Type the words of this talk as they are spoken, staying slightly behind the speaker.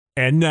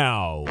And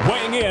now,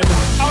 weighing in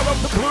out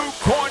of the blue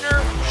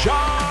corner,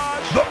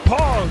 Josh the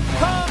Punk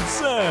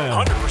Thompson.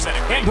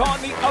 100% agree. And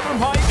on the other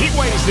mic, he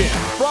weighs in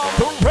from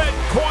the red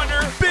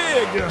corner,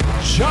 Big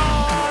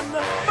John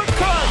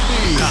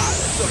McCarthy.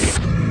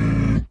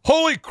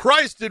 Holy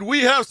Christ, did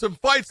we have some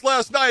fights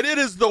last night? It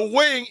is the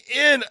Weighing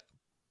In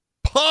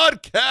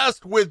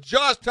podcast with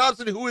Josh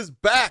Thompson, who is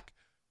back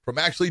from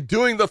actually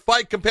doing the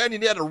Fight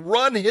Companion. He had to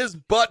run his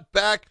butt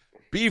back,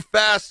 be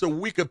fast, so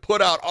we could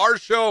put out our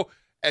show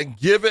and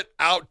give it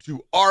out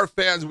to our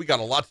fans. We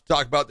got a lot to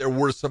talk about. There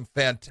were some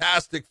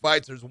fantastic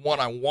fights. There's one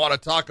I want to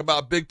talk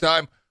about big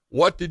time.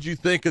 What did you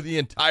think of the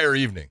entire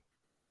evening?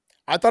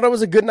 I thought it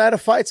was a good night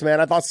of fights, man.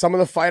 I thought some of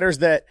the fighters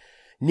that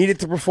needed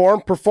to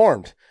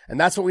performed. And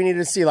that's what we needed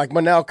to see. Like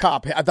Manel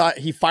Kopp, I thought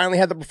he finally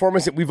had the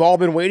performance that we've all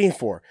been waiting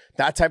for.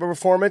 That type of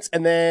performance.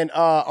 And then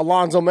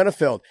Alonzo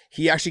Menafield,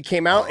 he actually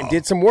came out and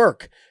did some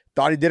work.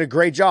 Thought he did a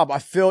great job. I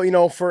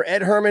feel, for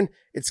Ed Herman,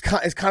 it's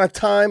kind of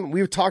time.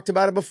 We've talked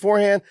about it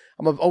beforehand.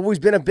 I've always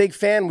been a big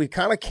fan. We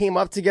kind of came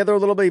up together a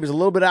little bit. He was a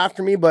little bit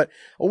after me, but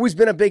always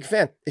been a big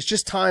fan. It's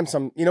just time.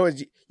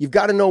 You've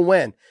got to know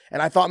when.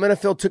 And I thought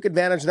Menafield took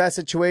advantage of that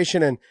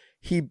situation, and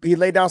he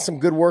laid down some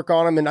good work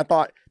on him. And I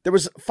thought there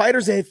was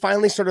fighters that had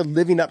finally started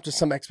living up to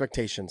some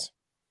expectations.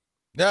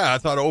 Yeah, I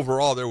thought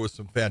overall there was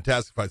some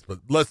fantastic fights,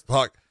 but we'll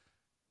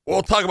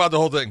talk about the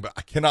whole thing, but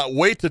I cannot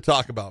wait to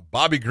talk about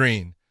Bobby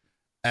Green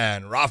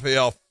and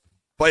Rafael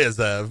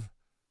Fiziev,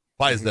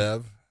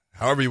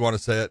 however you want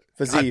to say it.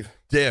 Fiziev.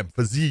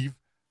 Fiziev.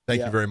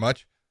 Thank you very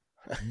much.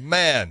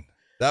 Man,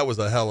 that was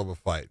a hell of a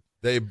fight.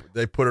 They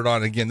put it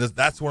on again.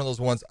 That's one of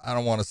those ones I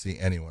don't want to see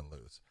anyone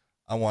lose.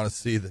 I want to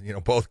see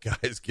that, both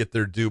guys get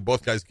their due.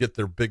 Both guys get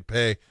their big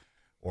pay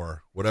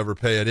or whatever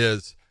pay it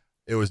is.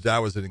 That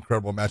was an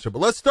incredible matchup. But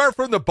let's start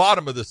from the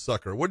bottom of this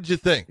sucker. What did you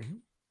think? Mm-hmm.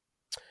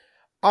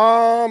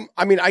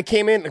 I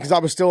came in because I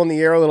was still in the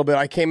air a little bit.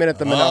 I came in at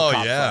the Manel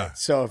Kopp fight.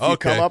 So if you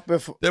come up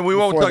then we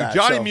won't talk.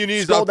 Johnny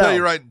Muniz, I'll tell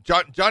you right.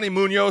 Johnny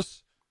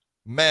Munoz,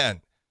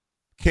 man,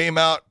 came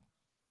out,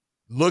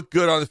 looked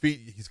good on his feet.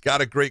 He's got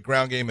a great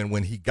ground game, and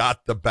when he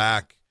got the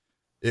back,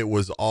 it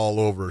was all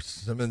over.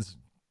 Simmons,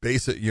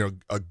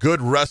 a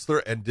good wrestler,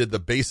 and did the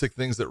basic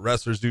things that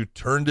wrestlers do.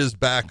 Turned his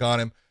back on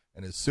him,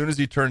 and as soon as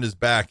he turned his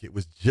back, it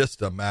was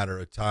just a matter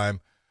of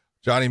time.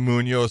 Johnny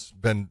Munoz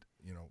been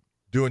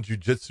doing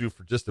jiu-jitsu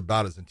for just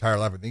about his entire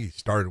life. I think he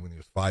started when he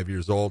was 5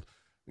 years old.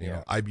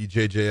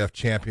 IBJJF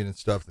champion and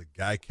stuff. The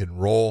guy can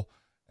roll,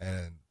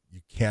 and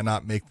you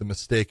cannot make the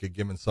mistake of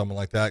giving someone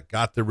like that.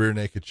 Got the rear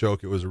naked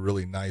choke. It was a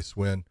really nice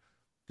win.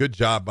 Good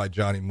job by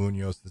Johnny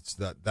Munoz.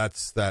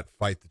 That's that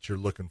fight that you're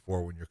looking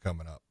for when you're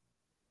coming up.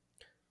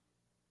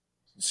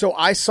 So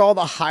I saw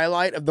the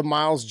highlight of the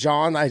Miles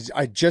John.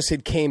 I just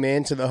came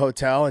into the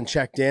hotel and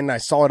checked in. I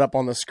saw it up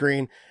on the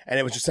screen, and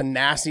it was just a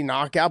nasty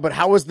knockout. But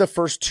how was the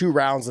first 2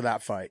 rounds of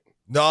that fight?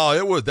 No,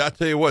 it was. I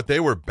tell you what, they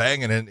were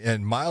banging,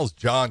 and Miles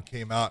John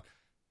came out,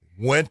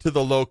 went to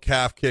the low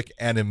calf kick,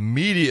 and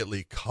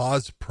immediately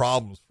caused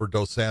problems for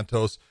Dos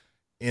Santos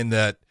in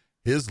that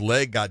his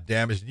leg got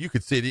damaged. You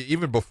could see it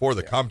even before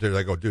the commentators.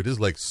 I go, dude,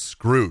 his leg's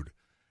screwed.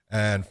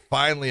 And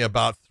finally,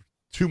 about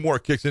 2 more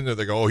kicks in there,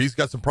 they go, he's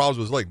got some problems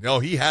with his leg. No,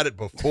 he had it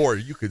before.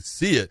 You could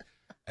see it.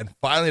 And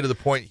finally, to the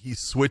point, he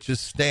switches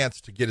stance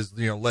to get his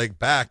leg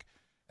back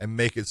and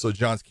make it so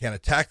Johns can't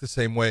attack the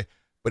same way.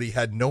 But he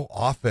had no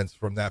offense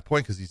from that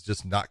point because he's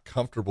just not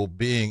comfortable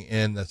being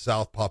in the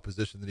southpaw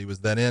position that he was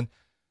then in.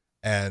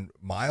 And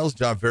Miles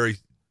John, very,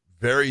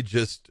 very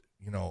just,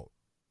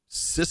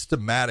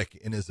 systematic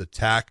in his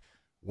attack,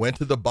 went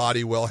to the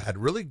body well, had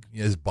really,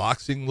 his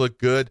boxing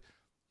looked good.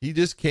 He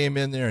just came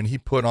in there and he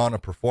put on a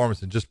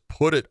performance and just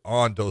put it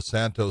on Dos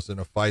Santos in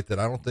a fight that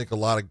I don't think a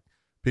lot of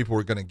people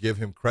were going to give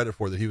him credit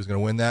for, that he was going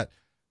to win that.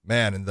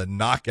 Man, and the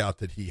knockout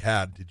that he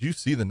had. Did you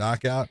see the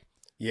knockout?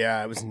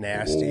 Yeah, it was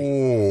nasty.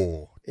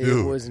 Oh,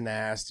 dude. It was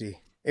nasty.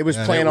 It was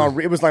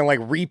it was like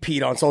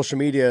repeat on social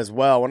media as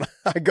well. When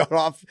I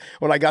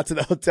got to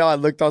the hotel, I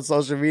looked on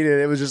social media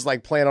and it was just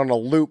like playing on a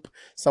loop.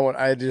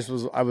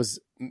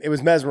 It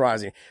was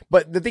mesmerizing.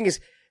 But the thing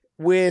is,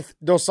 with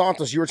Dos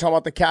Santos, you were talking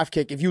about the calf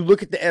kick. If you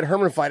look at the Ed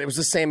Herman fight, it was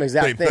the same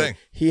exact thing.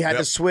 He had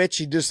to switch.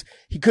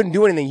 He couldn't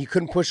do anything. He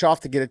couldn't push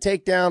off to get a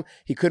takedown.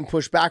 He couldn't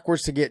push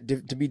backwards to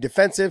be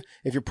defensive.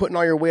 If you're putting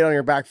all your weight on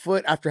your back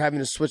foot after having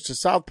to switch to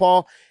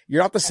southpaw,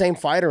 you're not the same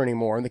fighter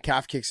anymore. And the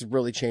calf kicks have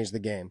really changed the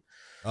game.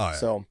 Oh, yeah.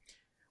 So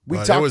we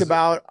talked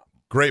about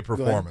great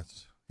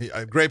performance.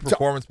 Great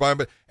performance by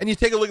him. And you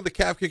take a look at the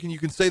calf kick, and you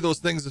can say those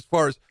things as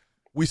far as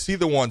we see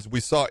the ones we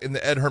saw in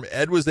the Ed Herman.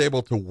 Ed was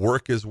able to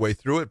work his way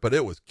through it, but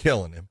it was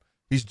killing him.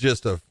 He's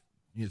just a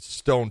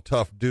stone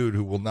tough dude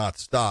who will not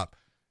stop.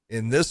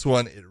 In this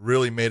one, it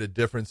really made a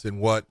difference in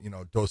what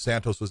Dos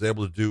Santos was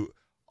able to do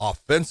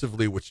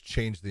offensively, which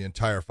changed the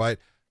entire fight.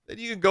 Then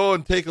you can go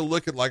and take a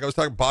look at, like I was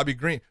talking, Bobby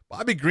Green.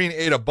 Bobby Green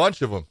ate a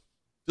bunch of them,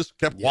 just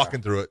kept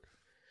walking through it.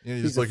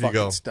 He's a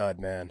fucking stud,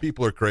 man.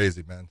 People are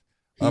crazy, man.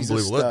 He's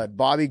Unbelievable. A stud.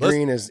 Bobby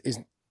Green is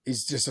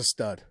just a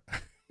stud.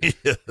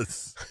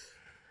 Yes.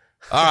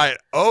 All right,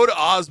 Ode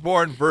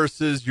Osborne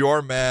versus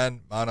your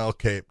man, Manel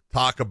Kape.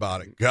 Talk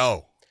about it.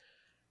 Go.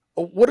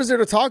 What is there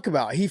to talk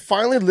about? He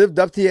finally lived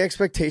up to the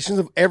expectations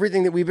of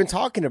everything that we've been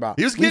talking about.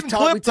 He was getting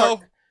clipped,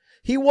 though.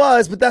 He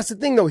was, but that's the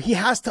thing, though. He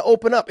has to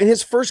open up. In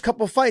his first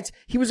couple of fights,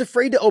 he was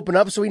afraid to open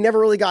up, so he never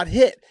really got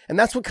hit. And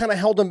that's what kind of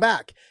held him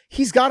back.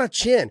 He's got a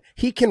chin.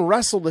 He can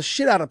wrestle the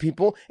shit out of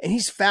people, and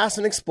he's fast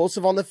and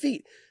explosive on the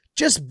feet.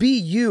 Just be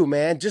you,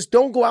 man. Just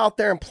don't go out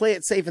there and play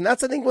it safe. And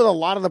that's, I think, what a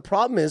lot of the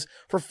problem is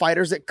for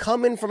fighters that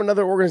come in from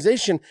another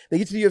organization. They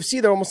get to the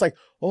UFC, they're almost like,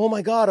 oh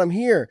my God, I'm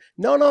here.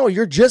 No,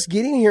 you're just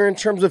getting here in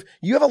terms of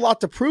you have a lot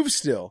to prove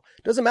still.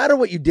 It doesn't matter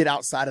what you did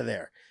outside of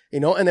there.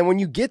 And then when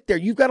you get there,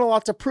 you've got a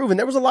lot to prove. And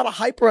there was a lot of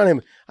hype around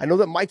him. I know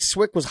that Mike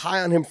Swick was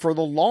high on him for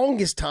the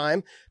longest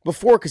time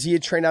before because he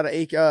had trained out of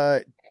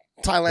Thailand.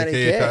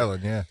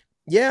 Thailand, yeah.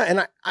 Yeah,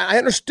 and I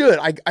understood.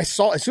 I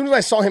saw, as soon as I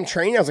saw him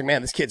training, I was like,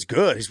 man, this kid's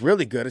good. He's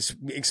really good. He's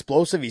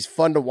explosive. He's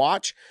fun to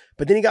watch.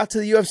 But then he got to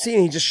the UFC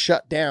and he just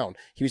shut down.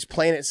 He was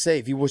playing it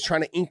safe. He was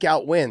trying to ink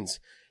out wins.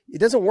 It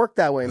doesn't work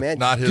that way, man.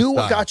 Not his style.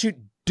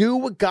 Do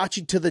what got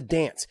you to the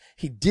dance.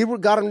 He did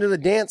what got him to the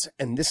dance,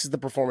 and this is the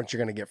performance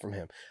you're going to get from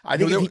him. I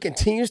think if he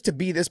continues to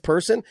be this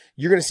person,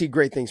 you're going to see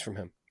great things from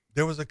him.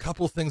 There was a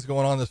couple of things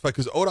going on in this fight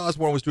because Ode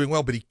Osborne was doing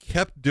well, but he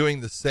kept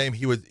doing the same.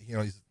 He would,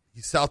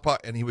 he's southpaw,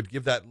 and he would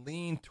give that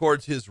lean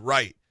towards his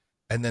right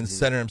and then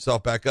center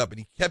himself back up, and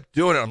he kept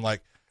doing it. I'm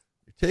like,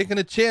 you're taking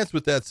a chance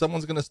with that.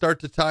 Someone's going to start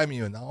to time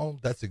you, and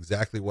that's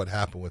exactly what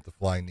happened with the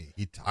flying knee.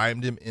 He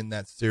timed him in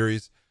that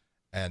series,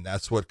 and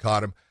that's what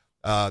caught him.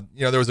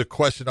 There was a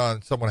question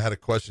someone had a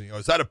question,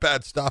 is that a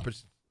bad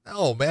stoppage?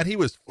 No, man, he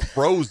was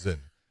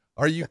frozen.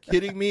 Are you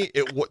kidding me?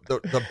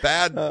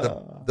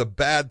 The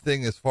bad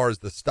thing as far as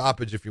the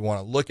stoppage, if you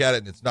want to look at it,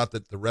 and it's not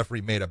that the referee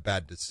made a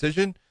bad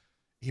decision.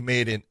 He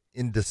made an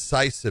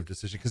indecisive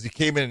decision because he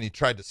came in and he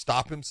tried to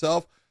stop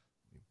himself.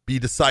 Be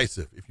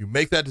decisive. If you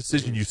make that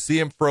decision, you see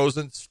him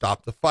frozen,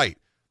 stop the fight.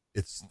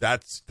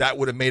 That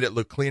would have made it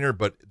look cleaner,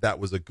 but that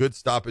was a good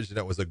stoppage, and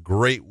that was a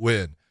great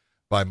win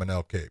by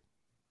Manel Kape.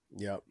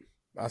 Yep.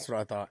 That's what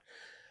I thought.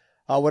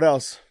 What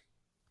else?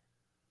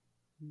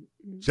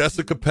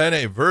 Jessica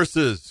Penne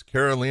versus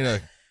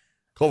Karolina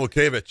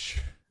Kowalkiewicz.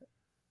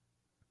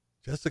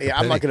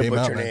 I'm not going to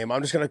butcher her name.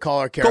 I'm just going to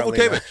call her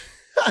Karolina.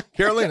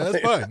 Karolina,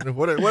 that's fine.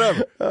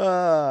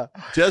 Whatever.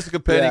 Jessica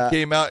Penne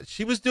came out.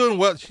 She was doing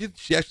well.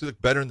 She actually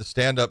looked better in the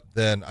stand-up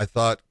than I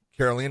thought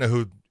Karolina,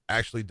 who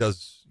actually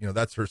does,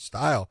 that's her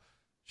style.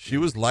 She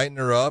was lighting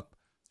her up.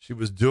 She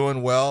was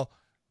doing well,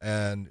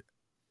 and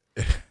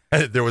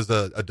there was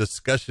a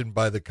discussion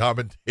by the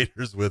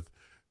commentators with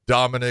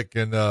Dominic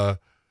and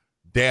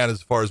Dan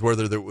as far as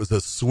whether there was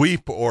a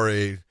sweep or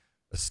a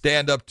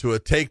stand-up to a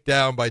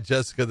takedown by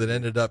Jessica that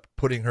ended up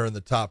putting her in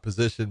the top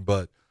position.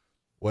 But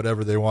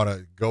whatever they want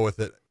to go with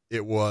it,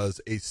 it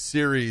was a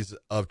series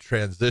of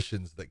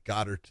transitions that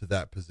got her to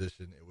that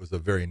position. It was a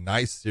very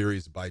nice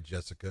series by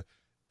Jessica.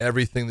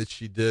 Everything that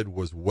she did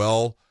was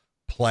well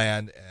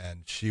planned,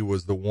 and she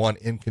was the one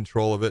in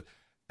control of it.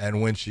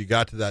 And when she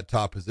got to that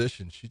top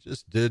position, she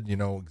just did,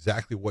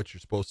 exactly what you're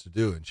supposed to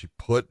do. And she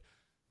put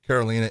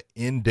Karolina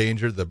in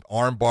danger. The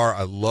arm bar,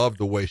 I love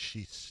the way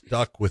she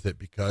stuck with it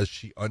because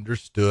she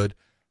understood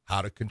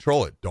how to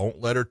control it.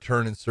 Don't let her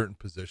turn in certain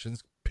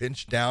positions.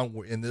 Pinch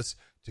down in this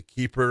to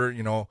keep her,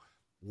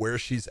 where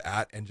she's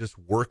at and just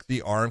work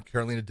the arm.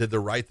 Karolina did the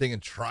right thing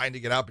in trying to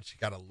get out, but she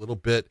got a little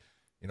bit,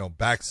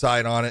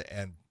 backside on it.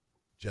 And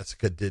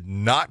Jessica did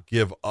not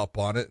give up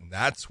on it. And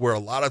that's where a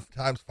lot of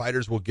times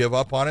fighters will give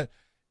up on it.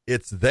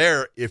 It's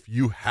there if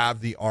you have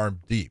the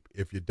arm deep.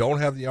 If you don't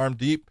have the arm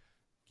deep,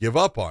 give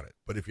up on it.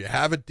 But if you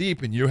have it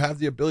deep and you have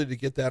the ability to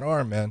get that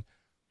arm, man,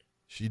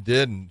 she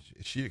did, and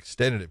she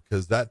extended it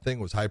because that thing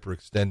was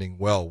hyperextending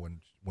well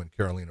when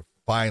Karolina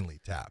finally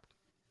tapped.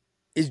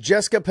 Is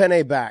Jessica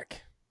Penne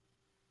back?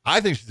 I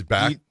think she's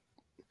back.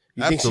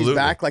 You think she's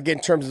back, like in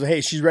terms of,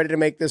 hey, she's ready to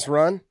make this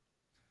run?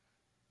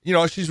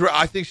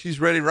 I think she's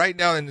ready right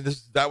now, and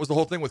that was the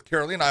whole thing with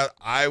Karolina.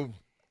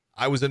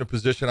 I was in a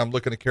position, I'm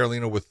looking at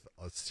Karolina with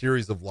a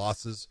series of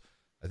losses.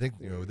 I think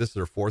this is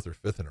her fourth or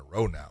fifth in a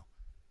row now.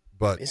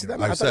 But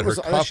I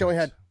thought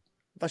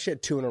she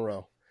had two in a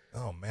row.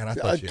 Oh man, I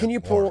thought she can had you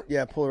more.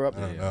 pull her up?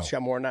 She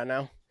got more than that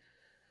now.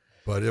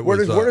 But where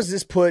does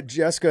this put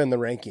Jessica in the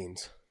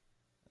rankings?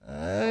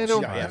 I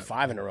don't know.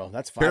 5 in a row.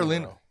 That's 5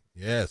 in a row.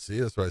 Yeah, see,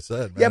 that's what I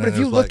said. Man. Yeah, but if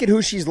you look at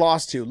who she's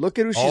lost to,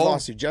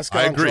 Jessica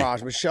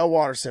Andrade, Michelle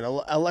Waterson,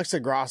 Alexa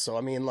Grasso.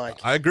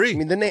 I agree.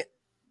 The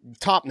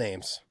top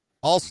names.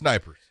 All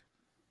snipers.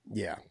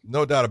 Yeah.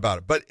 No doubt about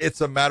it. But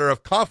it's a matter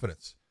of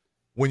confidence.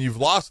 When you've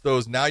lost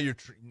those, now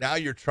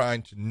you're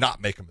trying to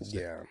not make a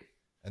mistake. Yeah.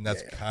 And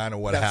that's kind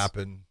of what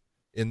happened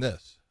in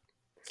this.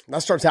 That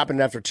starts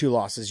happening after 2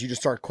 losses. You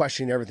just start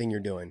questioning everything you're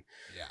doing.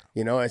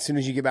 Yeah. As soon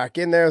as you get back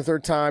in there the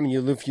third time,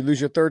 if you lose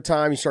your third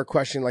time, you start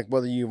questioning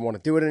whether you want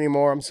to do it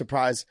anymore. I'm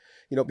surprised.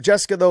 But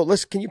Jessica, though,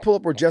 can you pull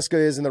up where Jessica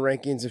is in the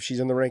rankings if she's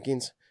in the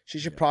rankings? She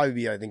should probably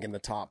be, I think, in the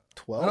top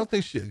 12. I don't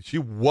think she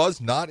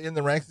was not in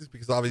the rankings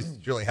because obviously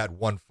she only had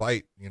one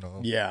fight,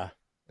 Yeah.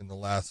 in the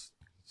last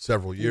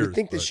several years. You would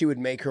think that she would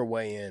make her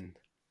way in.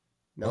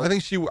 No, well,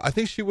 I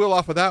think she will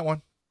off of that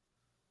one.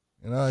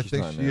 I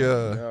think she.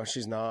 No,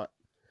 she's not.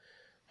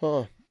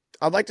 Huh.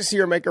 I'd like to see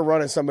her make a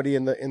run at somebody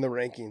in the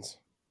rankings.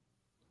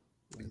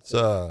 It's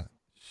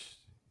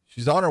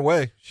she's on her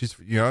way. She's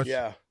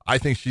Yeah. I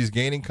think she's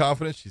gaining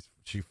confidence.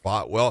 She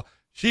fought well.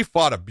 She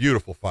fought a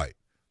beautiful fight.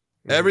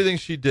 Mm-hmm. Everything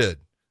she did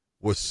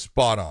was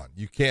spot on.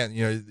 You can't,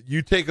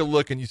 you take a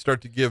look and you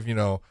start to give,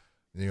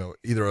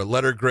 either a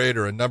letter grade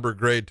or a number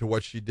grade to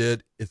what she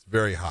did. It's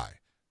very high.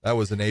 That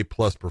was an A+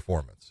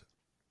 performance.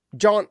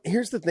 John,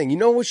 here's the thing. You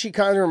know what she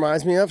kind of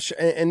reminds me of?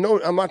 And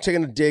no, I'm not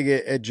taking a dig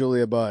at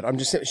Julia Budd. I'm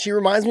just saying she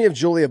reminds me of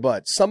Julia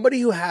Budd.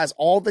 Somebody who has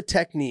all the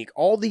technique,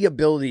 all the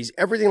abilities,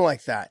 everything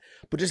like that,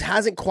 but just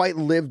hasn't quite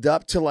lived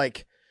up to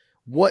like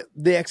what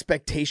the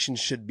expectations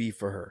should be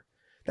for her.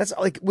 That's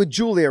like with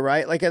Julia,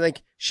 right?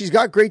 Like she's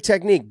got great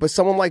technique, but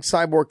someone like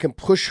Cyborg can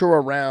push her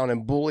around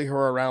and bully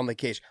her around the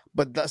cage.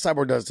 But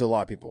Cyborg does to a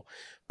lot of people.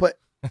 But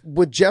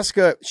with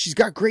Jessica, she's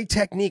got great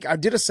technique. I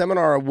did a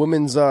seminar, a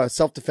women's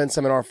self-defense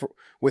seminar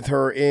with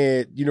her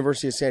at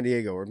University of San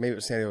Diego, or maybe it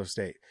was San Diego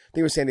State. I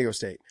think it was San Diego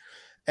State.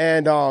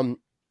 And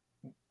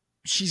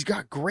she's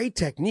got great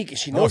technique, and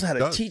she knows how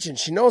to teach, and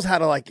she knows how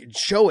to like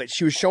show it.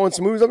 She was showing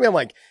some moves on me. I'm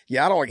like,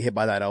 yeah, I don't want to get hit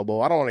by that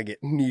elbow. I don't want to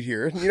get knee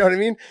here. You know what I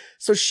mean?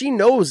 So she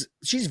knows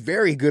she's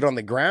very good on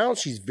the ground.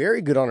 She's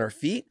very good on her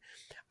feet.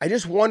 I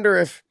just wonder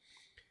if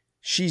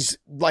she's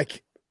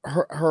like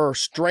her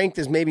strength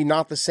is maybe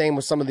not the same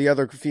with some of the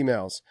other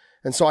females.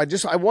 And so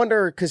I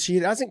wonder, because she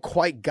hasn't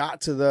quite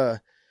got to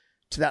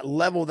that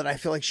level that I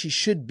feel like she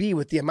should be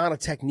with the amount of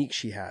technique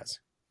she has.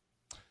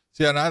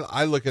 See, and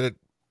I look at it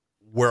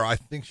where I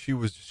think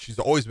she's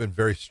always been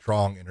very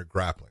strong in her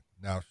grappling.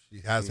 Now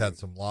she has had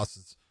some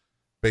losses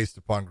based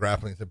upon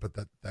grappling, but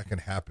that can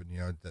happen.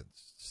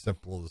 That's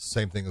simple. The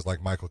same thing as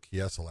like Michael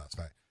Chiesa last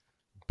night,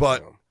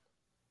 but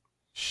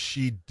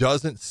she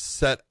doesn't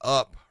set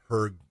up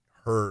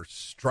her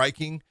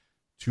striking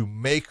to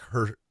make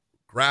her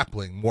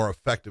grappling more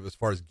effective as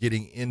far as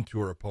getting into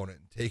her opponent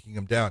and taking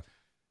him down.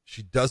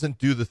 She doesn't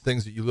do the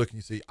things that you look and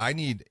you say, I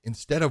need,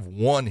 instead of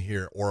 1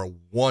 here or a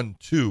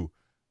 1-2,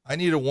 I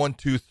need a 1,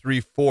 2, 3,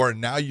 4.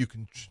 And now you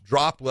can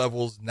drop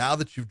levels. Now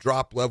that you've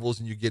dropped levels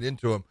and you get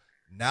into them,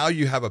 now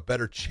you have a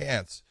better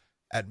chance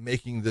at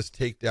making this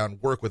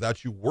takedown work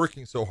without you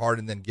working so hard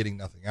and then getting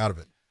nothing out of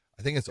it.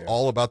 I think it's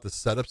all about the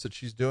setups that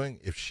she's doing.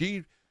 If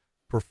she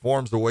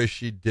performs the way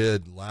she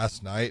did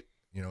last night,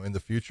 in the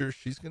future,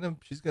 she's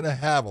gonna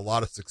have a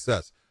lot of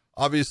success.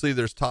 Obviously,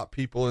 there's top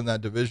people in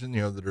that division,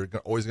 that are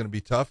always going to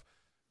be tough.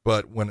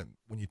 But when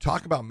you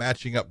talk about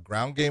matching up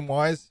ground game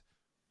wise,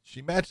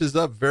 she matches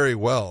up very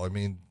well. I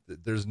mean,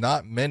 there's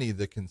not many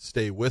that can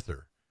stay with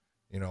her,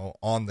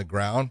 on the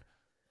ground.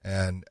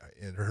 And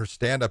her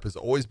stand up has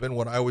always been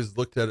what I always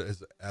looked at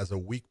as a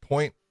weak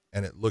point,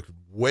 and it looked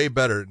way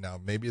better. Now,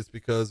 maybe it's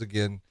because,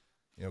 again,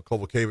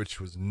 Kowalkiewicz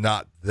was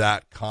not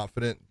that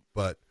confident,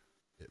 but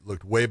it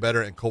looked way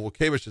better. And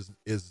Kowalkiewicz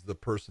is the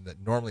person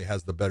that normally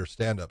has the better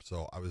stand-up.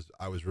 So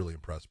I was really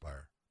impressed by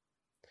her.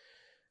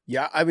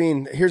 Yeah, I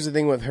mean, here's the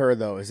thing with her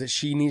though, is that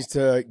she needs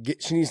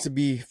to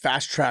be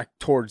fast-tracked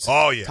towards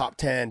top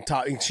 10.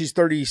 She's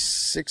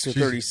 36 or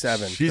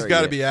 37. She's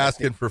got to be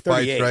asking for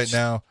fights right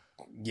now.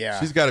 Yeah.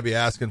 She's got to be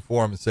asking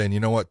for them and saying, you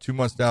know what, 2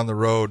 months down the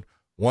road,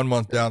 1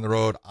 month down the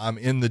road, I'm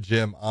in the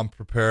gym, I'm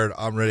prepared,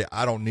 I'm ready.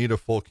 I don't need a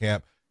full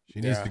camp.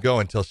 She needs to go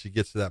until she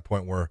gets to that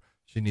point where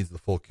she needs the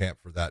full camp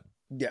for that.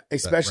 Yeah,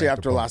 especially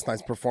after last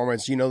night's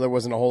performance. There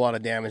wasn't a whole lot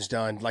of damage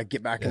done. Like,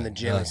 get back in the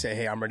gym and say,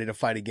 hey, I'm ready to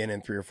fight again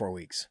in 3 or 4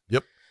 weeks.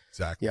 Yep,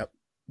 exactly. Yep.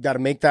 Got to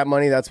make that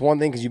money. That's one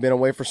thing, because you've been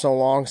away for so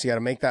long. So you got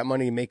to make that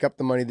money, make up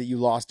the money that you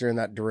lost during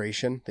that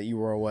duration that you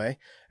were away.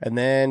 And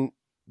then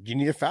you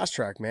need a fast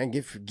track, man.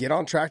 Get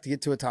on track to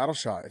get to a title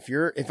shot.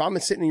 If I'm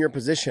sitting in your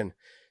position,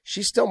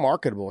 she's still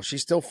marketable.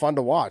 She's still fun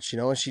to watch,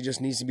 and she just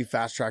needs to be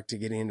fast tracked to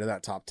getting into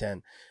that top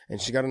 10. And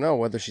she got to know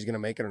whether she's going to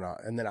make it or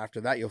not. And then after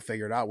that, you'll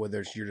figure it out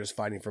whether you're just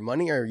fighting for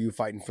money or are you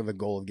fighting for the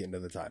goal of getting to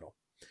the title.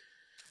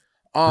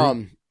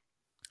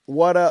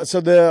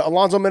 So the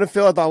Alonzo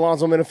Menifield, I thought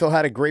Alonzo Menifield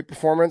had a great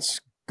performance.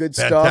 Good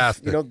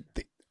Fantastic stuff.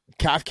 The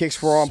calf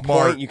kicks were on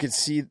point. You could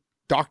see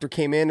Doctor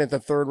came in at the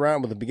third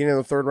round, with the beginning of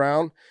the third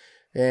round,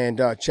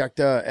 and checked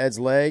Ed's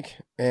leg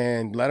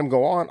and let him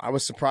go on. I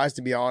was surprised,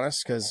 to be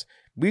honest, because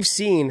we've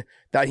seen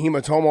that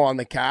hematoma on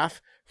the calf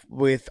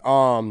with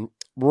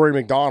Rory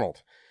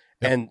McDonald.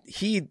 Yep. And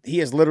he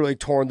has literally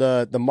torn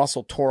the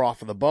muscle tore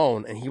off of the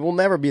bone, and he will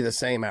never be the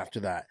same after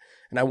that.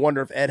 And I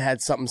wonder if Ed had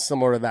something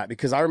similar to that,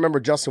 because I remember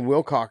Justin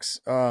Wilcox,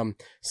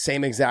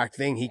 same exact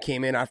thing. He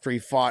came in after he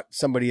fought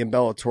somebody in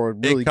Bellator,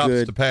 really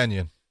good.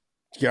 Stepanian.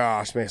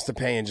 Gosh, man,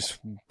 Stepanian just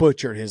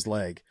butchered his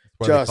leg.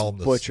 Just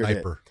butchered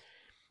it.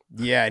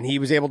 Yeah, and he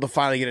was able to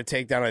finally get a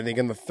takedown, I think,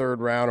 in the third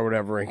round or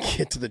whatever, and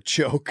get to the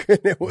choke.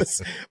 And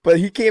but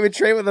he came and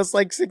trained with us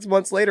like 6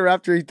 months later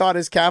after he thought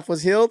his calf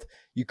was healed.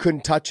 You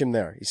couldn't touch him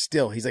there. He's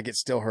like, it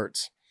still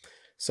hurts.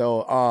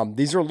 So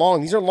these are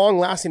long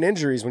lasting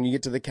injuries when you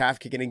get to the calf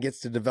kick and it gets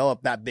to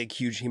develop that big,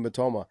 huge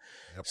hematoma.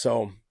 Yep.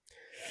 So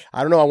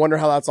I don't know. I wonder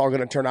how that's all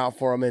going to turn out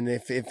for him, and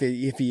if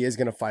he is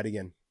going to fight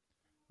again.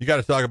 You got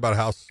to talk about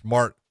how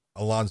smart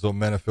Alonzo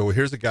Menifee.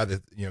 Here's a guy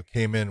that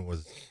came in,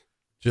 was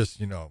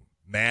just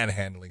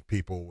manhandling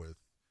people with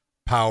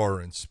power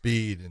and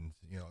speed and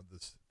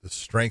the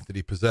strength that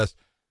he possessed.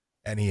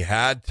 And he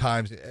had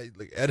times,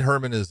 like Ed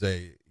Herman is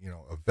a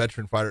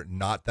veteran fighter,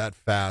 not that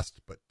fast,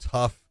 but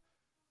tough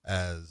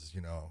as,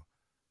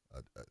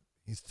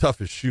 he's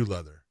tough as shoe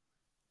leather.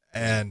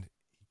 And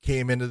he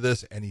came into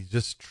this and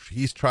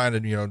he's trying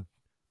to,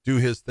 do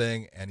his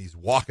thing, and he's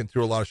walking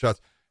through a lot of shots.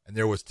 And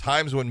there was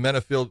times when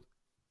Menifee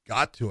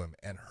got to him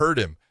and hurt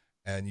him,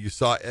 and you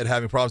saw Ed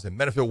having problems, and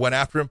Menifee went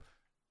after him.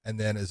 And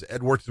then as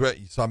Ed worked his way,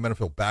 you saw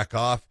Menifee back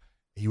off.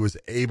 He was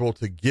able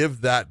to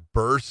give that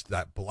burst,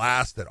 that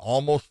blast that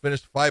almost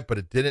finished the fight, but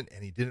it didn't,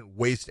 and he didn't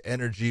waste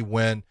energy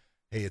when,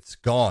 hey, it's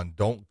gone.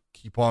 Don't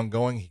keep on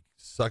going. He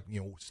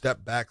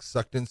stepped back,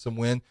 sucked in some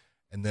wind,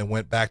 and then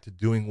went back to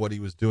doing what he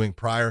was doing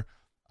prior.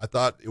 I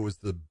thought it was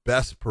the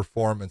best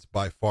performance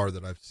by far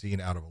that I've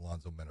seen out of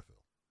Alonzo Menifee.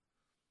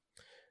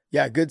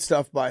 Yeah, good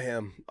stuff by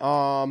him.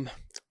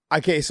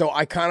 Okay, so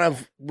I kind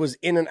of was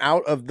in and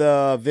out of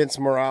the Vince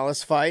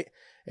Morales fight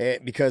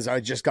because I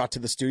just got to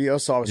the studio,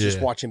 so I was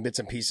just watching bits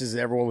and pieces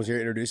that everyone was here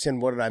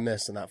introducing. What did I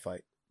miss in that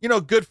fight?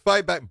 Good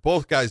fight back.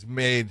 Both guys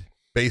made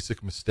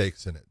basic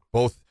mistakes in it.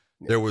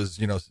 There was,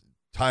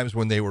 times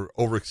when they were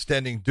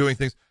overextending, doing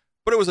things,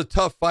 but it was a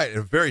tough fight,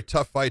 a very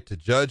tough fight to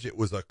judge. It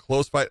was a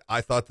close fight.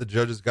 I thought the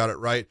judges got it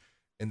right,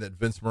 and that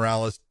Vince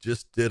Morales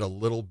just did a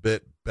little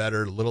bit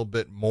better, a little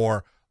bit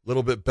more, a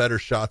little bit better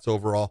shots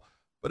overall.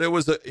 But it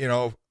was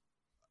a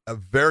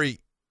very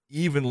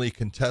evenly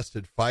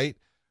contested fight.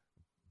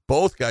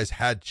 Both guys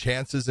had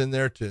chances in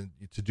there to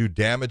do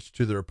damage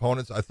to their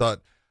opponents. I thought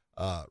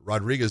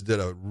Rodriguez did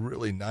a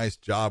really nice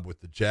job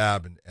with the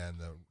jab and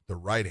the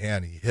right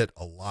hand. He hit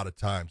a lot of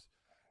times,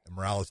 and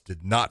Morales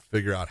did not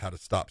figure out how to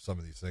stop some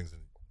of these things.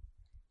 And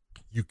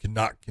you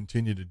cannot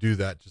continue to do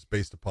that just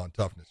based upon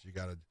toughness. You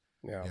got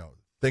to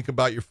think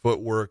about your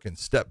footwork and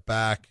step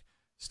back,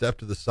 step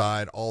to the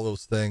side, all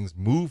those things.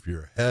 Move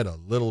your head a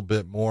little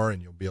bit more,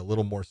 and you'll be a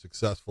little more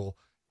successful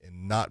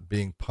in not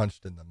being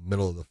punched in the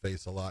middle of the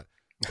face a lot.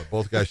 But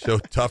both guys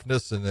showed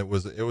toughness, and it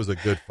was a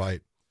good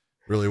fight.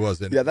 It really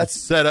was. And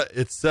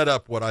it set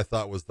up what I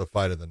thought was the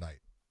fight of the night.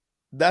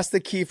 That's the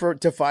key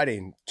to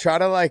fighting. Try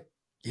to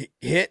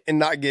hit and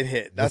not get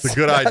hit. That's a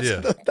good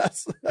idea.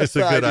 That's a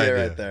good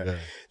idea right there. Yeah.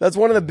 That's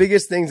one of the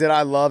biggest things that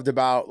I loved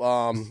about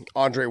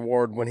Andre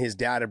Ward when his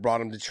dad had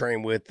brought him to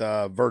train with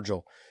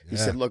Virgil. He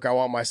said, look, I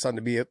want my son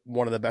to be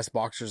one of the best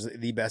boxers,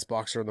 the best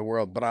boxer in the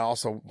world, but I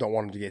also don't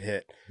want him to get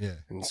hit. Yeah.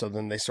 And so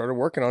then they started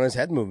working on his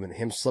head movement,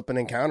 him slipping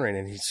and countering,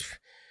 and he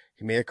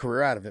made a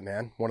career out of it,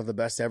 man. One of the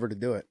best ever to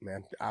do it,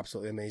 man.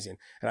 Absolutely amazing.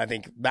 And I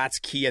think that's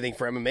key,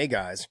 for MMA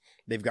guys.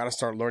 They've got to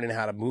start learning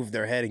how to move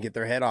their head and get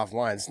their head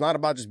offline. It's not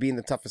about just being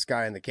the toughest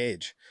guy in the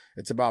cage.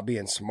 It's about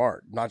being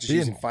smart, not just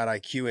using fight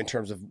IQ in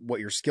terms of what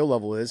your skill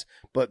level is,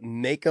 but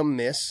make them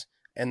miss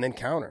and then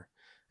counter.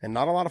 And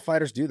not a lot of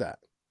fighters do that.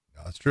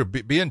 No, that's true.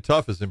 Being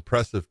tough is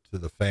impressive to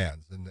the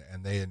fans,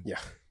 and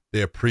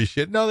they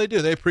appreciate it. No, they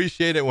do. They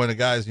appreciate it when the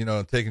guy's,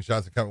 taking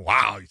shots and coming,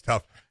 wow, he's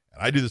tough.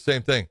 And I do the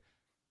same thing.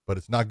 But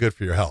it's not good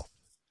for your health.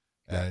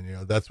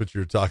 And, that's what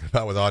you were talking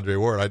about with Andre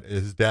Ward.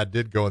 His dad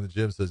did go in the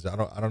gym and says, I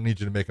don't need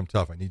you to make him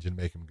tough. I need you to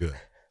make him good.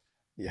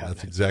 Yeah,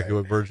 that's exactly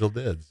what Virgil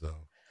did.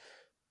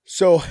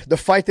 So the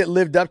fight that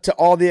lived up to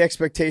all the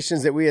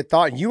expectations that we had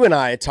thought, you and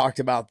I had talked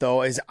about,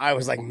 though, is I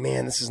was like,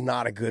 man, this is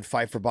not a good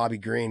fight for Bobby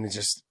Green. It's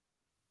just,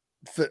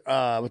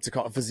 what's it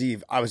called?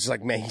 Fiziev. I was just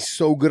like, man, he's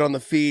so good on the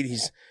feet.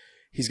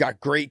 He's got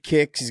great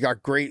kicks. He's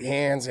got great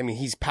hands. I mean,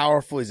 he's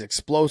powerful. He's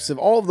explosive.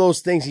 All of those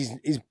things.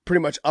 He's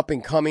pretty much up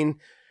and coming.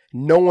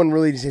 No one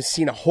really has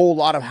seen a whole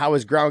lot of how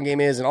his ground game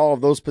is in all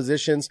of those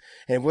positions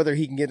and whether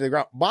he can get to the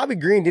ground. Bobby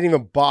Green didn't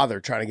even bother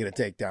trying to get a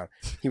takedown.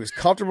 He was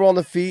comcomfortable on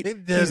the feet.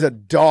 He's a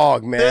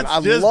dog, man. I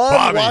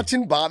love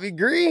watching Bobby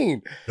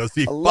Green. I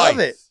love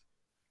it.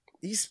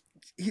 He's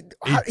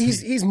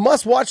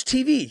must-watch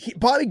TV.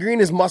 Bobby Green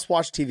is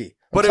must-watch TV.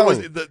 But it was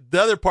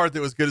the other part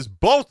that was good is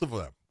both of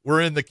them were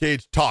in the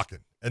cage talking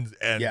and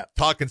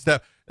talking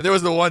stuff. And there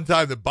was the one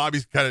time that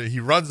Bobby's he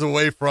runs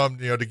away from,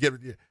 to get,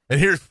 and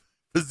here's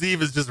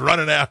Fiziev is just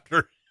running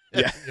after.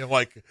 Yeah.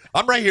 Like,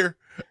 I'm right here.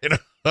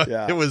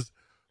 It was,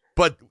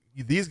 but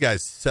these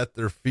guys set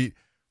their feet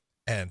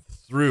and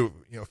threw,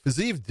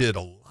 Fiziev did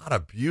a lot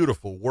of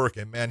beautiful work.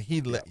 And man,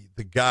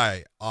 the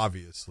guy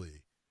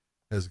obviously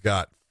has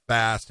got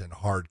fast and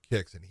hard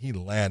kicks, and he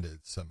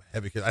landed some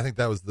heavy kicks. I think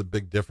that was the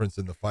big difference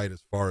in the fight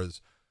as far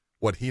as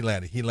what he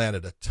landed. He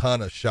landed a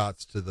ton of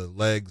shots to the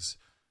legs,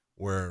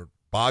 where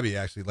Bobby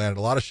actually landed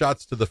a lot of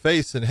shots to the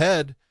face and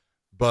head,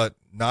 but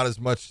not as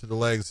much to the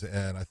legs.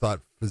 And I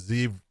thought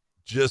Fiziev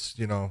just,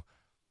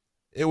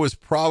 it was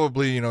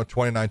probably,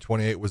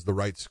 29-28 was the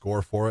right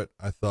score for it.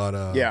 I thought,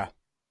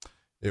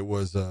 it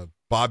was,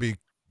 Bobby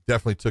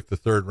definitely took the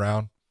third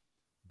round,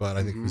 but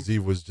I think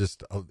Fiziev was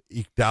just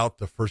eked out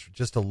the first,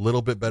 just a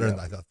little bit better.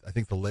 Yeah. I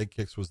think the leg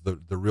kicks was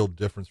the real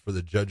difference for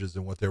the judges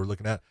and what they were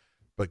looking at.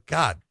 But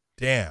God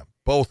damn,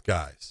 both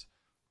guys,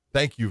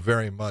 thank you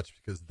very much,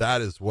 because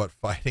that is what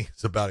fighting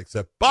is about.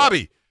 Except,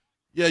 Bobby,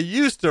 you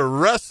used to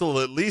wrestle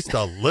at least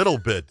a little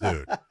bit,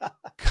 dude.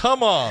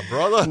 Come on,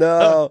 brother.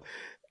 No,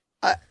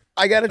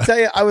 I got to tell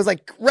you, I was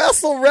like,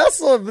 wrestle,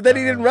 but then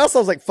he didn't wrestle.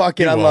 I was like, fuck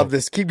it, I love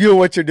this. Keep doing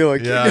what you're doing.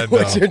 Keep doing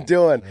what you're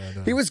doing.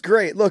 He was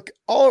great. Look,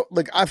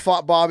 I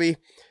fought Bobby.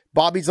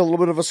 Bobby's a little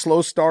bit of a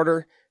slow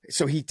starter,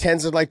 so he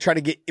tends to like try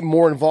to get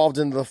more involved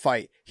into the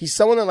fight. He's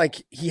someone that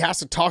like he has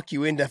to talk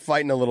you into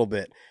fighting a little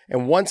bit.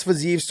 And once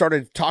Fiziev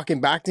started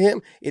talking back to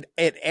him, it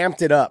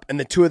amped it up, and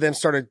the two of them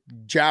started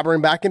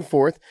jabbering back and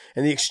forth,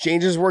 and the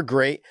exchanges were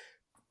great.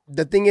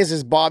 The thing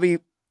is Bobby,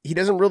 he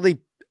doesn't really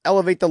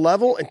elevate the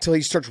level until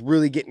he starts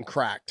really getting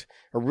cracked,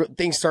 or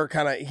things start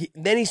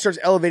then he starts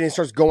elevating and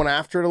starts going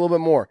after it a little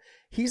bit more.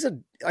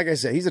 Like I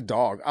said, he's a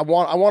dog. I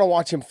want to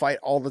watch him fight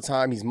all the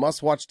time. He's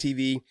must-watch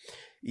TV.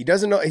 He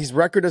doesn't know, his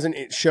record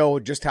doesn't show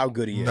just how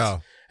good he is.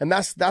 No. And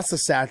that's the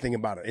sad thing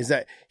about it, is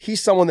that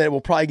he's someone that will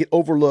probably get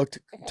overlooked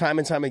time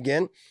and time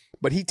again,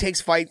 but he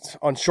takes fights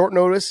on short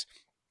notice.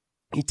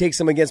 He takes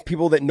them against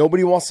people that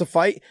nobody wants to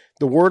fight.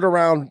 The word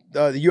around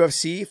the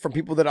UFC from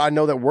people that I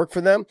know that work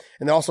for them,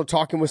 and they're also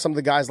talking with some of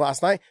the guys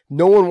last night,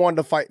 no one wanted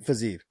to fight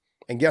Fiziev.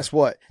 And guess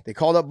what? They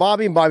called up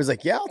Bobby, and Bobby's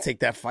like, yeah, I'll take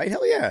that fight.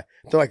 Hell yeah.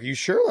 They're like, are you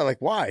sure? I'm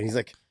like, why? And he's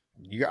like,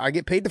 I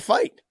get paid to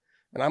fight.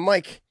 And I'm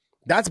like,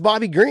 that's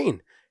Bobby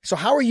Green. So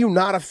how are you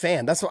not a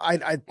fan? That's what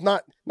I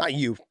not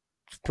you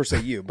per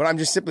se you, but I'm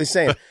just simply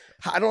saying,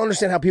 I don't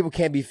understand how people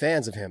can't be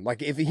fans of him.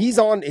 Like if he's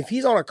on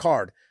a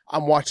card,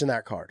 I'm watching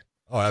that card.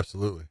 Oh,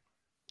 absolutely.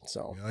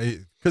 So,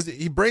 because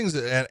he brings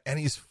it, and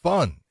he's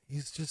fun.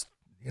 He's just,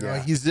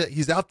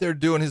 he's out there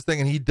doing his thing,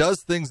 and he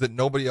does things that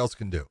nobody else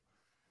can do.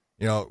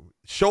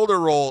 Shoulder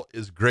roll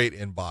is great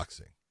in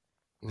boxing.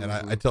 And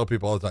I tell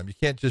people all the time, you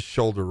can't just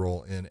shoulder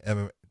roll in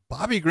MMA.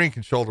 Bobby Green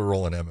can shoulder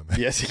roll in MMA.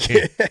 Yes, he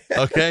can.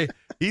 Okay?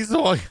 He's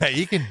the one guy.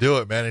 He can do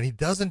it, man. And he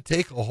doesn't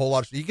take a whole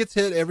lot. He gets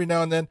hit every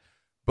now and then.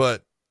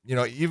 But,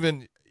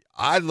 even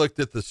I looked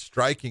at the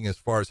striking as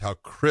far as how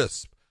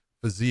crisp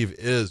Fiziev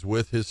is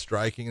with his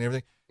striking and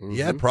everything. Mm-hmm. He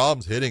had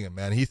problems hitting him,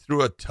 man. He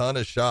threw a ton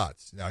of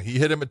shots. Now, he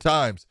hit him at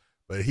times,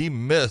 but he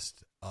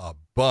missed a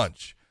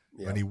bunch.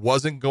 Yeah. When he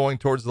wasn't going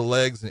towards the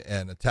legs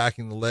and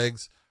attacking the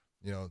legs,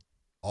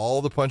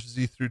 all the punches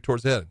he threw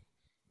towards the head,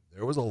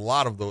 there was a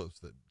lot of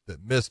those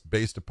that missed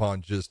based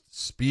upon just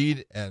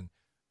speed and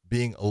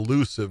being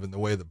elusive in the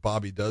way that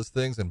Bobby does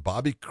things. And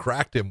Bobby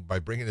cracked him by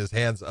bringing his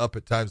hands up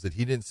at times that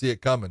he didn't see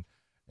it coming,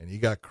 and he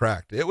got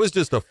cracked. It was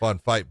just a fun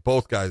fight.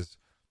 Both guys,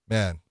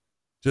 man,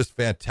 just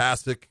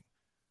fantastic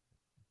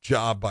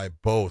job by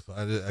both.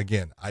 I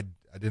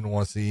didn't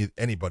want to see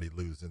anybody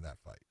lose in that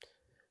fight.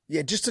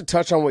 Yeah, just to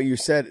touch on what you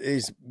said,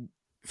 is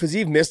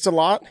Fiziev missed a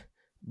lot.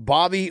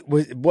 Bobby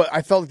was, what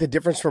I felt like the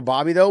difference for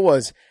Bobby though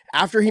was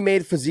after he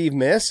made Fiziev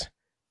miss,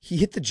 he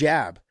hit the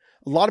jab.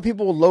 A lot of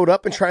people would load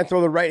up and try and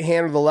throw the right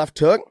hand or the left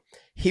hook.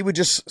 He would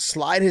just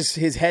slide his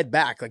head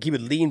back. Like he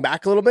would lean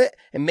back a little bit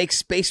and make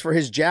space for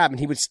his jab, and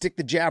he would stick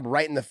the jab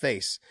right in the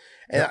face.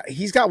 And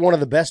he's got one of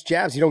the best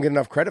jabs you don't get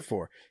enough credit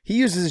for. He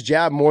uses his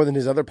jab more than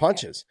his other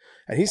punches.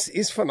 And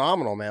he's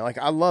phenomenal, man. Like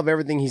I love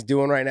everything he's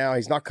doing right now.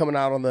 He's not coming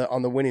out on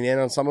the winning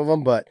end on some of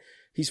them, but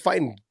he's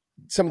fighting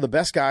some of the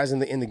best guys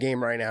in the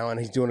game right now, and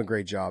he's doing a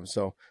great job.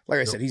 So, like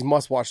I said, he's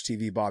must-watch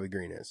TV, Bobby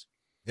Green is.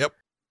 Yep.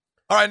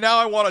 All right, now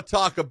I want to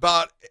talk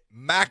about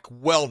Mack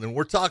Weldon.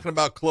 We're talking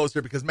about clothes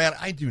here because, man,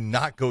 I do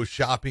not go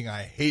shopping.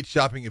 I hate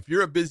shopping. If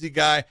you're a busy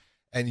guy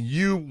and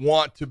you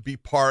want to be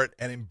part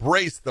and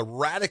embrace the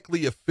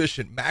radically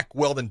efficient Mack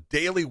Weldon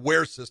daily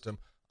wear system,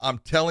 I'm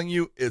telling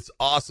you, it's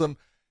awesome.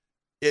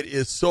 It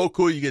is so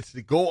cool. You get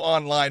to go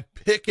online,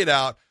 pick it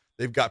out.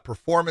 They've got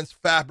performance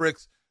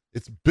fabrics.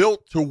 It's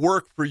built to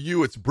work for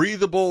you. It's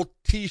breathable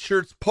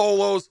T-shirts,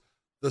 polos,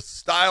 the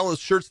style of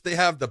shirts they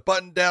have, the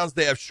button downs.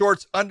 They have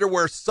shorts,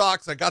 underwear,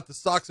 socks. I got the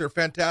socks. They're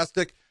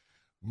fantastic.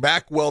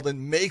 Mack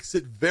Weldon makes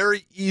it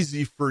very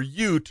easy for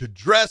you to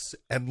dress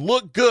and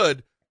look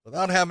good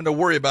without having to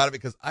worry about it,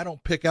 because I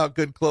don't pick out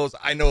good clothes.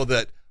 I know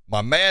that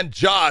my man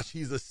Josh,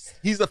 he's a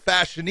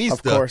fashionista.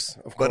 Of course.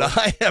 But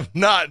I am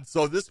not.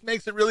 So this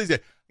makes it really easy. I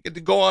get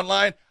to go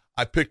online.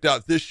 I picked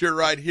out this shirt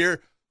right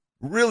here.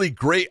 Really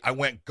great. I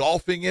went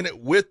golfing in it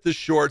with the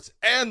shorts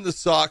and the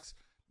socks.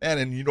 Man,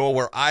 and you know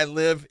where I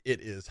live, it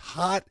is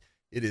hot,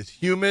 it is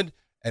humid,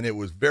 and it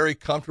was very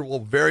comfortable,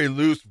 very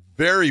loose,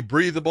 very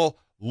breathable.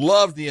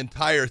 Loved the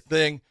entire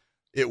thing.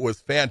 It was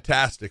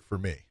fantastic for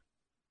me.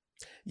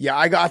 Yeah,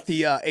 I got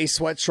the A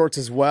Sweat shorts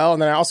as well,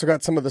 and then I also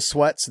got some of the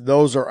sweats.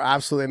 Those are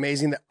absolutely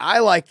amazing. I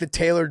like the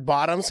tailored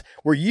bottoms,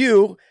 where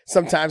you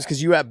sometimes,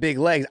 because you have big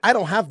legs, I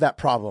don't have that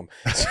problem.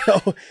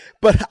 So,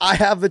 but I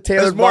have the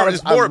tailored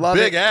bottoms. It's more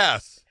big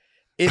ass.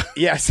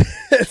 Yes,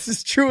 this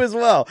is true as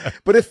well.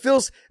 But it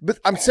feels. But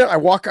I'm saying I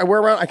wear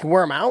around. I can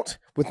wear them out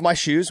with my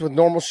shoes, with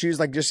normal shoes,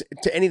 like just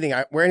to anything.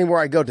 I wear anywhere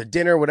I go, to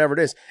dinner, whatever it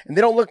is, and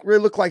they don't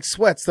really look like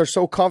sweats. They're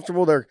so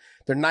comfortable. They're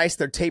They're nice.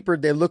 They're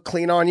tapered. They look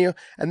clean on you.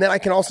 And then I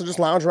can also just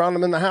lounge around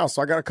them in the house.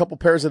 So I got a couple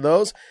pairs of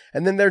those.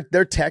 And then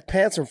their tech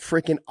pants are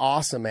freaking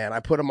awesome, man.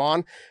 I put them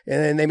on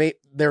and then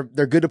they're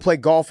good to play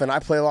golf. And I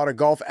play a lot of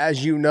golf,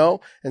 as you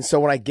know. And so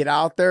when I get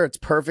out there, it's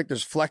perfect.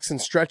 There's flex and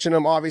stretch in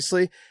them,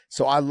 obviously.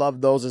 So I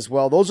love those as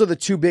well. Those are the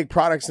two big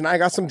products. And I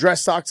got some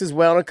dress socks as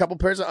well and a couple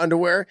pairs of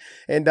underwear.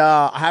 And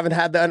I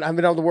haven't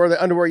been able to wear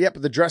the underwear yet,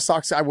 but the dress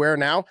socks I wear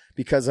now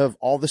because of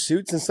all the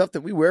suits and stuff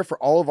that we wear for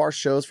all of our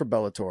shows for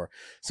Bellator.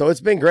 So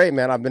it's been great,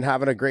 man. I've been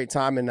having a great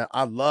time and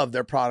I love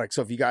their products.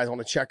 So if you guys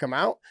want to check them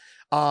out,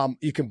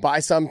 you can buy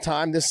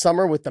sometime this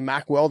summer with the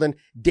Mack Weldon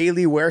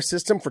Daily Wear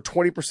System for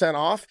 20%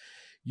 off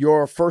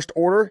your first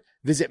order.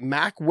 Visit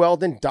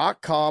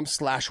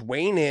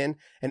MackWeldon.com/WeighingIn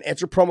and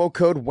enter promo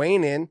code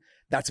WeighingIn.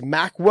 That's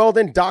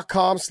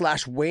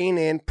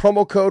MackWeldon.com/WeighingIn.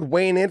 Promo code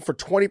WeighingIn for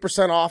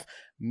 20% off.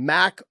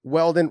 Mack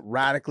Weldon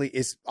radically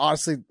is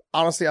honestly,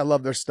 I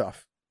love their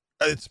stuff.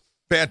 It's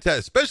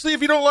fantastic, especially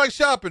if you don't like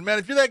shopping, man.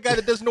 If you're that guy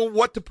that doesn't know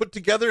what to put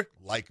together,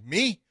 like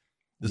me,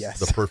 this is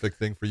the perfect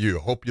thing for you.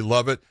 I hope you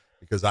love it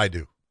because I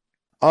do.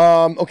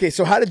 Okay,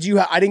 so how did you?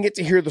 I didn't get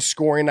to hear the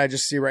scoring. I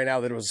just see right now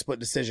that it was a split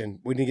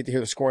decision. We didn't get to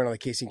hear the scoring on the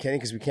Casey and Kenny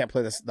because we can't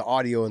play the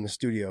audio in the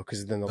studio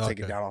because then they'll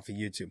take it down off of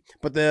YouTube.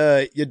 But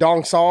the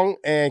Yadong Song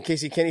and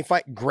Casey Kenny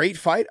fight, great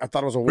fight. I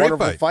thought it was a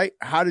wonderful fight.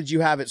 How did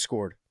you have it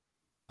scored?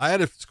 I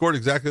had it scored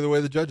exactly the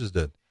way the judges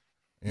did.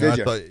 I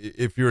thought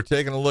if you were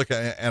taking a look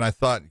at it, and I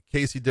thought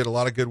Casey did a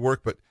lot of good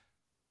work, but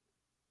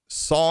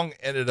Song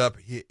ended up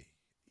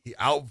he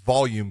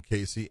out-volumed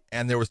Casey,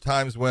 and there was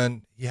times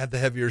when he had the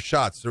heavier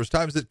shots. There was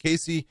times that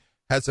Casey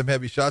had some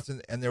heavy shots,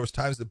 and there was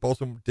times that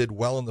both of them did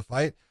well in the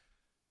fight.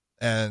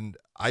 And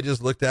I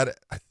just looked at it.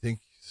 I think,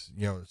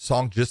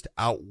 Song just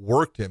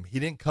outworked him. He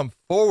didn't come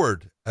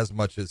forward as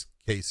much as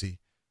Casey,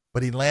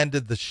 but he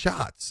landed the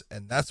shots,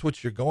 and that's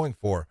what you're going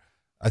for.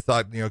 I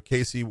thought,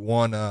 Casey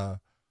won was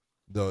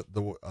it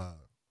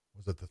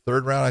the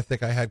third round? I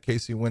think I had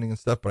Casey winning and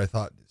stuff, but I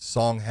thought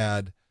Song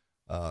had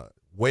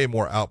way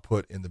more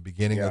output in the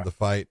beginning of the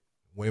fight,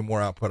 way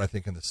more output, I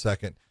think, in the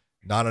second.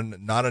 Not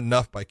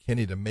enough by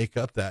Kenny to make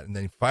up that. And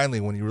then finally,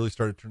 when he really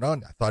started to turn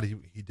on, I thought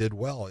he did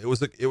well. It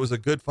was a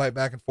good fight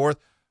back and forth.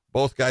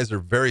 Both guys are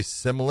very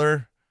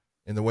similar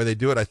in the way they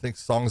do it. I think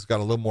Song's got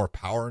a little more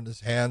power in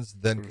his hands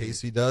than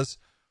Casey does.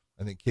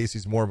 I think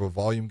Casey's more of a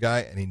volume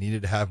guy, and he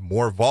needed to have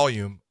more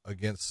volume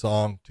against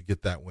Song to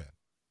get that win.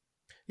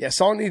 Yeah,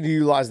 Song needed to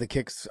utilize the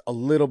kicks a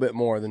little bit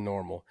more than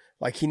normal.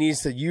 Like, he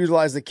needs to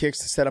utilize the kicks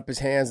to set up his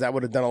hands. That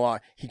would have done a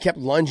lot. He kept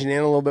lunging in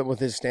a little bit with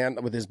his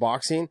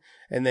boxing,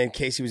 and then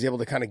Casey was able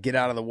to kind of get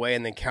out of the way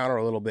and then counter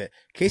a little bit.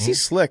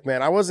 Casey's slick,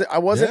 man. I wasn't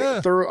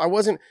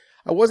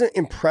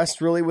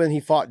impressed really when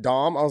he fought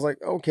Dom. I was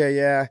like, okay,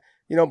 yeah,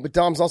 but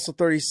Dom's also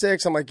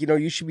 36. I'm like,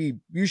 you should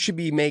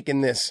be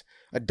making this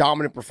a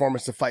dominant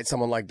performance to fight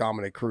someone like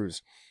Dominic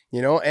Cruz,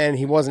 and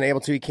he wasn't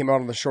able to. He came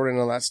out on the short end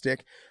of that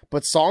stick.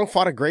 But Song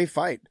fought a great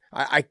fight.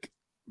 I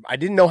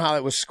didn't know how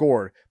it was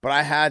scored, but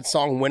I had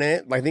Song winning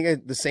it. I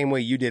think the same way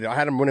you did it. I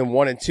had him winning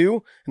 1 and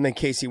 2, and then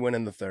Casey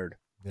winning the third.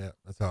 Yeah,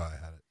 that's how I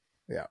had it.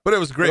 Yeah, but it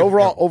was great.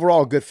 But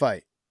overall, a good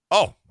fight.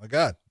 Oh my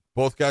God,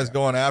 both guys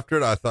going after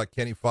it. I thought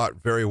Kenny fought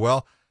very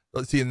well.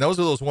 Let's see, and those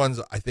are those ones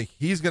I think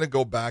he's going to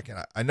go back,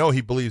 and I know he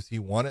believes he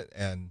won it,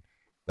 and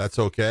that's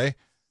okay.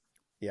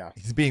 Yeah,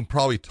 he's being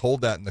probably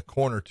told that in the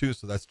corner too,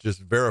 so that's just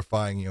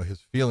verifying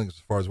his feelings as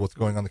far as what's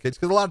going on in the cage.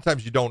 Because a lot of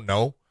times you don't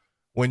know.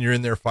 When you're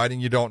in there fighting,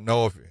 you don't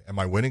know am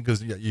I winning?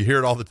 Because you hear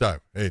it all the time.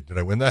 Hey, did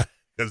I win that?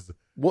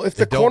 Well, if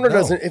the corner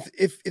doesn't,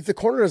 if the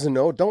corner doesn't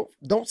know,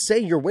 don't say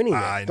you're winning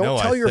it. Don't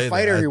tell your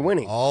fighter you're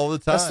winning all the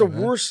time. That's the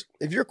worst.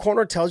 If your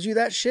corner tells you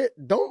that shit,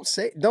 don't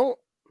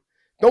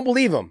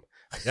believe him.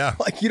 Yeah,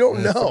 like you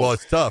don't know. Well,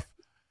 it's tough,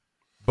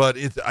 but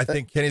I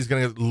think Kenny's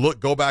going to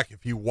go back.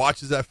 If he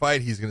watches that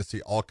fight, he's going to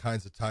see all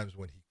kinds of times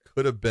when he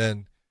could have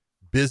been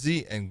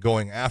busy and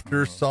going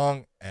after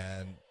Song,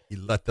 and he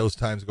let those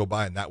times go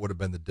by, and that would have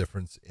been the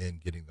difference in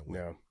getting the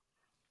win.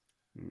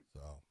 Yeah.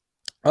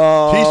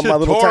 So, my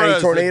little Torres tiny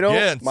tornado,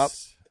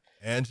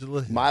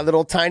 Angela Hill. My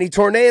little tiny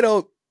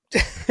tornado.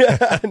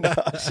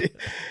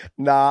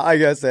 Nah,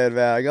 like I said,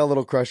 man, I got a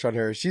little crush on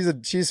her.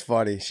 She's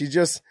funny. She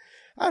just,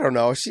 I don't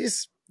know.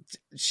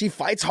 She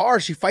fights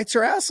hard. She fights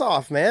her ass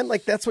off, man.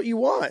 Like, that's what you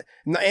want.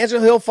 And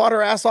Angela Hill fought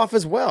her ass off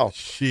as well.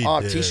 She did.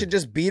 Tisha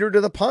just beat her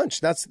to the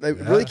punch. It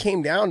really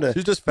came down to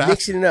She's just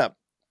mixing it up.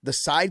 The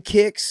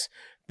sidekicks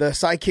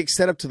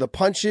set up to the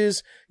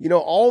punches,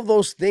 all of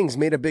those things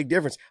made a big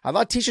difference. I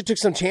thought Tisha took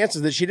some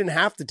chances that she didn't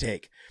have to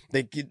take.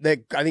 They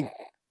I think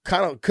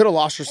kind of could have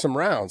lost her some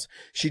rounds.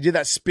 She did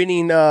that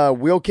spinning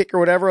wheel kick or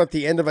whatever at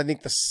the end of, I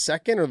think, the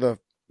second I think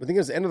it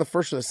was the end of the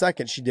first or the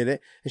second. She did it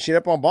and she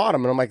ended up on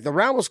bottom. And I'm like, the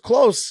round was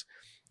close.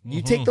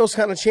 You take those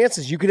kind of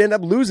chances, you could end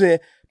up losing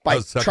it by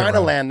trying to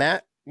land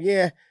that.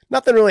 Yeah.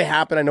 Nothing really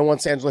happened. I know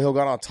once Angela Hill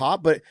got on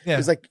top, but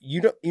it's like,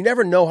 you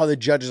never know how the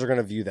judges are going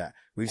to view that.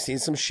 We've seen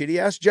some shitty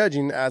ass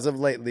judging as of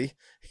lately,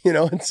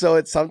 and so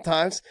it's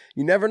sometimes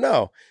you never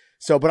know.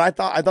 So, but I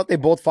thought they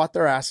both fought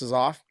their asses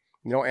off.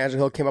 Angela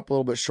Hill came up a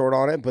little bit short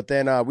on it, but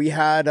then we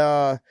had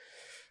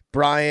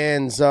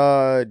Brian's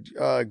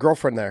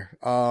girlfriend there.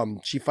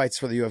 She fights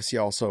for the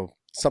UFC also.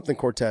 Something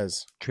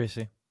Cortez.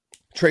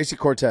 Tracy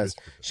Cortez.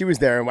 She was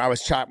there, and I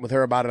was chatting with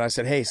her about it. I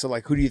said, hey, so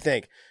like, who do you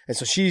think? And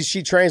so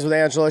she trains with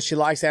Angela. She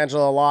likes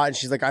Angela a lot, and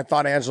she's like,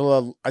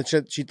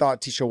 she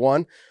thought Tisha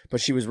won,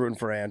 but she was rooting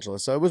for Angela.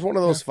 So it was one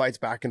of those fights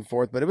back and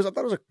forth, but I thought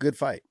it was a good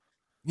fight.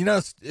 You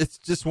know, it's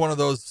just one of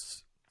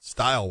those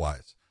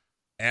style-wise.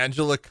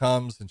 Angela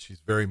comes, and she's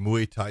very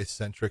Muay Thai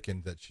centric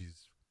in that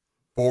she's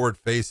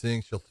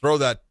forward-facing. She'll throw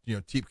that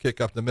teep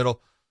kick up the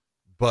middle,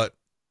 but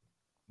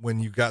when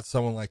you got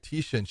someone like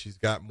Tisha, and she's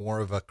got more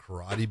of a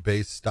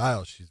karate-based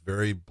style, she's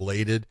very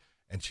bladed,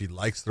 and she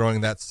likes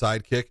throwing that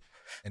side kick,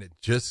 and it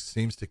just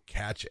seems to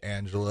catch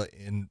Angela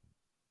in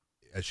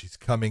as she's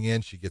coming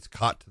in. She gets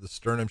caught to the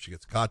sternum, she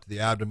gets caught to the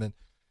abdomen.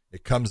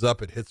 It comes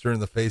up, it hits her in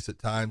the face at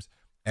times,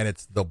 and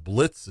it's the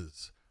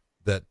blitzes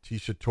that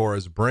Tisha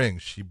Torres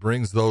brings. She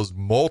brings those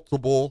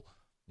multiple,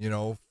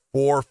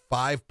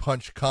 4-5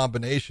 punch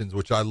combinations,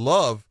 which I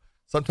love.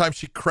 Sometimes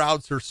she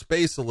crowds her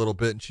space a little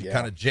bit and she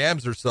kind of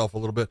jams herself a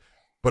little bit,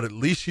 but at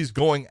least she's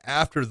going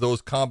after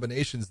those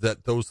combinations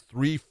that those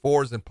 3,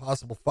 4s, and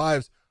possible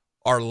 5s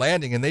are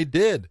landing, and they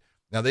did.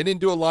 Now, they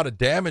didn't do a lot of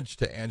damage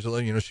to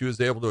Angela. She was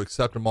able to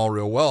accept them all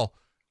real well,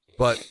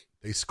 but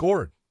they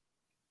scored.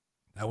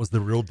 That was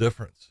the real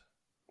difference.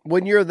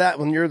 When you're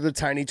the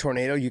tiny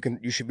tornado,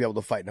 you should be able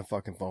to fight in a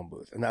fucking phone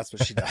booth, and that's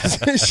what she does.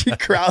 She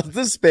crowds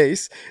the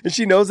space, and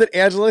she knows that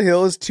Angela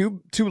Hill is too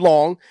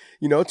long,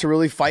 to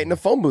really fight in a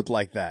phone booth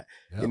like that.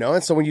 Yep.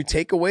 And so when you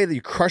take away that,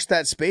 you crush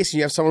that space, and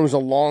you have someone who's a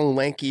long,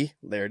 lanky,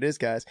 there it is,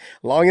 guys,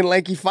 long and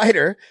lanky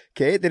fighter.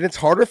 Okay, then it's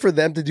harder for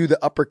them to do the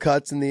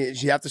uppercuts, and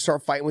you have to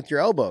start fighting with your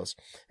elbows.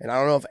 And I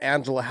don't know if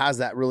Angela has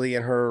that really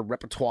in her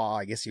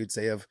repertoire, I guess you would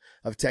say, of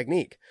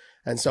technique.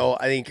 And so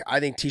I think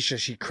Tisha,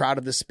 she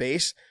crowded the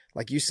space.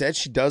 Like you said,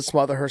 she does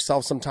smother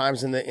herself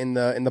sometimes in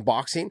the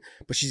boxing,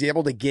 but she's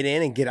able to get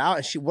in and get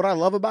out. And what I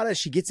love about it is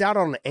she gets out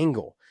on an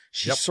angle.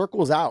 She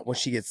circles out when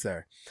she gets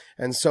there.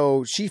 And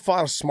so she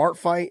fought a smart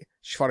fight.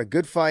 She fought a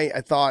good fight.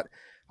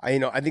 I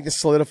think this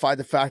solidified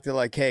the fact that,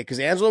 like, hey, because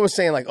Angela was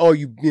saying, like, oh,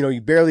 you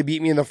barely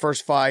beat me in the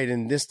first fight,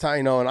 and this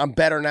time, and I'm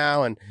better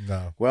now. And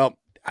well,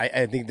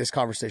 I think this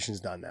conversation is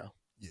done now.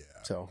 Yeah.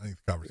 So I think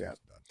the conversation's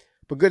done.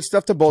 But good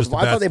stuff to both of them.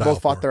 I thought they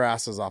both fought their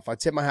asses off. I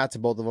tip my hat to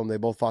both of them. They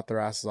both fought their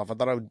asses off. I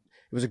thought it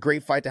was a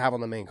great fight to have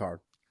on the main card.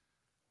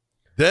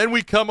 Then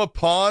we come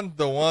upon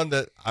the one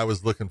that I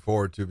was looking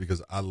forward to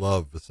because I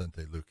love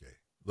Vicente Luque.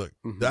 Look,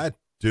 that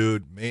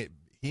dude,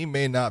 he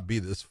may not be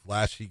this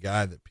flashy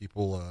guy that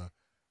people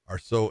are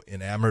so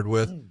enamored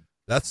with.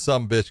 That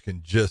sumbitch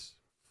can just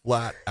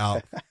flat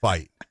out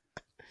fight.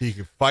 He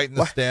can fight in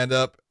the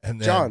stand-up. And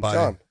then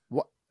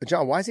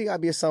John, why's he got to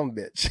be a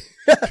sumbitch?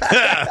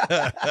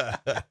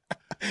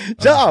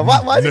 John,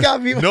 why's he got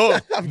to be?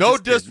 No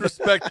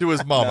disrespect to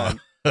his mama.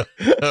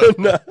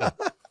 No.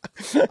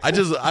 I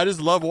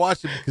just love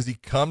watching him because he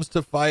comes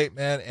to fight,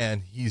 man,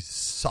 and he's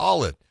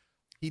solid.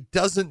 He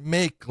doesn't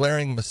make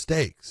glaring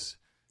mistakes.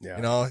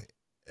 Yeah.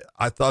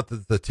 I thought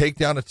that the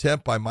takedown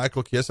attempt by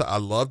Michael Chiesa, I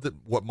loved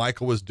what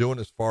Michael was doing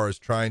as far as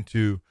trying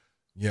to,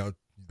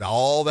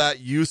 all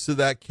that use of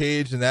that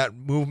cage and that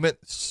movement,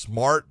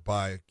 smart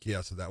by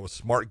Chiesa. That was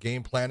smart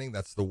game planning.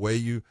 That's the way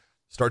you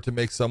start to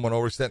make someone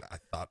overextend. I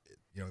thought,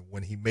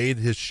 when he made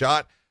his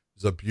shot,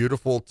 it was a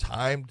beautiful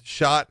timed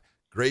shot.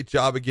 Great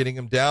job of getting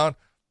him down.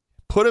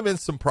 Put him in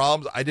some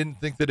problems. I didn't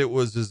think that it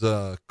was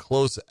as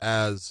close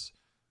as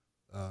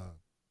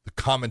the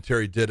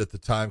commentary did at the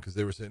time because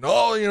they were saying,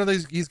 oh,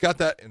 he's got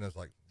that. And it's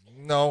like,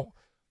 no.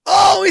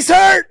 Oh, he's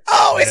hurt.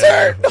 Oh, he's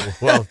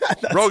hurt. Well,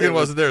 Rogan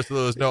wasn't there, so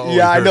there was no.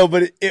 Yeah, I know,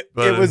 but it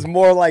was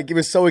more like it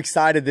was so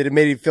excited that it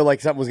made it feel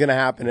like something was going to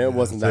happen, and it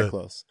wasn't that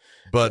close.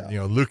 But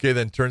Luque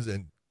then turns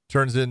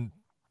in,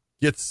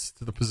 gets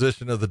to the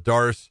position of the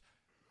Darce,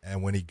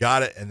 and when he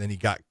got it, and then he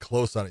got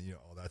close on it,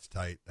 that's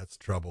tight, that's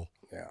trouble.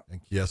 Yeah.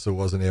 And Chiesa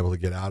wasn't able to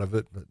get out of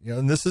it, but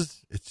and it's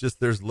just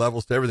there's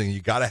levels to everything.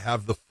 You got to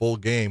have the full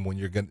game when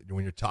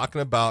you're talking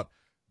about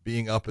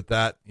being up at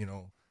that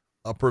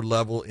upper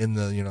level in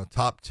the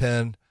top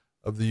 10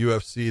 of the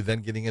UFC,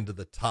 then getting into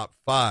the top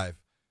 5.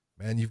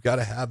 Man, you've got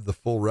to have the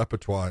full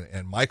repertoire.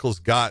 And Michael's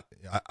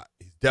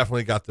he's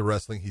definitely got the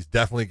wrestling. He's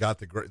definitely got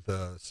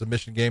the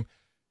submission game.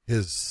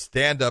 His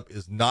stand-up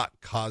is not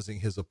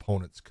causing his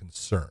opponents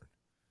concern.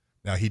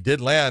 Now, he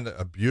did land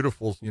a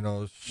beautiful,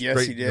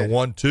 straight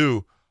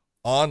 1-2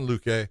 on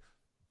Luque,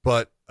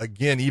 but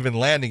again, even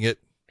landing it,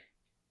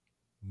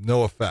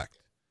 no effect.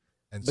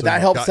 And but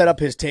that helped set up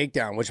his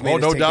takedown, which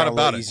made no doubt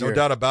about it. No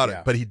doubt about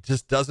it. But he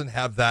just doesn't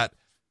have that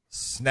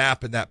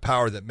snap and that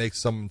power that makes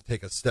someone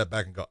take a step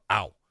back and go,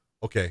 ow,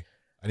 okay,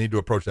 I need to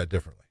approach that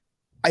differently.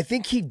 I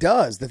think he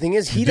does. The thing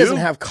is, he doesn't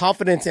have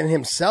confidence in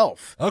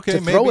himself to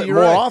throw it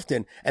more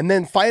often. And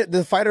then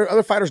other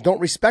fighters don't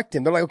respect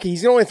him. They're like, okay,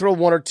 he's going to only throw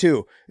 1 or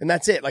 2, and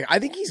that's it. Like, I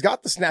think he's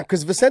got the snap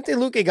because Vicente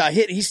Luque got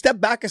hit. He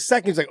stepped back a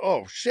second. He's like,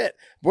 oh, shit,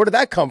 where did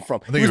that come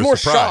from? He was more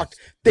shocked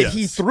that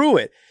he threw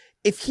it.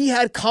 if he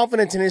had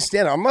confidence in his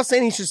stand-up, I'm not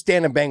saying he should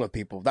stand and bang with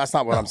people. That's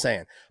not what I'm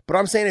saying. But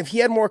I'm saying if he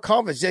had more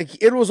confidence,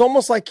 like, it was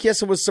almost like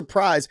Chiesa was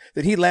surprised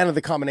that he landed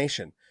the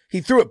combination.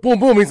 He threw it, boom,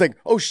 boom. He's like,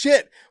 oh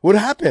shit, what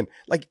happened?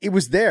 Like, it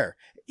was there.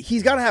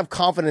 He's got to have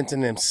confidence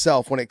in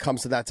himself when it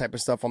comes to that type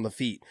of stuff on the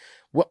feet.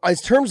 Well, in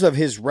terms of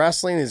his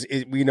wrestling,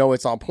 we know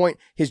it's on point.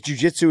 His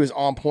jiu-jitsu is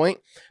on point.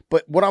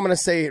 But what I'm going to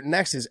say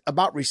next is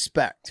about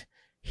respect.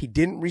 He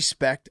didn't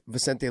respect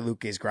Vicente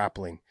Luque's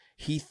grappling.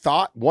 He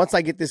thought, once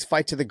I get this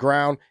fight to the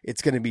ground,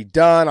 it's going to be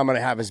done. I'm going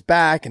to have his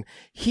back. And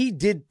he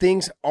did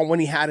things when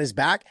he had his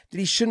back that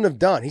he shouldn't have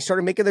done. He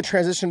started making the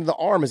transition to the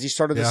arm as he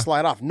started to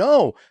slide off.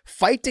 No,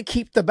 fight to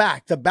keep the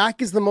back. The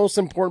back is the most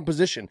important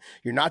position.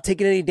 You're not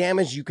taking any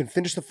damage. You can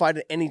finish the fight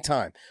at any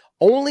time.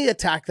 Only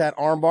attack that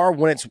armbar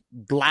when it's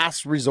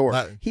last resort.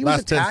 He was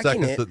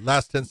attacking it.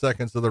 Last 10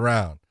 seconds of the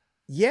round.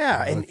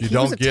 Yeah, and he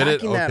was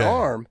attacking that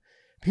arm.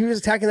 He was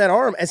attacking that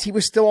arm as he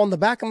was still on the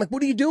back. I'm like,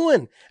 what are you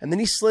doing? And then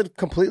he slid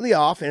completely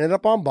off, ended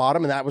up on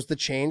bottom, and that was the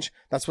change.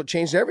 That's what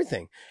changed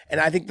everything. And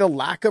I think the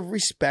lack of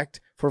respect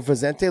for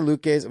Vicente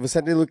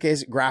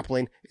Luque's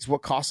grappling is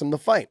what cost him the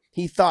fight.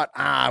 He thought,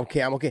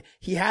 okay, I'm okay.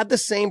 He had the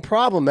same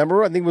problem.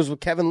 Remember, I think it was with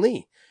Kevin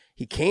Lee.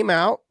 He came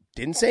out,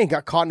 didn't say he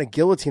got caught in a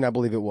guillotine, I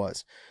believe it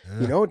was.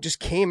 Yeah. Just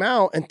came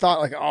out and thought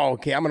like, oh,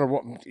 okay,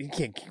 you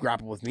can't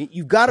grapple with me.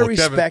 You've got to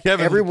respect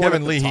everyone.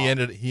 Kevin Lee,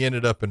 he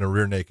ended up in a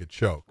rear naked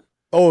choke.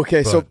 Oh, okay.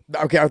 I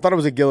thought it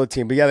was a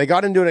guillotine, but yeah, they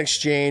got into an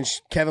exchange.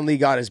 Kevin Lee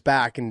got his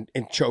back and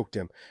choked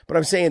him. But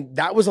I'm saying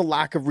that was a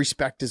lack of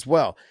respect as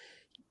well.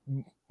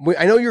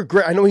 I know you're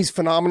great. I know he's a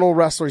phenomenal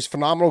wrestler. He's a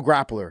phenomenal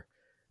grappler,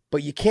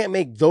 but you can't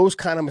make those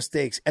kind of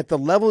mistakes at the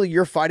level that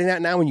you're fighting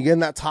at now. When you get in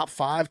that top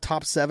 5,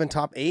 top 7,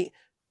 top 8,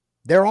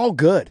 they're all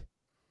good.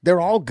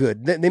 They're all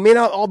good. They may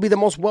not all be the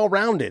most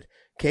well-rounded.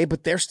 Okay.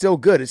 But they're still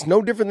good. It's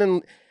no different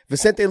than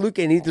Vicente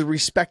Luque. Needs to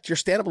respect your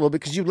stand up a little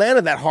bit because you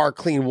landed that hard,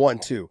 clean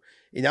 1-2.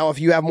 If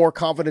you have more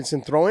confidence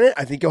in throwing it,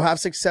 I think you'll have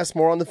success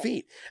more on the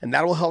feet, and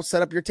that will help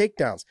set up your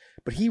takedowns.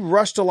 But he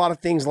rushed a lot of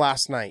things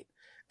last night,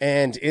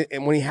 and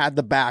when he had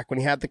the back, when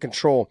he had the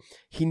control,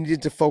 he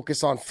needed to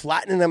focus on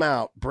flattening him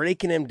out,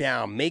 breaking him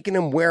down, making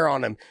him wear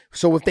on him.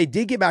 So if they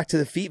did get back to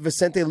the feet,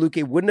 Vicente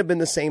Luque wouldn't have been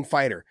the same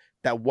fighter.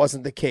 That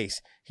wasn't the case.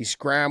 He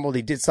scrambled,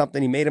 he did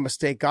something, he made a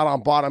mistake, got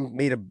on bottom,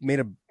 made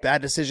a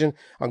bad decision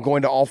on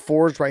going to all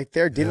fours right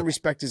there, didn't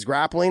respect his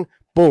grappling.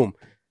 Boom.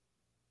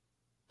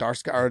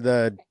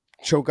 The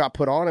choke got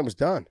put on and was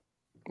done.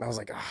 And I was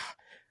like,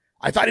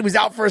 I thought he was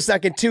out for a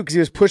second too because he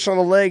was pushing on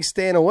the legs,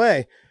 staying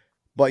away.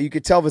 But you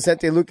could tell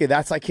Vicente Luque,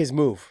 that's like his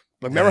move.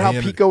 But remember how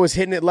Pico was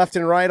hitting it left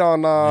and right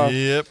on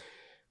yep.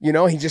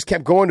 He just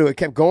kept going to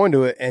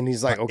it, and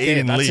he's like,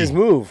 okay, Aiden that's Lee. His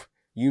move.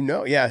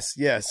 Yes.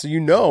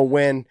 So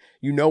when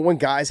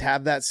guys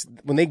have that,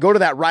 when they go to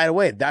that right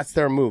away, that's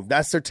their move.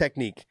 That's their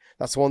technique.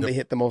 That's the one they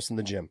hit the most in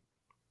the gym.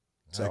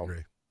 So I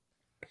agree.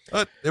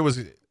 But it was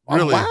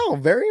really wow,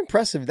 very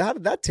impressive. How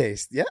did that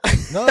taste? Yeah.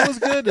 No, it was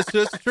good. It's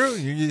just true.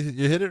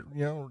 You hit it,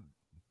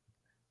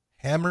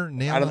 hammer,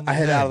 nail. I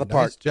hit it out of the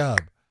park. Nice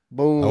job.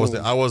 Boom.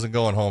 I wasn't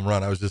going home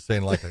run. I was just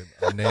saying like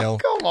a nail.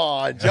 Come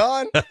on,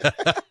 John.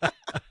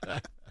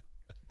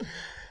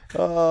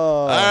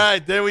 All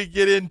right, then we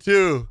get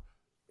into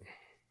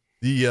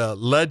the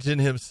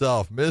legend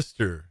himself,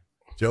 Mr.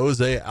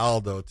 Jose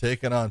Aldo,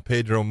 taking on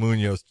Pedro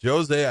Munoz.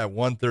 Jose at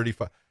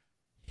 135.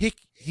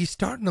 He's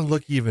starting to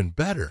look even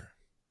better.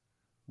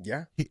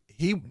 Yeah.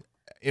 He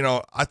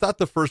I thought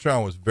the first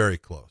round was very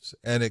close,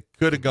 and it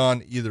could have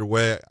gone either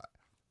way.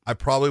 I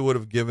probably would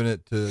have given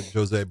it to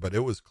Jose, but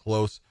it was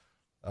close.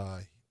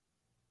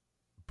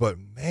 But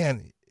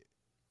man,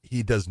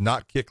 he does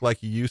not kick like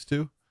he used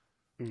to.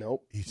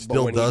 Nope. He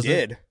still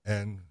doesn't.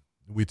 And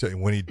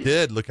when he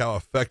did, look how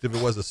effective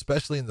it was,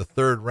 especially in the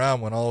third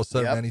round when all of a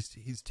sudden, man,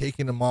 he's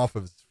taking him off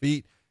of his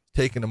feet,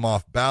 taking him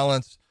off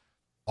balance,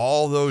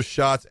 all those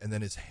shots, and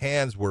then his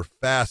hands were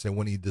fast. And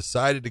when he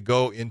decided to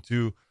go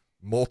into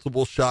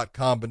multiple shot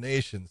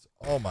combinations,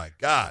 oh my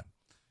God,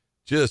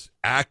 just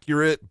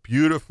accurate,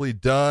 beautifully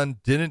done,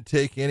 didn't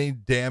take any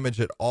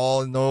damage at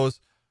all in those.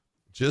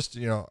 Just,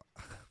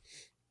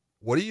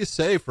 what do you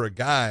say for a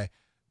guy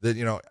that,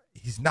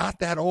 he's not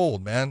that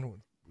old,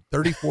 man.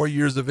 34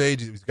 years of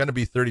age. He's going to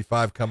be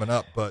 35 coming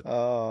up,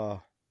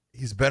 but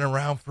he's been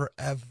around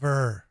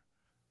forever,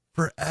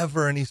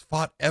 and he's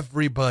fought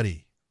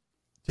everybody.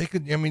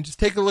 Just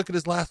take a look at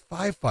his last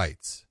 5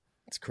 fights.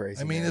 It's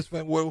crazy.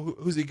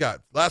 Who's he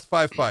got? Last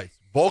 5 fights: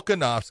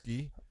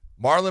 Volkanovski,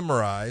 Marlon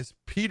Moraes,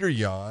 Peter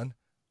Yan,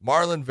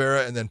 Marlon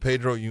Vera, and then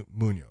Pedro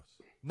Munoz.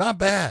 Not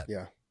bad.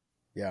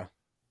 Yeah.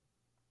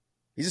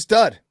 He's a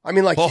stud.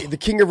 The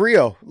King of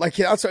Rio.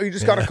 That's what you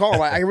just got to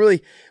call him.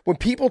 When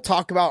people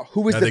talk about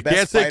who is the best fighter. They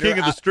can't say King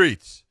of the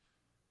Streets.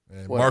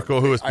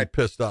 Marco Huas be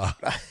pissed off.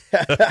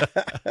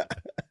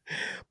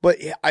 But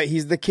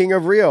he's the King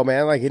of Rio,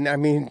 man.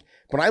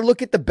 When I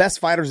look at the best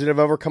fighters that have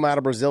ever come out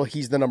of Brazil,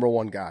 he's the number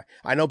one guy.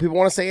 I know people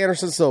want to say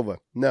Anderson Silva.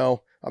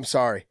 No, I'm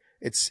sorry.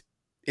 It's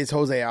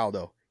Jose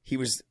Aldo. He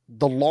was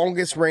the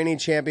longest reigning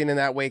champion in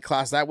that weight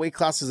class. That weight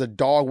class is a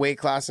dog weight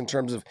class in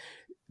terms of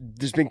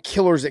there's been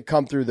killers that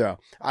come through though.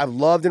 I've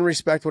loved and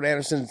respect what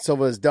Anderson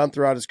Silva has done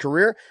throughout his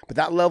career, but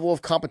that level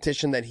of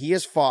competition that he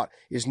has fought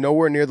is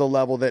nowhere near the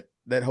level that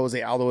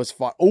Jose Aldo has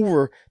fought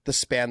over the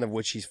span of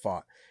which he's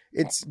fought.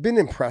 It's been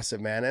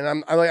impressive, man.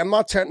 And I'm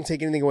not trying to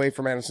take anything away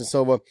from Anderson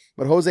Silva,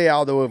 but Jose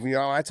Aldo, if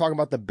I talk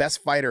about the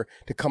best fighter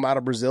to come out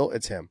of Brazil,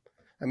 it's him.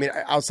 I mean,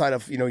 outside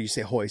of, you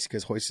say Royce,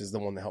 because Royce is the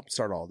one that helped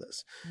start all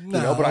this.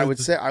 But I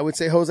would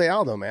say Jose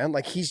Aldo, man.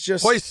 Like, he's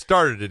just Royce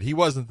started it. He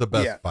wasn't the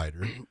best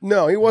fighter.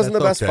 No, he wasn't the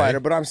best fighter,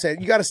 but I'm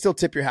saying you got to still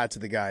tip your hat to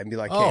the guy and be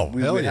like,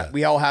 hey,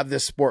 we all have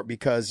this sport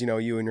because,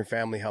 you and your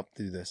family helped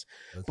do this.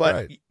 That's but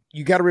right.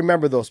 You got to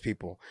remember those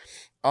people.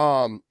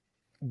 But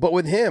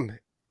with him,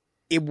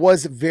 it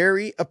was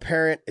very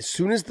apparent as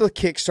soon as the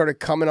kicks started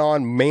coming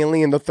on,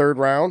 mainly in the third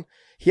round.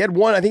 He had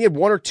one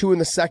or two in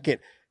the second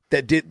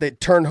that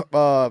turned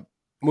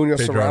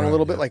Munoz around a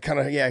little bit, like kind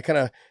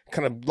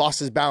of lost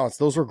his balance.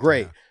 Those were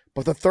great. Yeah.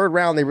 But the third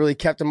round, they really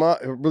kept him up,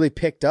 really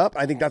picked up.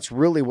 I think that's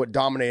really what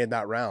dominated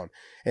that round.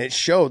 And it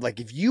showed, like,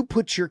 if you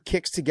put your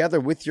kicks together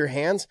with your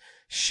hands,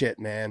 shit,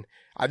 man.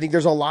 I think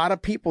there's a lot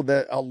of people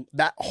that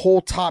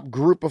whole top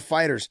group of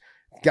fighters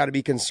got to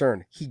be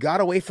concerned. He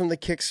got away from the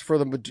kicks for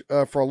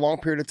a long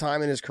period of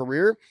time in his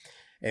career.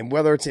 And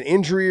whether it's an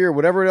injury or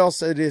whatever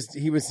else it is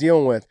he was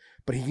dealing with,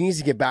 but he needs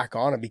to get back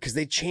on it because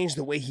they changed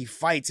the way he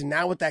fights. And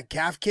now with that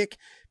calf kick,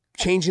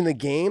 changing the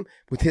game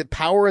with his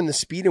power and the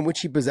speed in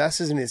which he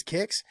possesses in his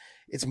kicks,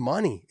 it's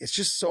money. It's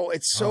just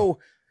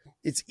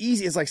it's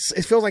easy. It's like,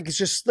 it feels like it's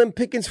just slim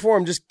pickings for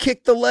him. Just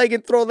kick the leg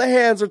and throw the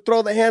hands, or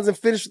throw the hands and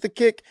finish with the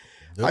kick.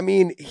 Yep. I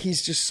mean,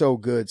 he's just so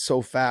good,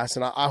 so fast.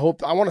 And I want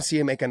to see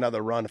him make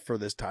another run for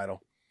this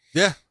title.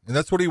 Yeah. And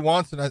that's what he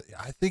wants. And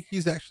I think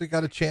he's actually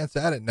got a chance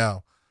at it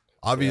now.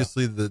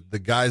 Obviously the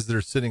guys that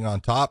are sitting on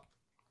top,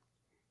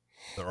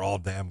 they're all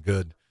damn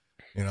good,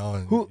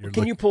 And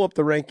can you pull up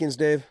the rankings,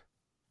 Dave,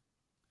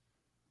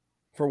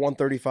 for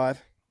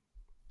 135?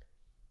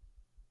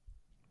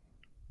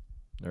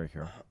 There you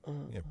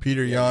go.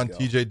 Peter Yan,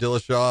 TJ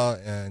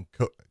Dillashaw, and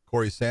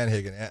Corey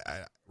Sandhagen.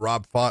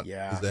 Rob Font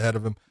is ahead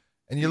of him.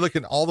 And you look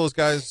at all those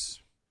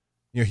guys,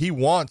 he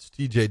wants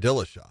TJ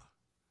Dillashaw.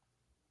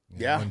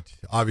 And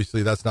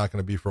obviously that's not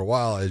going to be for a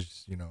while,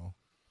 as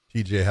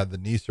TJ had the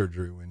knee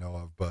surgery we know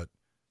of, but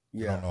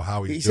I don't know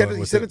how he's doing.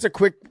 He said it's a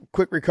quick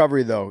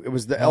recovery though. It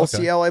was the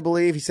LCL, I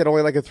believe. He said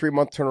only like a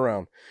 3-month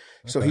turnaround.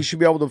 So he should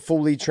be able to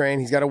fully train.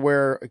 He's got to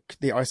wear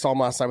I saw him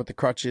last night with the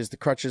crutches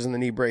and the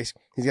knee brace.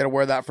 He's got to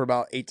wear that for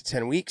about 8 to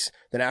 10 weeks.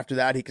 Then after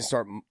that, he can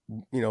start,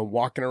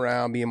 walking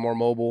around, being more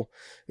mobile.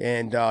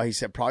 And he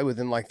said probably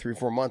within like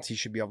 3-4 months, he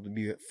should be able to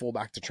be full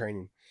back to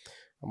training.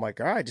 I'm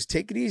like, all right, just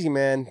take it easy,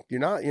 man. You're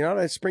not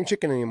a spring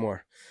chicken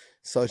anymore.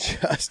 So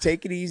just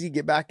take it easy,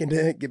 get back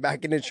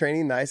into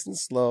training nice and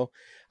slow.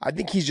 I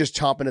think he's just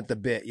chomping at the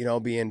bit,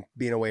 being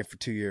away for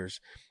 2 years,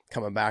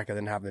 coming back and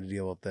then having to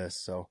deal with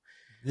this. So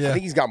I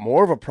think he's got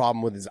more of a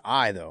problem with his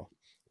eye though,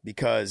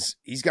 because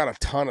he's got a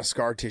ton of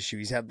scar tissue.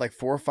 He's had like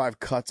 4 or 5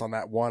 cuts on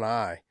that one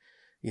eye,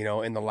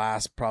 in the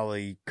last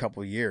probably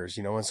couple of years,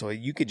 and so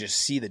you could just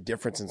see the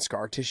difference in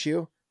scar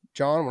tissue.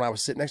 John, when I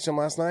was sitting next to him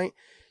last night,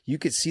 you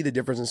could see the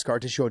difference in scar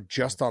tissue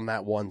just on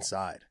that one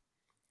side.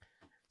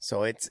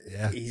 So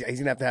he's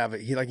going to have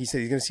it. Like he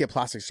said, he's going to see a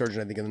plastic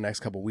surgeon, I think, in the next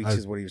couple of weeks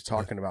is what he was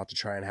talking about, to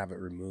try and have it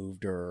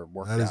removed or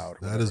worked out.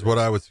 That is what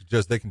I would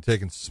suggest. They can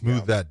take and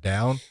smooth that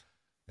down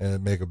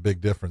and make a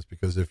big difference,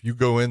 because if you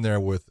go in there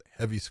with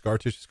heavy scar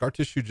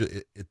tissue,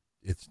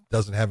 it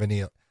doesn't have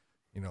any,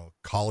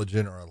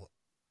 collagen or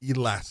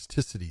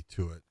elasticity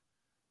to it.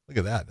 Look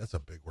at that. That's a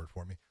big word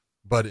for me.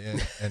 But,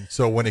 and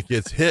so when it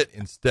gets hit,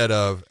 instead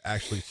of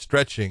actually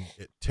stretching,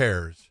 it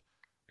tears.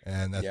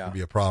 And that's going to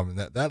be a problem.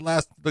 That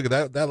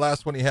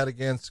last one he had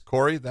against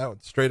Corey, that was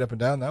straight up and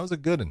down. That was a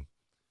good one.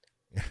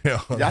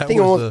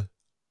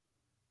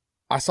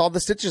 I saw the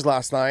stitches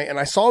last night, and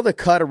I saw the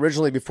cut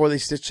originally before they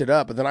stitched it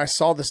up, but then I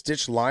saw the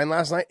stitch line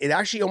last night. It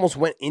actually almost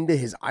went into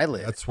his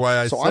eyelid. That's why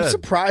I'm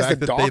surprised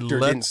the doctor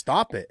didn't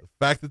stop it.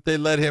 The fact that they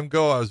let him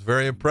go, I was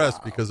very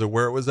impressed because of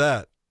where it was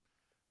at.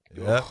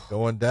 Yeah,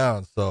 going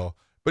down. So,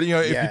 but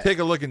if you take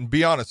a look and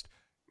be honest,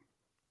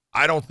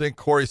 I don't think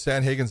Corey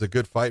Sandhagen's a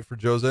good fight for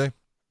Jose.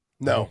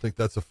 No, I don't think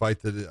that's a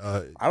fight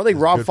that. I don't think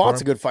Rob Font's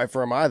a good fight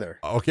for him either.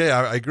 Okay,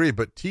 I agree,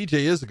 but TJ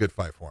is a good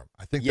fight for him.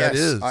 I think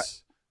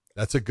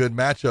that's a good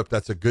matchup.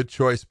 That's a good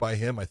choice by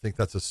him. I think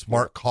that's a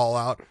smart call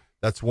out.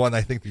 That's one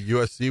I think the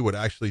UFC would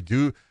actually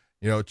do.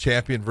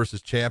 Champion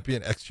versus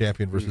champion,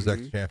 ex-champion versus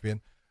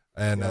ex-champion,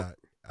 and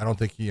I don't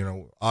think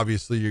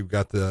obviously you've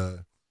got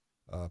the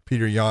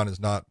Peter Yan is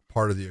not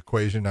part of the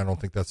equation. I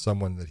don't think that's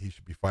someone that he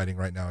should be fighting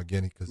right now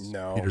again, because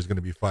Peter's going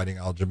to be fighting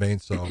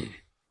Aljamain. So,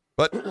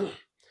 but.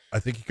 I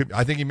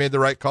think he made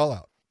the right call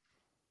out.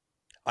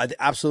 I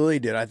absolutely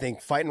did. I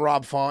think fighting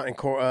Rob Font and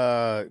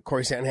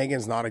Corey Sandhagen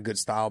is not a good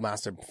style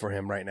master for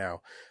him right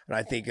now. And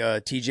I think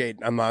TJ,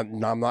 I'm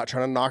not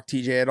trying to knock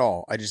TJ at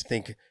all. I just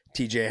think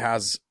TJ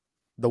has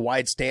the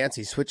wide stance.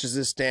 He switches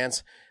his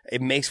stance.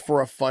 It makes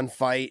for a fun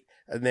fight.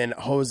 And then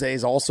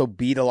Jose's also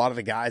beat a lot of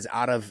the guys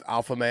out of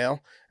Alpha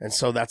Male. And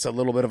so that's a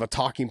little bit of a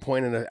talking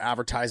point and an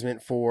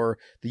advertisement for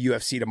the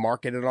UFC to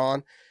market it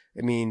on.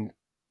 I mean,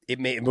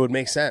 it would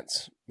make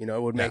sense. You know,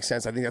 it would make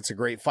sense. I think that's a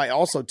great fight.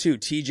 Also, too,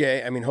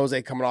 TJ, I mean,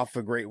 Jose coming off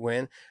a great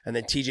win, and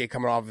then TJ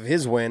coming off of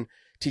his win.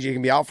 TJ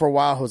can be out for a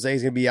while.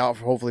 Jose's going to be out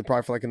for hopefully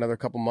probably for like another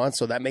couple months.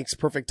 So that makes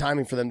perfect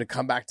timing for them to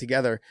come back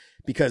together,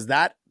 because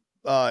that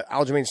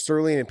Aljamain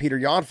Sterling and Peter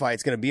Yan fight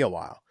is going to be a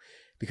while.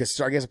 Because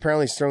I guess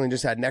apparently Sterling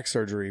just had neck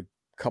surgery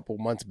a couple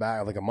months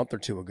back, like a month or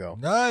two ago.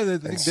 No,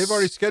 they've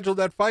already scheduled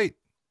that fight.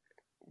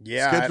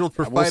 Yeah. Scheduled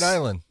for Fight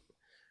Island.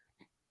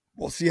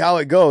 We'll see how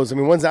it goes. I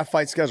mean, when's that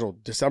fight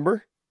scheduled?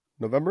 December?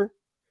 November?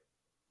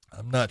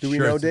 I'm not sure. Do we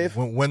know, Dave?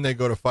 When they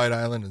go to Fight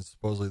Island, and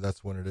supposedly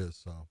that's when it is.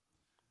 So,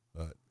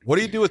 what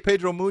do you do with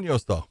Pedro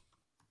Munoz, though?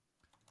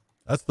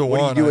 That's the one.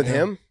 What do you do with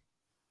him?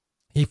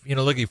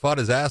 He fought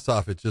his ass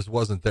off. It just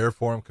wasn't there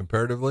for him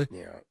comparatively.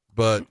 Yeah.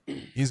 But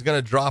he's going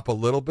to drop a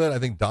little bit. I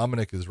think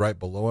Dominic is right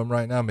below him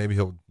right now. Maybe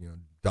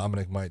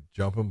Dominic might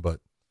jump him, but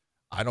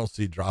I don't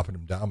see dropping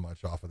him down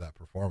much off of that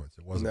performance.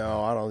 It wasn't.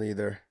 No, I don't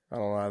either.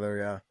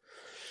 Yeah.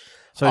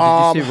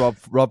 So did you see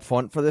Rob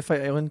Font for the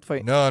Fight Island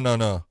fight? No.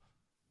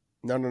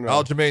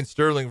 Aljamain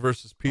Sterling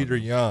versus Peter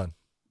Yan.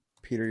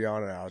 Peter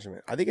Yan and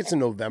Aljamain. I think it's in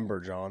November,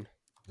 John.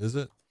 Is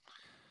it?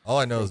 All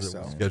I know is it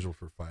was scheduled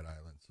for Fight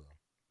Island. So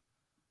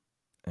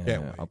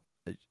can't wait.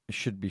 It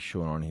should be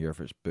shown on here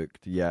if it's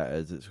booked. Yeah, it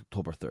is. It's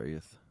October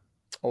 30th.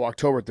 Oh,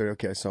 October 30th.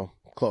 Okay, so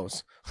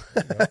close.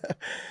 That's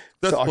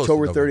so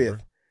October 30th.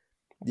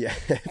 Yeah,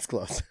 it's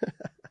close.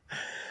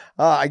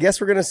 I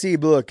guess we're going to see.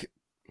 Look,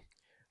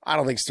 I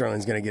don't think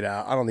Sterling's going to get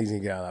out. I don't think he's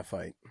going to get out of that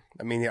fight.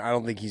 I mean, I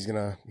don't think he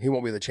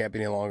won't be the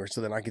champion any longer.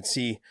 So then I could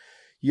see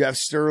you have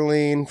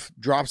Sterling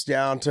drops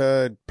down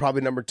to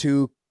probably number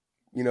 2.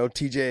 You know,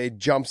 TJ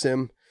jumps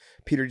him.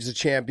 Peter's a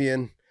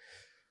champion.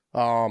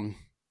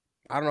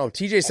 I don't know.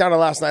 TJ sounded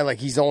last night like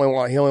he only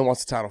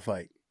wants a title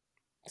fight.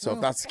 So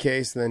if that's the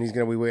case, then he's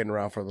going to be waiting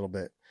around for a little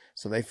bit.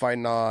 So they fight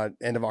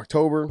end of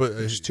October, which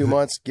is 2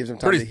 months, gives him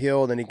time to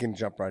heal, then he can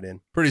jump right in.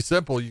 Pretty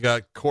simple. You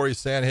got Corey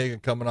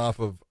Sandhagen coming off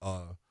of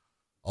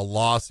a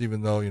loss,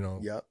 even though,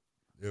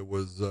 it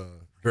was a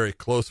very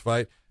close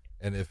fight.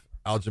 And if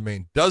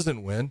Aljamain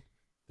doesn't win,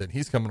 then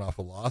he's coming off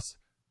a loss.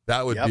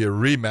 That would be a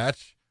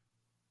rematch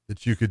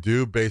that you could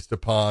do based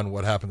upon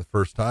what happened the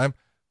first time.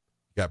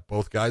 You got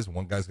both guys.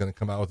 One guy's going to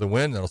come out with a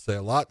win. That'll say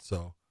a lot.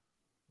 So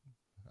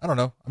I don't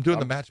know. I'm doing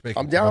the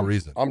matchmaking for no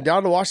reason. I'm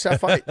down to watch that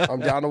fight.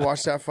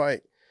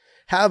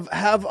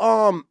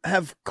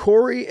 Have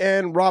Corey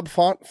and Rob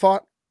Font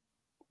fought?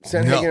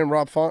 Sandhagen and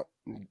Rob Font?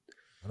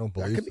 I don't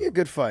believe that could be a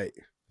good fight.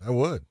 That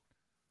would.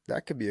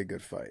 That could be a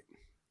good fight.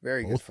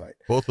 Very good fight.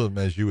 Both of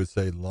them, as you would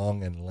say,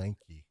 long and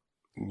lanky.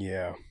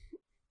 Yeah.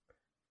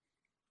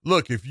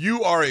 Look, if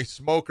you are a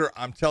smoker,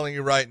 I'm telling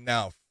you right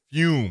now,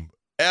 Fume,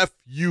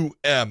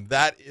 F-U-M,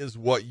 that is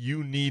what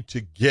you need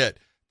to get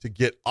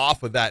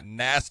off of that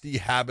nasty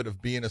habit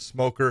of being a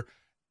smoker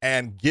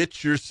and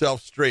get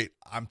yourself straight.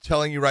 I'm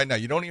telling you right now,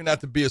 you don't even have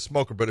to be a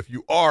smoker, but if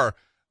you are,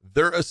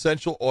 their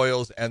essential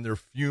oils and their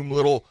Fume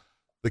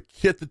the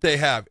kit that they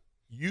have,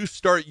 you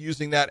start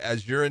using that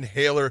as your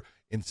inhaler.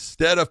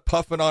 Instead of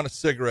puffing on a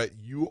cigarette,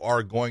 you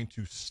are going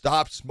to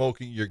stop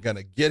smoking. You're going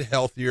to get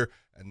healthier,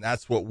 and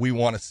that's what we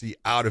want to see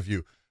out of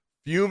you.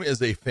 Fume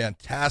is a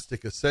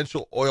fantastic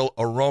essential oil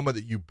aroma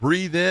that you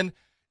breathe in.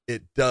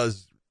 It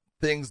does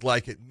things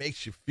like it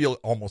makes you feel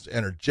almost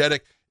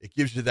energetic. It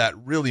gives you that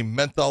really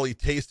mentholy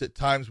taste at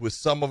times with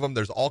some of them.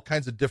 There's all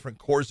kinds of different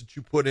cores that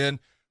you put in.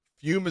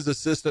 Fume is a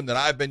system that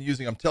I've been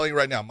using. I'm telling you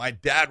right now, my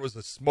dad was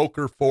a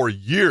smoker for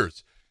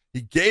years.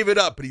 He gave it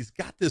up, but he's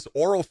got this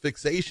oral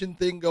fixation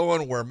thing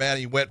going where, man,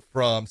 he went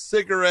from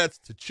cigarettes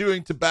to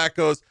chewing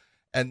tobaccos,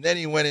 and then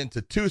he went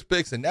into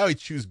toothpicks, and now he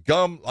chews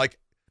gum like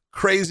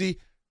crazy.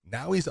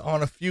 Now he's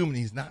on a Fume, and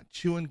he's not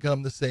chewing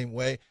gum the same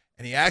way,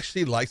 and he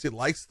actually likes it,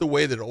 likes the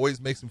way that it always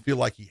makes him feel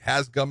like he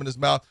has gum in his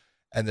mouth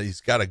and that he's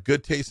got a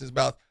good taste in his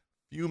mouth.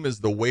 Fume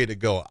is the way to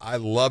go. I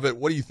love it.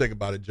 What do you think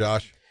about it,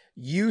 Josh?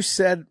 You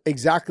said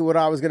exactly what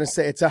I was going to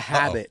say. It's a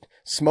habit.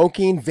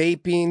 Smoking,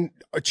 vaping,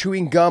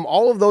 chewing gum,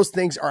 all of those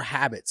things are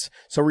habits.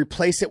 So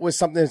replace it with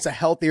something that's a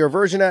healthier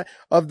version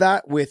of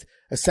that with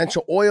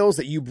essential oils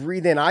that you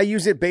breathe in. I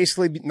use it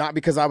basically not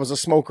because I was a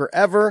smoker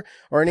ever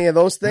or any of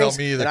those things.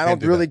 No, me either. And I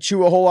don't really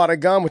chew a whole lot of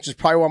gum, which is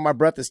probably why my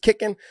breath is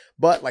kicking,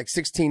 but like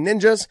 16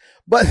 ninjas.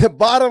 But the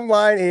bottom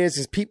line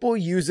is people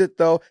use it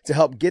though to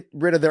help get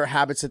rid of their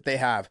habits that they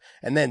have.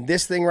 And then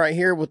this thing right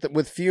here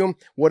with Fume,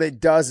 what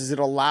it does is it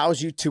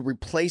allows you to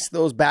replace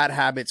those bad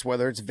habits,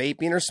 whether it's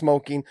vaping or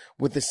smoking,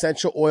 with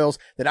essential oils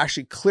that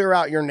actually clear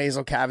out your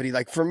nasal cavity.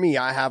 Like for me,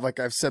 I have, like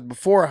I've said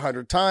before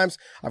 100 times,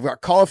 I've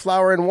got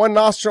cauliflower in one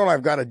nostril and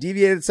I've got a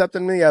deviated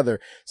septum in the other.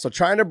 So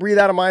trying to breathe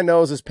out of my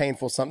nose is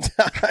painful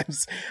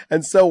sometimes.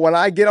 And so when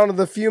I get onto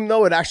the Fume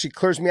though, it actually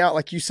clears me out.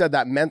 Like you said,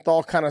 that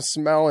menthol kind of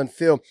smell and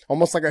feel,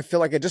 almost like I feel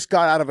like I just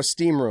got out of a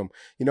steam room.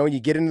 You know, when you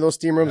get into those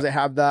steam rooms, they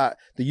have the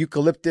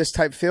eucalyptus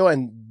type feel,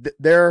 and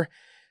their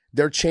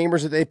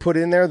chambers that they put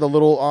in there, the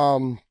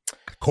little,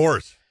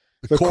 cores.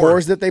 the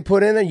cores that they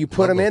put in there, you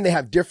put them in. They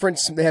have different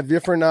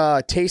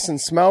tastes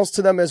and smells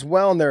to them as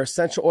well, and they're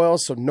essential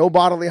oils, so no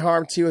bodily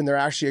harm to you, and they're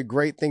actually a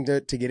great thing to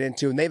get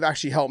into. And they've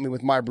actually helped me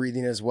with my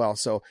breathing as well.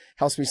 So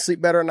helps me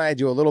sleep better at night. I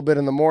do a little bit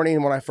in the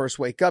morning when I first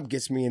wake up,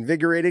 gets me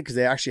invigorated because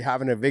they actually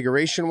have an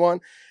invigoration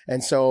one.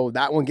 And so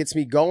that one gets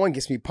me going,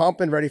 gets me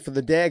pumping, ready for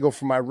the day. I go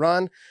for my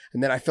run,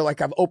 and then I feel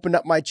like I've opened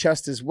up my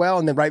chest as well.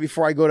 And then right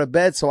before I go to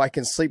bed, so I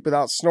can sleep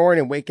without snoring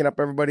and waking up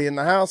everybody in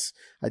the house,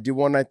 I do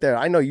one right there.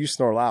 I know you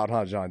snore loud,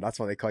 huh, John? That's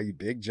why they call you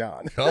Big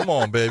John. Come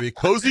on, baby.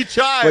 Cozy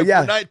chime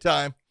for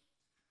nighttime.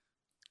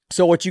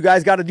 So what you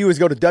guys got to do is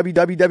go to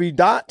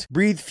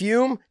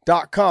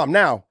www.breathefume.com.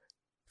 Now,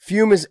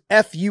 Fume is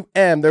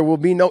F-U-M. There will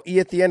be no E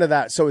at the end of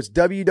that. So it's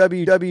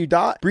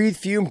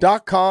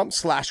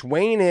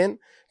www.breathefume.com/weighing-in.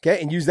 Okay,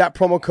 and use that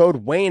promo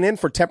code weighing in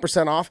for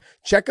 10% off.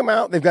 Check them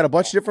out. They've got a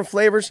bunch of different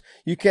flavors.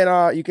 You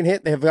can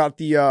hit. They've got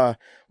the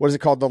what is it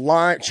called?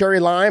 The cherry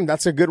lime.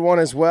 That's a good one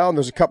as well. And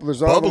there's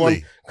another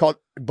one called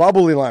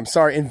bubbly lime.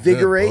 Sorry,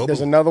 invigorate.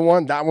 There's another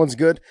one. That one's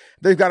good.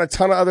 They've got a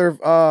ton of other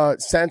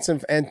scents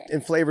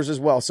and flavors as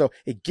well. So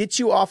it gets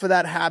you off of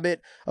that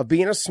habit of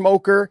being a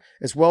smoker,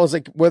 as well as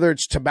like whether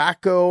it's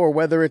tobacco or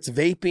whether it's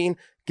vaping.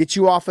 Get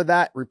you off of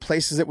that.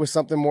 Replaces it with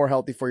something more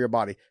healthy for your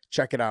body.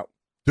 Check it out.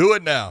 Do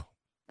it now.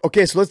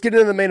 Okay, so let's get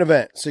into the main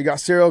event. So you got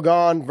Ciryl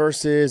Gane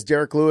versus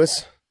Derek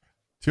Lewis.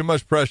 Too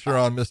much pressure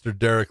on Mr.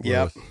 Derek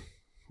Lewis.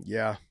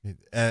 Yeah.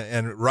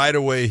 And right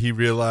away he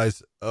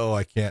realized,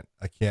 I can't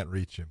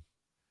reach him.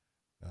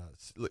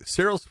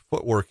 Cyril's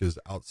footwork is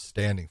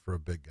outstanding for a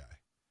big guy.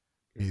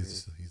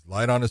 He's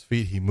light on his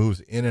feet. He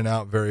moves in and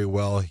out very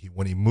well.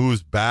 When he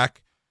moves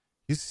back,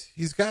 he's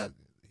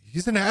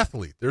an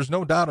athlete. There's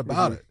no doubt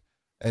about it.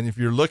 And if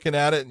you're looking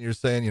at it and you're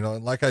saying,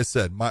 like I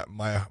said,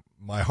 my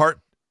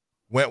heart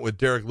went with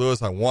Derek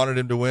Lewis. I wanted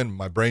him to win.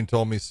 My brain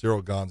told me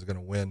Ciryl Gane's going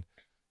to win.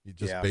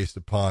 Based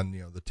upon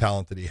the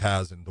talent that he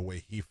has and the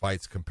way he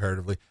fights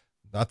comparatively.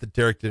 Not that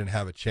Derek didn't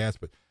have a chance,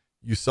 but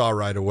you saw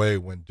right away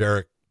when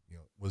Derek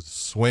was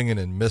swinging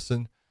and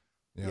missing.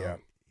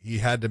 He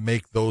had to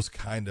make those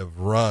kind of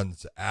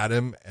runs at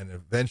him, and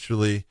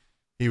eventually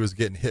he was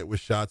getting hit with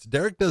shots.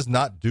 Derek does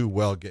not do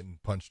well getting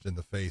punched in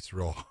the face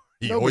real hard.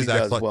 He always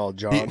acts like well,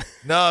 John.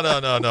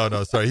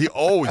 No. Sorry. He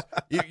always.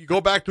 You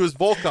go back to his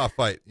Volkov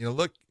fight.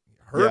 Look.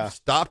 Herb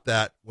stopped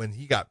that when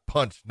he got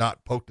punched,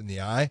 not poked in the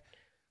eye.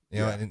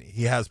 And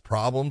he has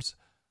problems.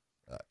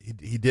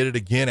 He did it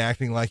again,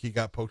 acting like he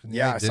got poked in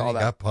the eye. I saw that.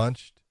 Got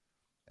punched,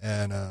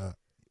 and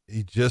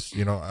he just,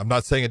 I'm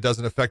not saying it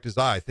doesn't affect his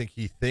eye. I think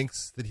he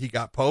thinks that he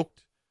got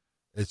poked.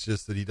 It's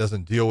just that he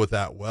doesn't deal with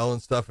that well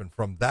and stuff. And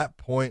from that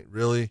point,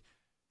 really,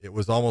 it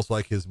was almost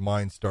like his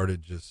mind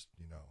started just,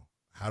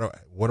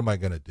 what am I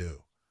going to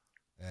do?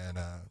 And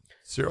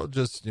Ciryl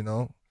just,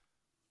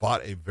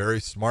 fought a very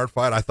smart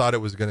fight. I thought it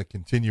was going to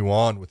continue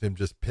on with him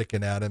just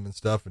picking at him and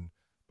stuff.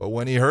 But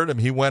when he heard him,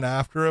 he went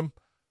after him.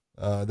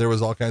 There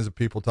was all kinds of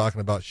people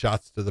talking about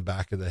shots to the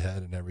back of the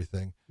head and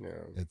everything. Yeah.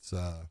 It's,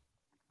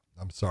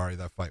 I'm sorry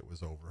that fight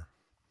was over.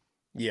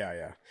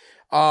 Yeah.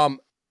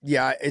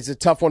 It's a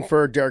tough one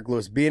for Derek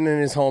Lewis being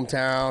in his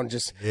hometown,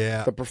 just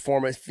the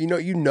performance,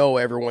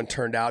 everyone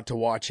turned out to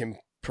watch him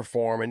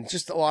perform and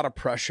just a lot of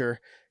pressure.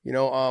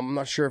 I'm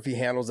not sure if he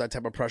handles that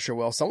type of pressure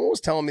well. Someone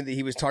was telling me that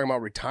he was talking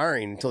about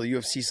retiring until the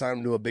UFC signed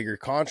him to a bigger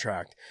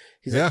contract.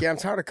 He's like, I'm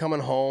tired of coming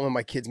home and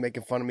my kids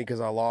making fun of me because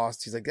I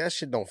lost. He's like, that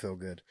shit don't feel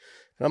good.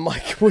 And I'm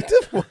like, what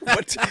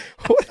the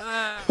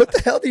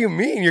hell do you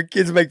mean your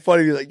kids make fun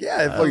of you? Like,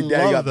 fucking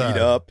daddy got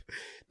beat up.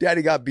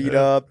 Daddy got beat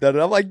up.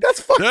 And I'm like, that's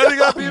fucked up. Daddy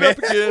got beat up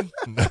again.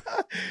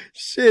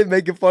 Shit,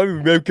 making fun of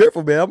me, man.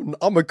 Careful, man.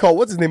 I'm gonna call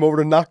what's his name over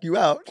to knock you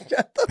out.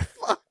 What the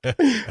fuck?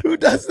 Who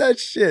does that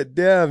shit?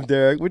 Damn,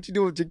 Derek. What you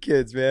doing with your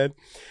kids, man?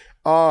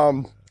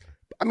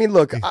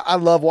 Look, I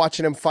love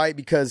watching him fight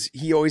because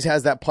he always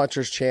has that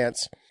puncher's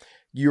chance.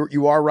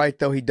 You are right,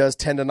 though. He does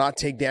tend to not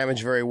take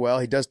damage very well.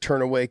 He does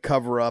turn away,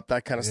 cover up,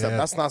 that kind of stuff.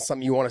 That's not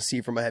something you want to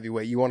see from a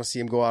heavyweight. You want to see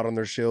him go out on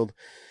their shield,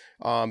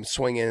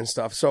 swinging and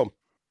stuff. So,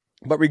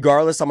 but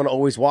regardless, I'm going to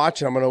always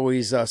watch and I'm going to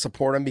always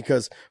support him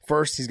because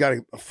first, he's got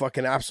a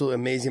fucking absolutely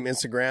amazing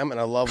Instagram and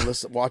I love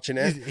watching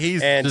it.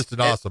 He's just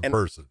an awesome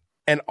person.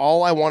 And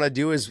all I want to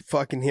do is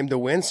fucking him to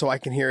win so I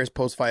can hear his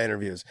post-fight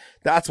interviews.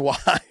 That's why.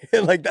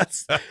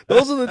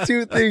 Those are the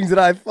two things that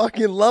I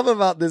fucking love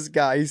about this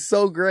guy. He's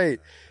so great.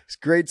 It's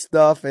great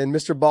stuff. And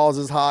Mr. Balls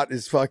is hot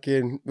is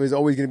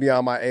always going to be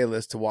on my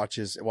A-list to watch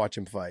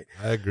him fight.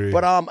 I agree.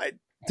 But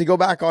to go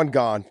back on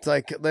Gane, it's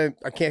like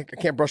I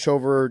can't brush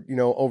over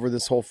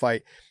this whole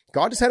fight.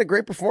 Gane just had a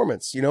great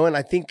performance, and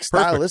I think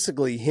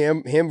stylistically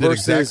him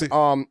versus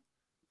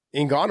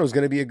Ngannou was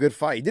going to be a good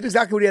fight. He did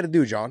exactly what he had to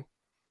do, John.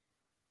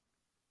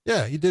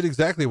 Yeah, he did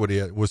exactly what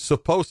he was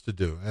supposed to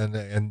do,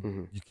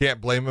 and you can't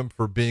blame him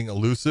for being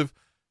elusive.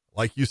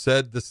 Like you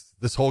said,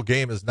 this whole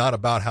game is not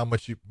about how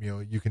much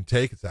you can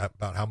take; it's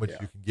about how much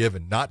you can give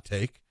and not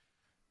take.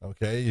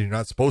 Okay, you're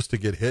not supposed to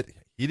get hit.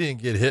 He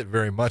didn't get hit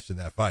very much in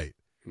that fight.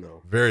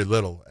 No, very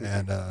little,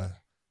 and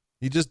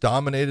he just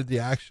dominated the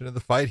action of the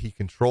fight. He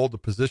controlled the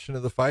position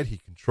of the fight. He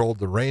controlled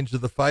the range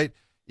of the fight.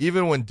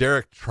 even when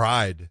Derek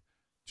tried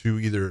to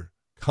either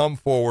come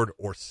forward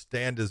or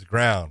stand his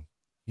ground,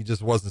 he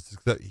just wasn't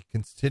successful. He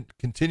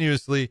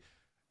continuously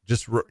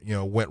just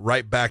went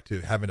right back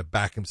to having to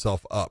back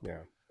himself up. Yeah.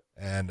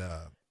 And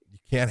you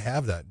can't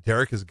have that.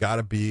 Derek has got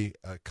to be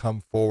a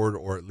come forward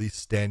or at least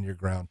stand your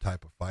ground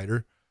type of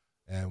fighter.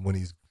 And when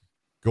he's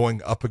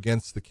going up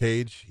against the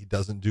cage, he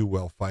doesn't do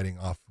well fighting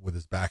off with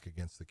his back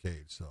against the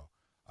cage. So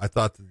I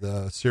thought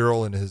that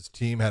Cyril and his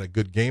team had a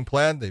good game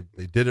plan.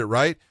 They did it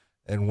right.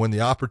 And when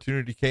the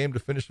opportunity came to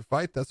finish the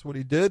fight, that's what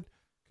he did.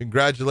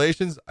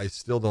 Congratulations. I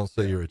still don't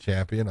say you're a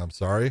champion. I'm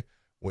sorry.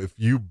 If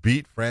you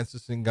beat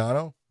Francis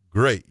Ngannou,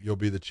 great. You'll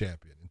be the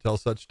champion. Until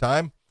such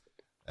time,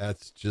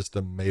 that's just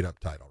a made-up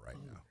title right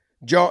now.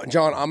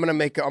 John, I'm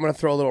gonna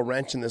throw a little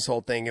wrench in this whole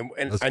thing,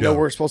 and I know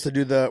we're supposed to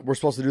do the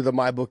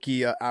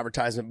MyBookie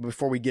advertisement.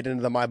 Before we get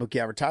into the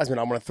MyBookie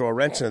advertisement, I'm gonna throw a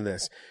wrench into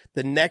this.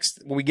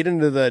 When we get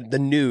into the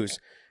news,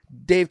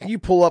 Dave, can you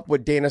pull up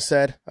what Dana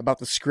said about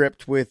the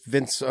script with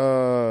Vince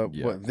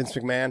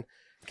McMahon?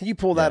 Can you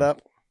pull that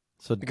up?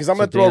 Because I'm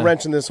gonna throw a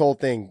wrench in this whole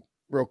thing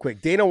real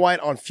quick. Dana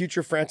White on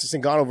future Francis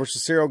Ngannou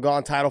versus Cyril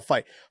Gane title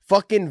fight.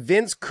 Fucking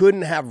Vince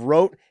couldn't have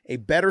wrote a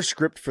better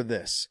script for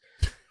this.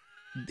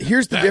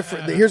 Here's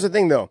the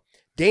thing though.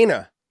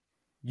 Dana,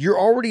 you're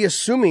already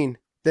assuming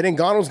that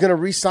Ngannou's going to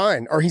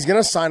re-sign or he's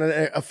going to sign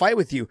a fight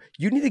with you.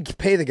 You need to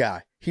pay the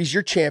guy. He's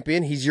your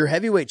champion. He's your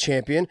heavyweight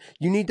champion.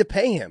 You need to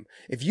pay him.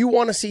 If you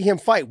want to see him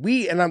fight,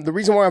 the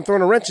reason why I'm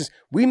throwing a wrench is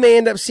we may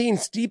end up seeing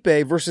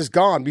Stipe versus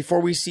Gane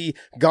before we see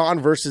Gane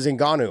versus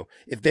Ngannou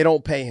if they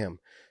don't pay him.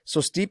 So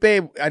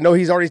Stipe, I know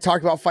he's already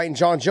talked about fighting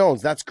John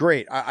Jones. That's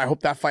great. I hope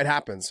that fight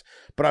happens.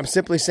 But I'm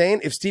simply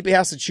saying if Stipe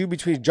has to choose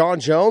between John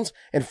Jones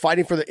and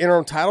fighting for the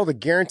interim title to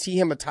guarantee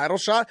him a title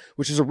shot,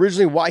 which is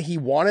originally why he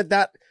wanted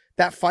that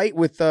fight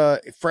with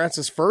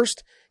Francis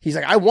first, he's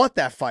like, I want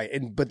that fight.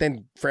 But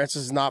then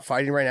Francis is not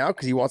fighting right now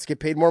because he wants to get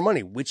paid more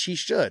money, which he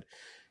should.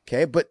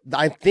 Okay, but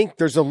I think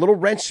there's a little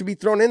wrench to be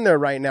thrown in there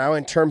right now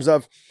in terms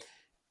of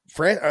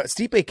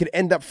Stipe could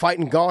end up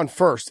fighting Gane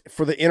first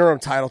for the interim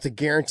title to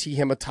guarantee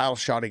him a title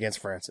shot against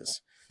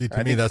Francis. See,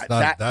 to me,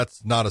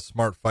 that's not a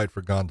smart fight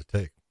for Gane to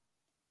take.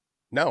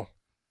 No,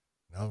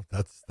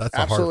 that's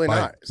a hard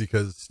fight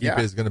because Stipe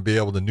is going to be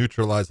able to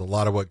neutralize a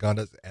lot of what Gane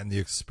does and the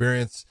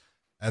experience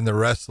and the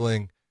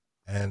wrestling,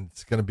 and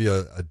it's going to be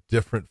a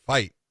different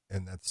fight.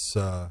 And that's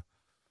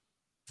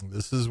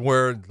this is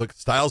where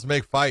styles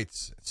make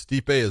fights.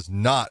 Stipe is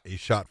not a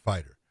shot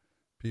fighter.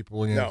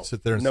 People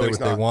sit there and say what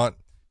they want.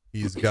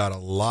 He's got a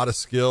lot of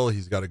skill.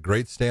 He's got a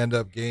great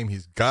stand-up game.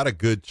 He's got a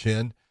good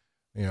chin.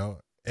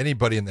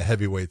 Anybody in the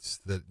heavyweights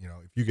that,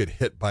 if you get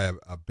hit by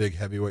a big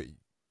heavyweight,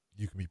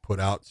 you can be put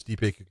out.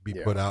 Stipe can be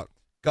put out.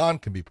 Gane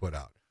can be put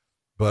out.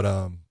 But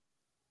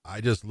I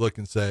just look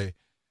and say,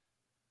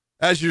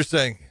 as you're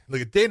saying,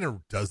 look,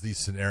 Dana does these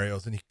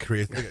scenarios and he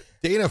creates.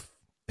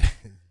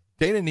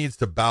 Dana needs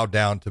to bow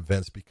down to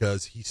Vince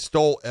because he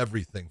stole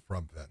everything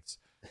from Vince.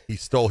 He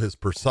stole his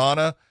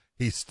persona.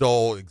 He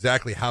stole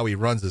exactly how he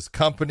runs his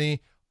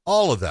company,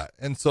 all of that.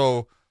 And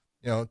so,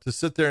 to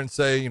sit there and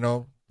say,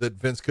 that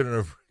Vince couldn't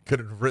have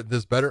written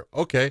this better.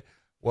 Okay.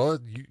 Well,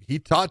 he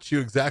taught you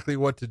exactly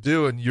what to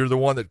do. And you're the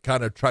one that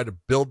kind of tried to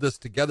build this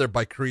together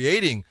by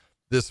creating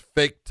this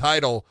fake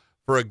title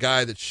for a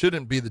guy that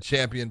shouldn't be the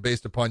champion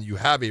based upon you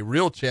have a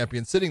real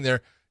champion sitting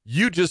there.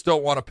 You just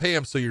don't want to pay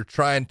him. So you're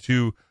trying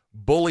to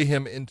bully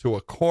him into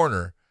a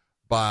corner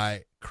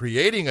by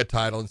creating a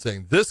title and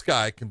saying this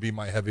guy can be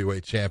my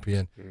heavyweight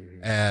champion.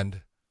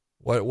 And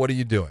what are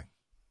you doing?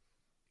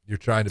 You're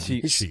trying to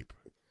be cheap.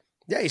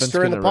 Yeah, he's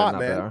stirring the pot,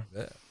 man.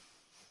 Yeah.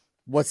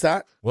 What's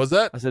that? What's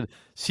that? I said,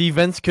 see,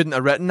 Vince couldn't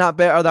have written that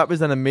better. That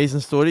was an amazing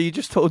story you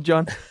just told,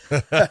 John.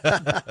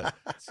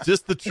 It's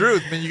just the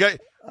truth. I mean, you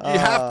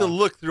have to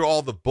look through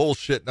all the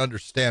bullshit and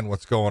understand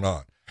what's going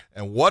on.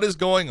 And what is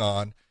going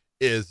on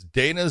is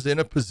Dana's in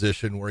a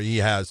position where he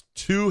has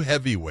two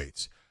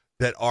heavyweights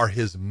that are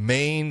his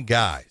main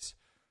guys.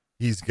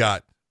 He's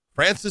got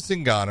Francis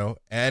Ngannou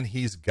and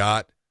he's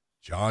got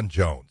John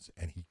Jones,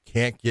 and he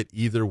can't get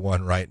either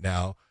one right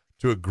now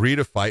to agree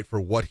to fight for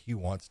what he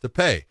wants to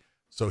pay.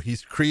 So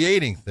he's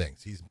creating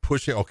things. He's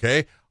pushing,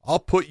 okay, I'll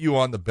put you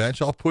on the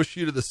bench. I'll push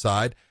you to the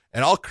side,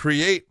 and I'll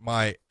create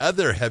my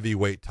other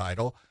heavyweight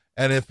title.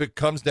 And if it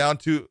comes down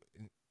to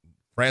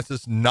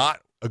Francis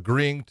not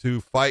agreeing to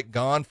fight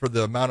Gane for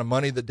the amount of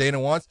money that Dana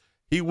wants,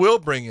 he will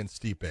bring in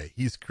Stipe.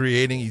 He's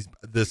creating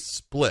this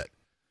split.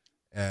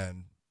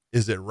 And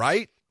is it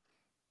right?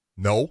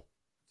 No,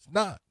 it's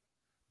not.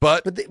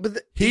 But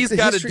he's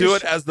got to do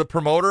it as the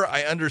promoter.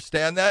 I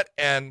understand that.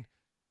 And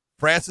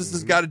Francis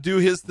has got to do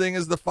his thing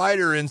as the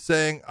fighter in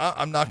saying,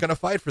 I'm not going to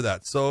fight for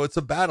that. So it's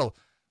a battle.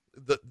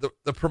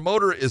 The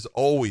promoter is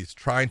always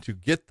trying to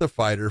get the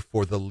fighter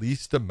for the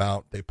least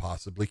amount they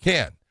possibly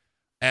can.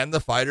 And the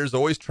fighter is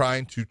always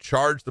trying to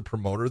charge the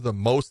promoter the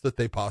most that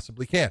they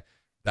possibly can.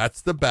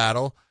 That's the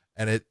battle.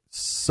 And it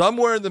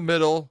somewhere in the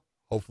middle,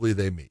 hopefully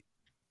they meet.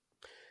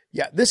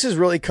 Yeah, this is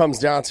really comes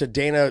down to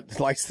Dana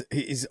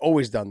he's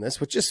always done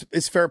this, which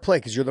is fair play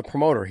because you're the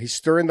promoter. He's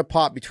stirring the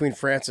pot between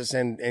Francis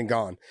and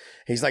Gane.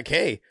 He's like,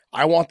 hey,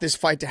 I want this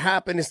fight to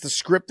happen. It's the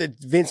script that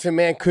Vince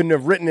McMahon couldn't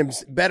have written him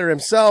better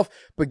himself.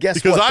 But guess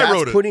because what? I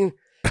wrote it.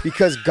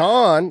 Because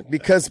Gane,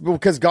 because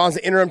Gane's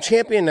the interim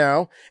champion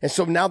now, and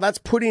so now that's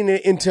putting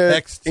it into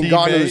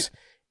Ngannou's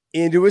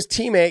into his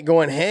teammate,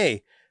 going,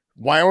 hey,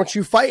 why don't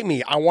you fight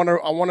me? I want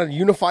to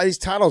unify these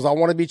titles. I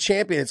want to be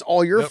champion. It's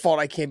all your fault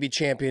I can't be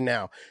champion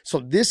now. So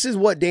this is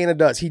what Dana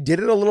does. He did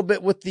it a little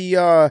bit with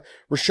the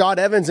Rashad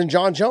Evans and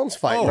John Jones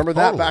fight. Remember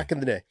that back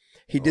in the day?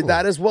 He did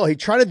that as well. He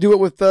tried to do it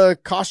with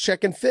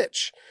Koscheck and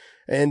Fitch,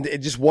 and it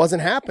just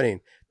wasn't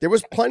happening. There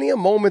was plenty of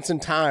moments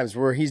and times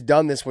where he's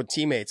done this with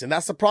teammates, and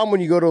that's the problem when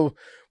you go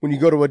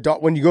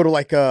to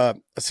like a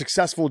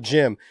successful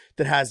gym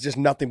that has just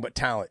nothing but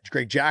talent.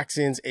 Greg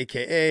Jackson's,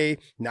 AKA.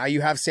 Now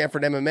you have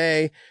Sanford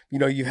MMA. You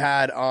know, you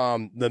had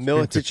the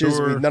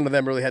Militiches. None of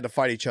them really had to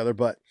fight each other,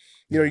 but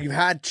you know, you've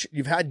had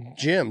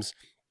gyms.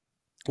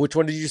 Which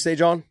one did you say,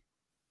 John?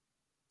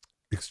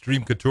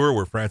 Extreme Couture,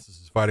 where Francis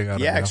is fighting out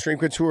of now. Extreme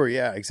Couture.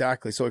 Yeah,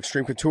 exactly. So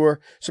Extreme Couture.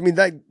 So, I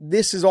mean,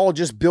 this is all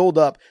just build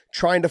up,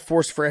 trying to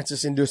force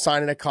Francis into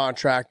signing a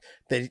contract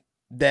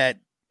that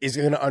is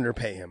going to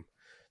underpay him.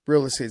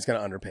 Realistically, it's going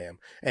to underpay him.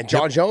 And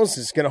John Jones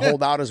is going to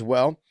hold out as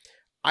well.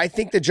 I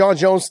think the John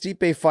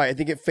Jones-Stipe fight, I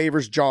think it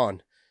favors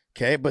John.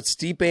 Okay, but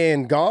Stipe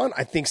and Gane,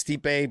 I think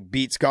Stipe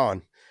beats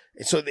Gane.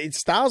 So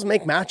styles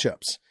make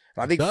matchups.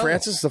 I think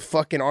Francis is a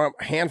fucking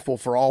handful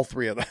for all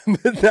three of them.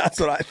 That's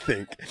what I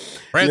think.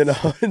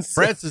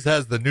 Francis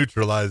has the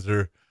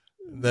neutralizer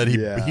that he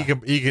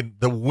can.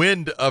 The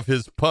wind of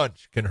his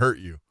punch can hurt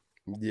you.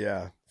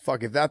 Yeah,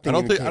 fuck if that thing.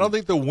 I don't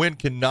think the wind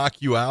can knock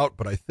you out,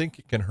 but I think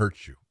it can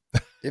hurt you.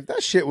 If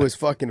that shit was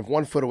fucking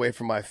 1 foot away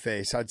from my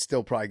face, I'd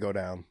still probably go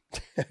down.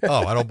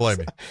 Oh, I don't blame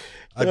you.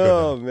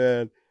 Oh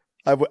man,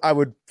 I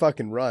would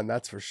fucking run.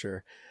 That's for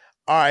sure.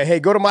 All right, hey,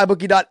 go to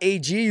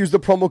mybookie.ag, use the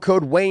promo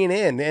code weighing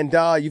in, and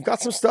you've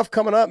got some stuff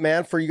coming up,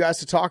 man, for you guys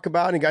to talk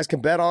about, and you guys can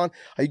bet on.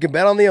 You can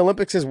bet on the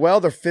Olympics as well.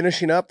 They're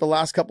finishing up the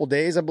last couple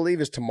days, I believe,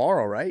 is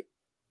tomorrow, right?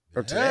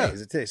 Or today? Yeah.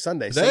 Is it today?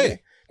 Sunday.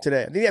 Today. I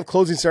think they have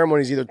closing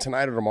ceremonies either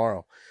tonight or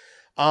tomorrow.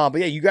 But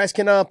yeah, you guys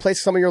can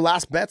place some of your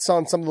last bets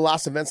on some of the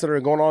last events that are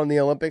going on in the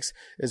Olympics,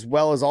 as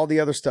well as all the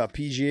other stuff.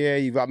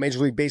 PGA, you've got Major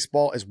League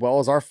Baseball, as well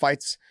as our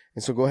fights,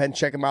 and so go ahead and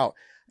check them out.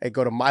 Hey,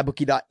 go to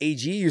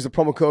mybookie.ag, use the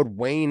promo code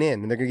weighing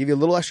in, and they're going to give you a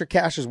little extra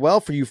cash as well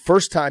for you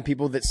first-time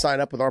people that sign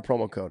up with our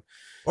promo code.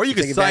 Or you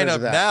can sign up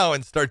now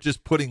and start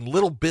just putting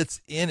little bits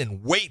in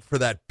and wait for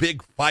that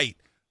big fight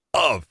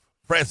of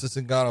Francis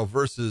Ngannou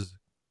versus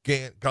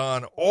Gane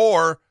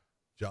or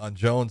John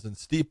Jones and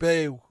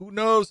Stipe. Who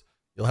knows?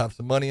 You'll have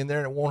some money in there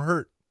and it won't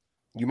hurt.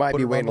 You might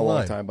be waiting a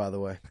long time, by the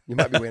way. You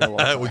might be waiting a long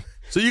time.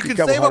 So you can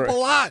save up a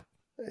lot.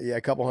 Yeah,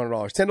 a couple $100.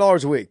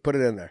 $10 a week. Put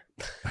it in there.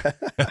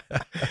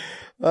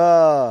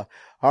 All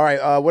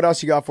right. What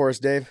else you got for us,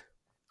 Dave?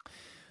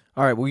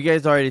 All right. Well, you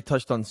guys already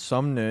touched on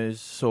some news,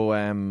 so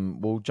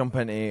we'll jump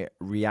into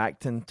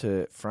reacting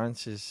to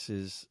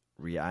Francis's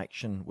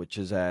reaction, which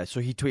is so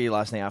he tweeted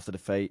last night after the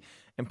fight.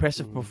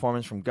 Impressive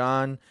performance from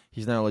Gane.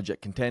 He's now a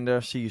legit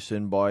contender. See you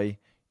soon, boy.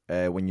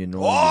 When you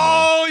know.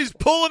 Oh, he's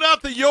pulling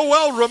out the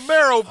Yoel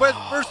Romero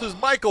versus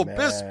Michael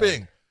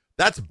Bisping.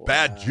 That's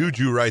bad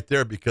juju right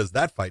there because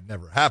that fight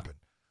never happened.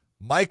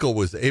 Michael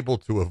was able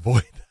to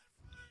avoid that.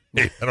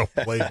 Hey, I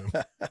don't blame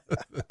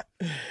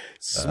him.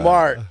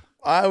 Smart.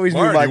 I always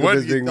knew Michael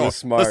Bisping was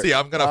smart. Let's see,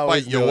 I'm going to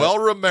fight Yoel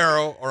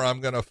Romero or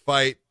I'm going to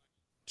fight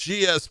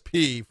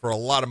GSP for a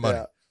lot of money.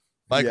 Yeah.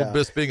 Michael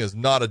Bisping is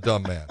not a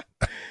dumb man.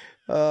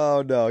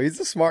 Oh, no. He's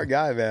a smart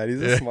guy, man.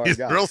 He's a smart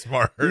guy. He's real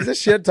smart. He's a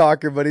shit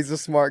talker, but he's a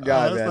smart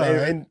guy,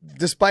 man. And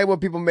despite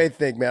what people may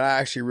think, man, I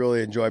actually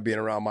really enjoy being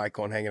around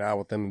Michael and hanging out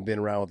with him and being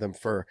around with him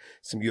for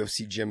some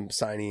UFC gym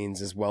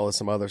signings as well as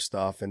some other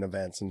stuff and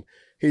events. And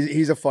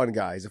he's a fun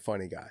guy. He's a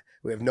funny guy.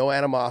 We have no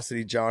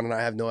animosity. John and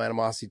I have no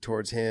animosity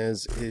towards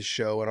his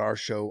show and our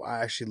show.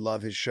 I actually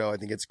love his show. I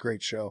think it's a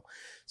great show.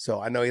 So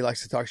I know he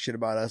likes to talk shit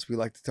about us. We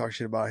like to talk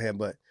shit about him,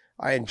 but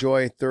I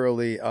enjoy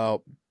thoroughly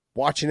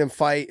watching him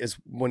fight. Is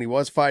when he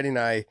was fighting,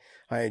 I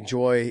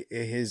enjoy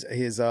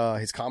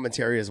his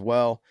commentary as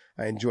well.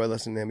 I enjoy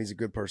listening to him. He's a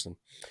good person.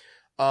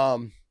 I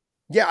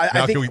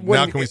think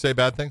can we say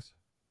bad things?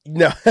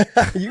 No,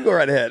 you can go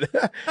right ahead.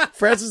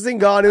 Francis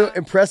Ngannou,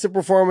 impressive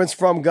performance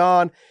from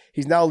Gane.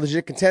 He's now a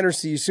legit contender.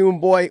 See you soon,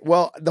 boy.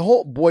 Well, the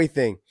whole boy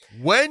thing.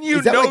 When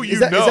you know, is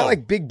that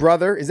like Big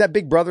Brother? Is that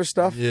Big Brother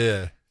stuff?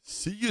 Yeah.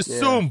 See you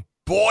soon,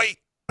 boy.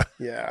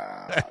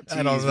 Yeah, geez,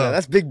 I don't know. Man.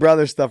 That's Big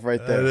Brother stuff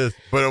right there. It is,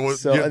 but it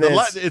was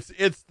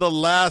it's the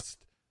last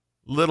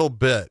little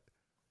bit.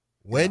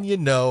 When you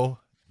know,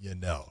 you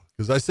know.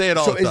 Because I say it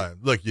all the time.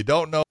 Look, you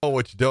don't know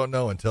what you don't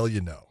know until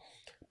you know.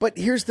 But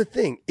here's the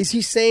thing: is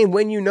he saying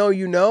when you know,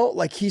 you know?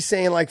 Like he's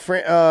saying, like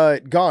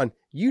Gane,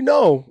 you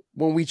know,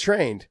 when we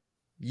trained,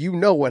 you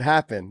know what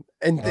happened,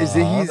 and is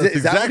that what he's saying? That's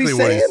exactly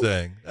what he's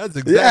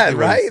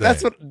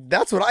saying.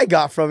 That's what I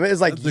got from it.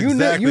 It's like you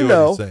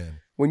know.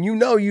 When you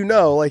know, you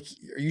know, like,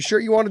 are you sure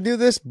you want to do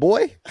this,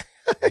 boy?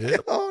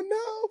 Yep. Oh,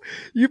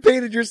 You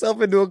painted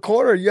yourself into a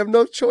corner. You have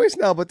no choice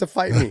now but to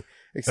fight me,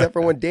 except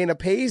for when Dana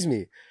pays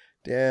me.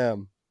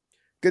 Damn.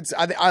 Good.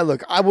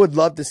 I would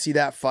love to see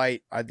that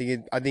fight. I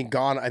think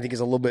Gane, is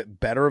a little bit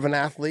better of an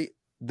athlete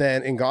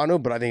than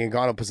Ngannou, but I think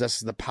Ngannou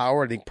possesses the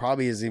power. I think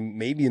probably is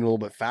maybe a little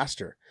bit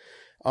faster.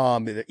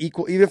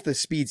 Equal, even if the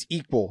speed's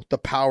equal, the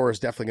power is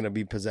definitely going to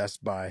be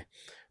possessed by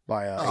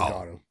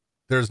Ngannou.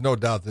 There's no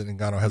doubt that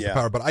Ngannou has the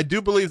power, but I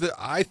do believe that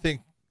I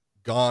think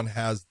Gane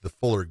has the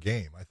fuller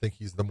game. I think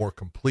he's the more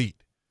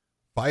complete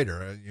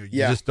fighter. You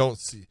just don't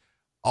see.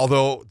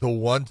 Although the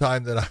one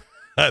time that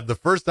the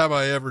first time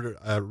I ever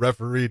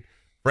refereed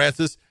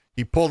Francis,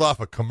 he pulled off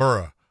a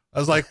Kimura. I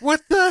was like,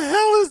 "What the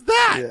hell is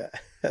that?"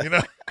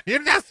 Yeah.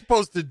 You're not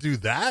supposed to do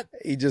that.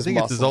 He just I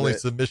think it's his only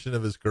submission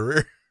of his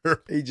career.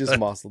 He just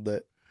muscled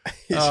it.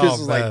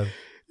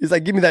 He's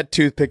like, "Give me that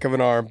toothpick of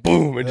an arm,"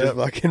 boom, and just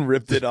fucking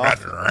ripped it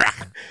off.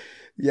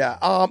 Yeah,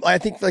 I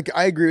think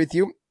I agree with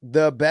you.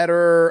 The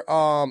better,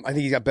 I think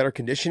he's got better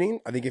conditioning.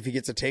 I think if he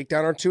gets a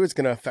takedown or two, it's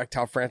going to affect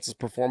how Francis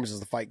performs as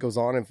the fight goes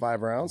on in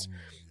 5 rounds.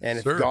 And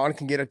if Gane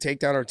can get a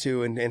takedown or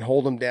two and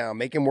hold him down,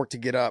 make him work to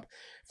get up,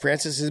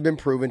 Francis has been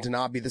proven to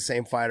not be the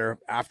same fighter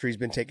after he's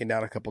been taken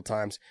down a couple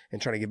times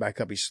and trying to get back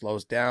up. He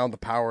slows down. The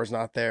power is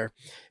not there.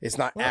 It's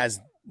not as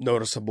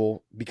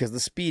noticeable because the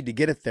speed to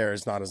get it there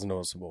is not as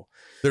noticeable.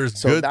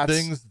 There's good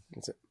things.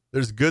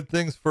 There's good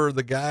things for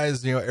the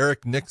guys,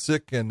 Eric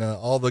Nixick and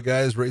all the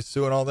guys, Ray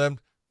Sue and all them.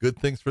 Good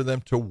things for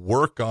them to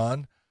work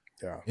on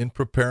in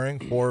preparing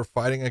for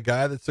fighting a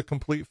guy that's a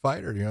complete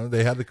fighter.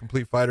 They had the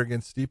complete fighter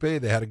against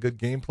Stipe. They had a good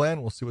game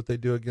plan. We'll see what they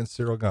do against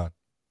Cyril Gane.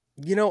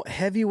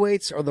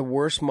 Heavyweights are the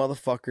worst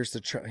motherfuckers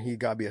to try. He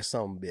gotta be a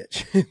son of a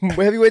bitch.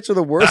 Heavyweights are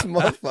the worst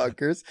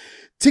motherfuckers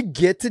to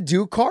get to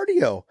do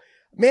cardio.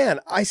 Man,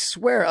 I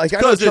swear, I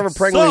know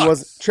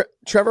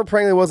Trevor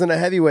Prangley wasn't a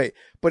heavyweight,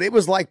 but it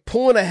was like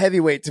pulling a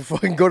heavyweight to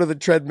fucking go to the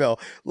treadmill.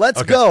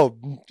 Let's go.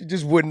 You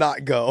just would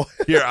not go.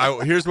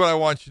 Here's what I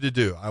want you to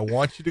do. I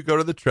want you to go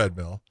to the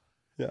treadmill,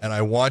 and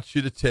I want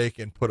you to take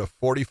and put a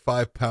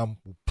 45-pound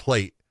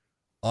plate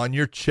on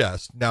your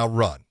chest. Now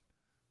run.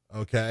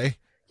 Okay?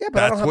 Yeah,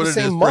 but I don't have the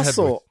same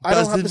muscle. I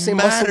don't have the same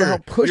muscle to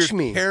help push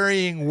me.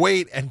 Carrying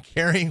weight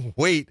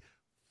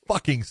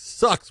fucking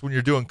sucks when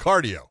you're doing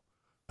cardio.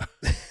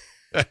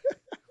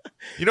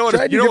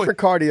 Try different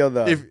cardio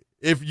though.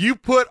 If you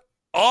put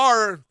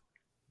our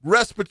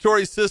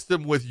respiratory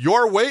system with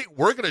your weight,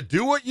 we're gonna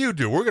do what you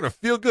do. We're gonna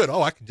feel good.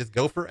 Oh, I can just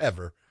go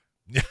forever.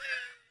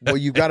 Well,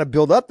 you got to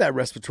build up that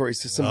respiratory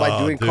system by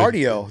doing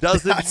cardio. It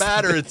doesn't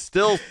matter. It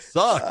still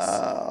sucks.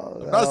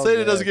 I'm not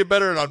saying it doesn't get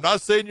better, and I'm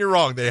not saying you're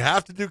wrong. They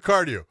have to do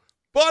cardio.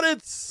 But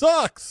it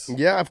sucks.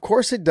 Yeah, of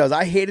course it does.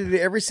 I hated it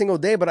every single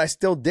day, but I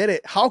still did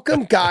it. How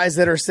come guys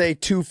that are, say,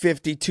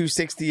 250,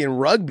 260 in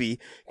rugby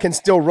can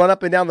still run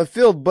up and down the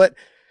field, but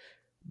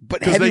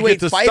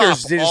heavyweight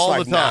fighters, they're just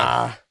like,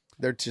 nah.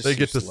 They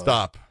get to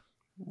stop.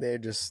 They're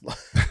just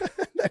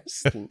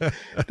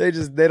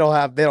they don't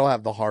have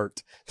the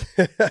heart.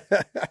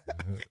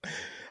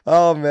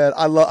 Oh man,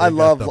 I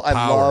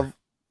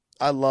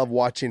love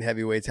watching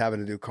heavyweights having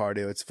to do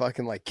cardio. It's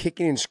fucking like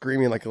kicking and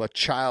screaming like a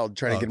child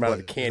trying to get them out of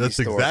the candy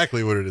store. That's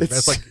exactly what it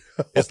is.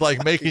 It's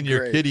like making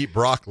your kid eat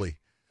broccoli.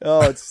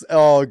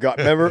 Oh god!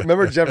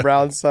 Remember Jim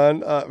Brown's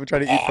son? We're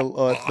trying to eat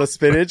the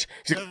spinach.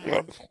 He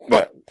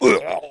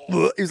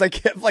was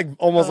like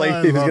almost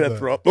like he was gonna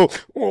throw up.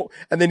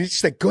 And then he's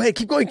just like, "Go ahead,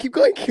 keep going."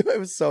 It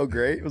was so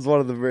great. It was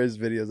one of the best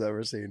videos I've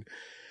ever seen.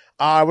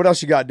 What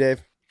else you got,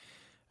 Dave?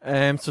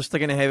 So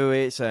sticking to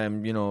heavyweights,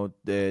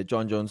 the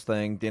John Jones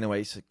thing. Dana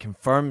White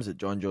confirms that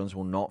John Jones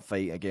will not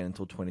fight again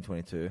until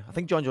 2022. I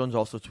think John Jones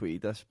also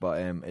tweeted this, but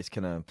it's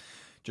kind of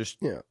just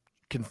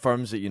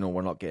confirms that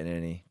we're not getting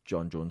any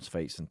John Jones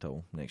fights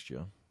until next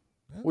year.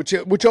 Which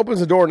opens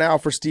the door now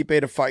for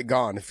Stipe to fight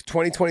Gane. If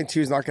 2022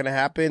 is not going to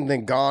happen,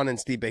 then Gane and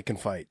Stipe can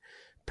fight.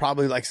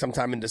 Probably like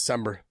sometime in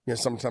December,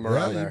 sometime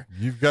around there.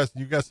 You've got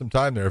some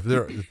time there.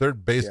 If they're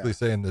basically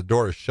saying the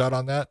door is shut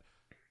on that.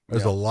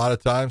 There's a lot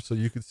of time, so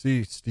you could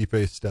see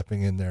Stipe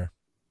stepping in there.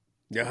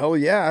 Yeah, hell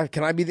yeah.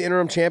 Can I be the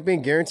interim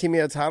champion? Guarantee me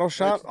a title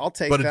shot? I'll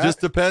take that. But it just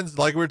depends,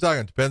 like we were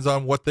talking, it depends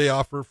on what they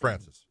offer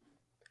Francis.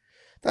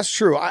 That's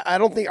true. I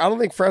don't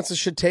think Francis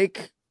should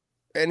take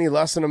any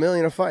less than $1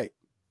 million a fight.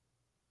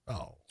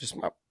 Oh.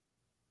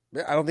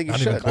 I don't think he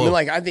should.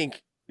 I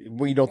think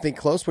you don't think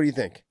close. What do you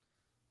think?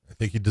 I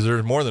think he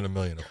deserves more than $1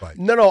 million a fight.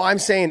 No, I'm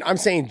saying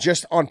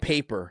just on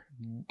paper.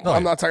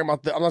 I'm not talking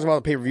about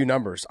the pay-per-view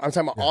numbers. I'm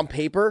talking about on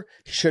paper,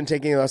 he shouldn't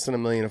take any less than $1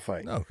 million a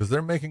fight. No, because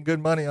they're making good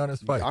money on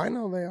his fight. I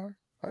know they are.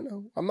 I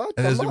know. I'm not.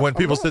 When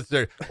people sit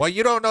there, well,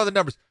 you don't know the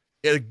numbers.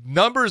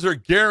 Numbers are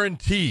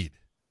guaranteed.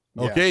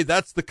 Okay,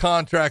 that's the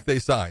contract they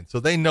signed, so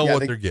they know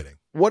what they're getting.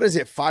 What is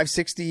it?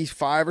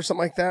 565 or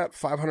something like that?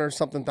 500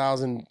 something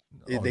thousand.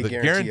 They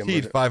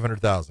guaranteed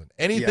 500,000.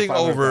 Anything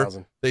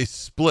over, they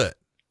split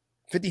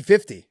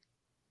 50-50.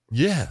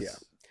 Yes. Yeah.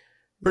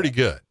 Pretty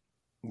good.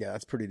 Yeah,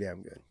 that's pretty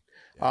damn good.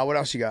 What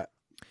else you got?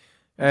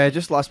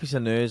 Just last piece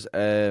of news.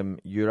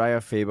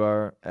 Uriah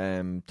Faber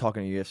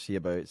talking to UFC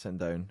about sitting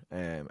down,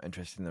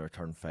 interested in the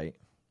return fight.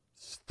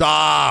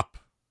 Stop.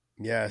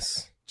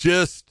 Yes.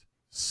 Just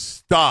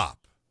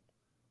stop.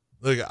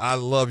 Look, I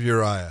love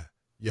Uriah.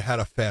 You had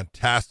a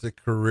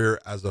fantastic career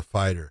as a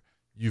fighter.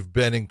 You've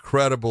been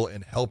incredible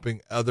in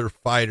helping other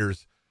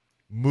fighters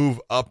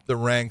move up the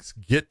ranks,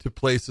 get to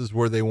places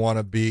where they want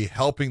to be,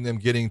 helping them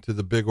getting to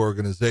the big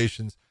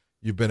organizations.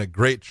 You've been a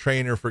great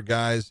trainer for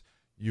guys.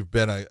 You've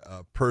been a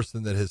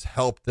person that has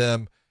helped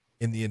them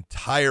in the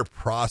entire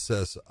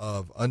process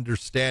of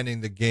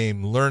understanding the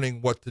game,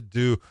 learning what to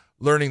do,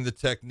 learning the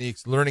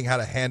techniques, learning how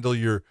to handle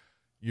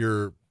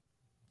your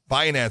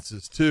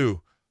finances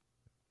too.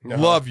 No.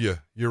 Love you,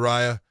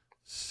 Uriah.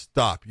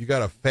 Stop. You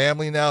got a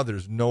family now.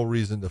 There's no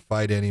reason to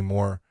fight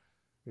anymore.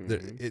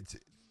 It's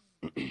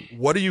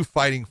what are you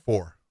fighting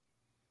for?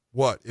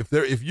 What if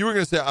you were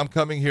going to say I'm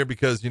coming here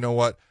because you know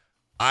what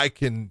I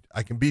can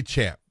be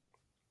champ?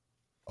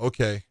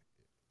 Okay,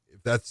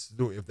 if that's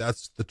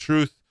the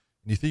truth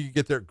and you think you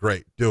get there,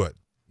 great, do it.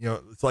 You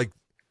know, it's like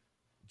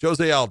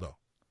Jose Aldo.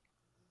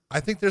 I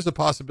think there's a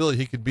possibility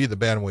he could be the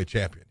bantamweight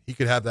champion. He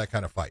could have that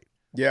kind of fight.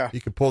 Yeah, he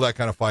could pull that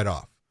kind of fight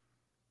off.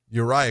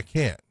 Uriah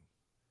can't.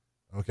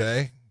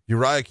 Okay,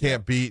 Uriah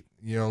can't beat.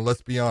 You know,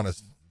 let's be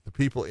honest. The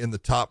people in the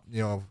top,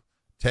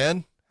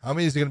 10. How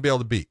many is he going to be able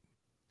to beat?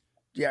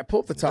 Yeah,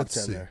 pull up the top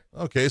 10 there.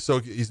 Okay, so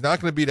he's not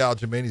going to beat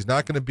Aljamain. He's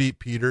not going to beat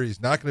Peter. He's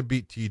not going to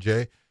beat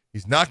TJ.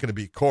 He's not going to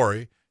beat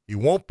Corey. He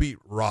won't beat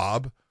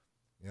Rob.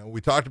 You know,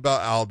 we talked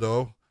about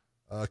Aldo.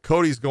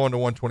 Cody's going to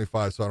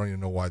 125, so I don't even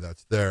know why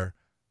that's there.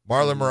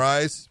 Marlon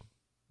Moraes,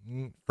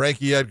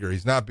 Frankie Edgar.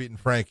 He's not beating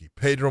Frankie.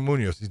 Pedro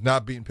Munoz. He's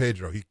not beating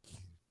Pedro. He's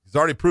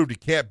already proved he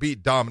can't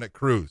beat Dominic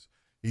Cruz.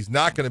 He's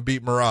not going to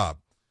beat Merab.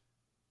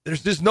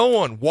 There's just no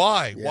one.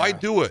 Why? Yeah. Why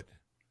do it?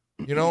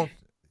 You know,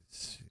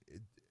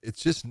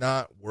 it's just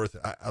not worth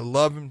it. I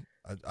love him.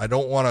 I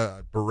don't want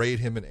to berate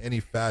him in any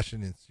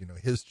fashion. It's,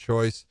 his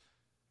choice.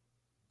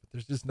 But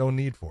there's just no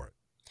need for it.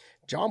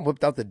 John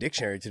whipped out the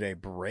dictionary today.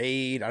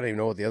 Berate. I don't even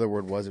know what the other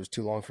word was. It was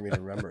too long for me to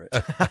remember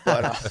it.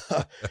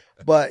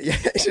 But yeah,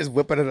 he's just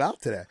whipping it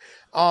out today.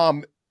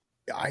 I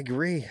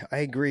agree.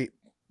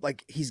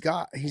 Like he's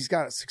got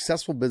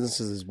successful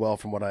businesses as well,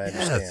 from what I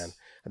understand. Yes.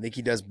 I think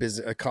he does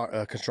business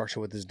construction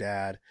with his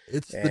dad.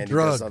 It's the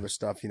drug. He does other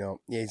stuff, Yeah,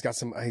 he's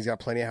got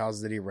plenty of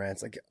houses that he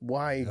rents. Like,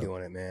 why are you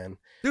doing it, man?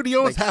 Dude, he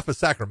owns half of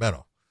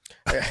Sacramento.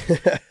 I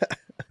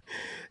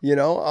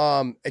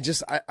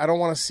don't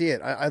want to see it.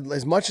 I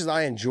as much as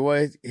I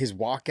enjoy his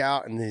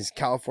walkout and his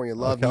California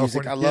love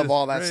music, I love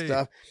all that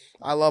stuff.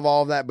 I love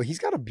all of that, but he's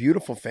got a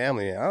beautiful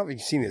family. I don't know if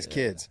you've seen his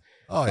kids.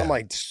 Oh, yeah. I'm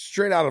like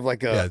straight out of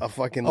like a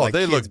fucking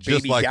they look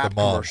just like Gap the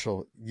mom.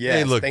 Commercial. Yes,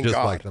 they look just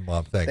like the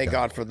mom. Thank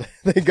God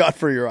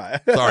for Uriah.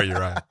 Sorry,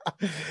 Uriah.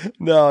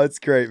 No, it's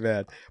great,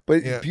 man.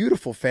 But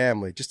beautiful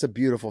family, just a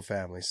beautiful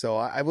family. So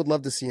I would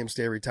love to see him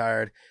stay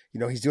retired.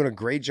 He's doing a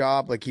great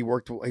job. Like he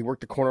worked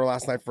the corner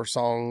last night for a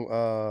song.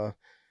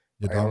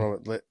 I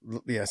don't know.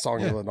 Song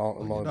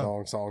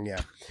Ledong song.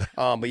 Yeah.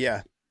 But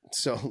yeah.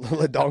 So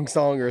Ledong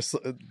song or.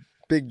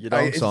 Big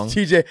Dong Song.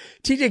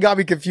 TJ got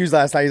me confused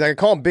last night. He's like, I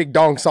call him Big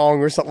Dong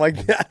Song or something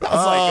like that. I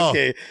was like,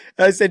 okay.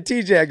 And I said,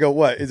 TJ, I go,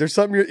 what? Is there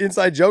something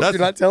inside jokes you're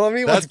not telling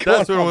me? What's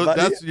going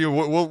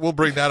on? We'll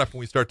bring that up when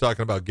we start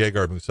talking about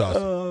Gegard Mousasi.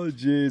 Oh,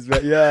 jeez,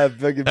 man. Yeah,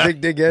 big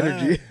dick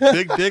energy.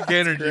 Big dick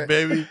energy,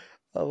 baby.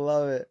 I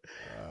love it.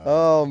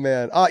 Oh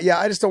man. Yeah,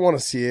 I just don't want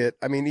to see it.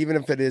 I mean, even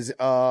if it is,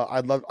 I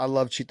love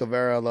Chito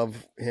Vera. I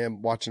love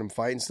him, watching him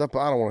fight and stuff,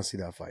 but I don't want to see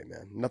that fight,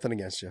 man. Nothing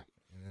against you.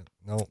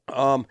 No.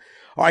 All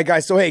right,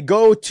 guys. So, hey,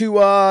 go to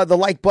the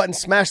like button,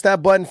 smash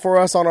that button for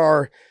us on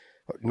our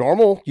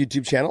normal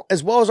YouTube channel,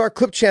 as well as our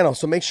Clip channel.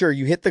 So make sure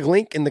you hit the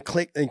link and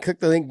click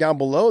the link down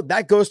below.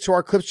 That goes to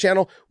our Clips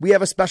channel. We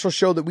have a special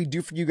show that we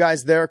do for you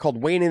guys there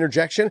called Wayne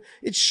Interjection.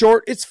 It's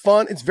short. It's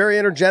fun. It's very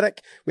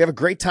energetic. We have a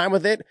great time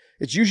with it.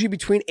 It's usually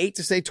between 8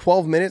 to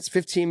 12 minutes.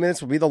 15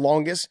 minutes will be the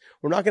longest.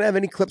 We're not going to have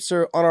any clips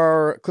on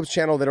our Clips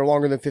channel that are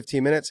longer than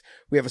 15 minutes.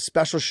 We have a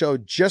special show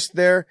just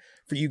there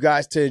for you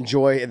guys to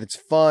enjoy, and it's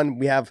fun.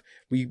 We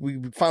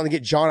finally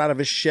get John out of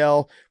his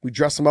shell. We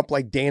dress him up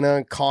like Dana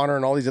and Connor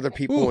and all these other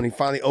people when he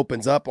finally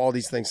opens up, all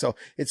these things. So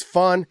it's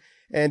fun,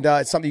 and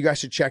it's something you guys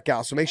should check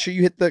out. So make sure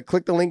you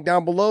click the link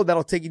down below.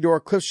 That'll take you to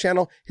our Clips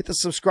channel. Hit the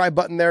subscribe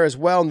button there as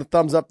well, and the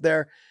thumbs up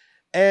there.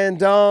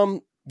 And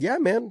yeah,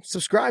 man,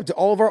 subscribe to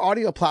all of our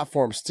audio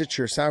platforms: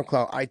 Stitcher,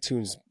 SoundCloud,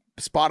 iTunes,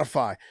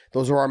 Spotify.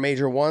 Those are our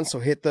major ones. So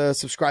hit the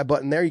subscribe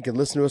button there. You can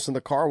listen to us in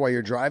the car while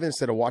you're driving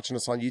instead of watching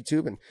us on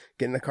YouTube and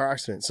getting in a car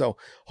accident. So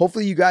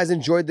hopefully you guys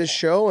enjoyed this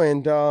show.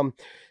 And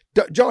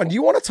John, do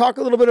you want to talk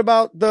a little bit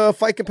about the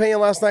fight companion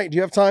last night? Do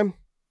you have time?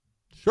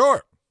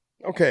 Sure.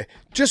 Okay.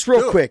 Just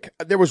real quick.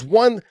 There was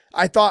one,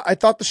 I thought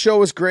the show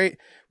was great.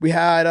 We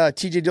had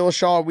TJ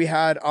Dillashaw. We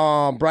had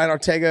Brian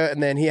Ortega,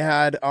 and then he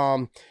had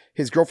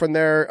his girlfriend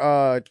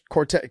there,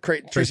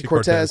 Tracy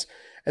Cortez.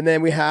 And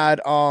then we had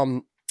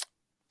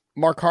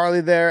Mark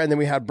Harley there, and then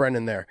we had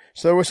Brendan there.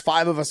 So there was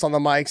 5 of us on the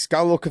mics.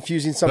 Got a little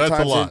confusing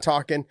sometimes in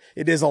talking.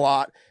 It is a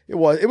lot. It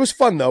was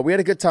fun though. We had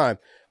a good time.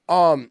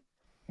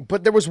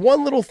 But there was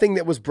one little thing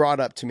that was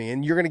brought up to me,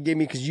 and you're going to give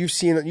me, because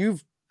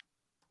you've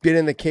been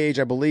in the cage,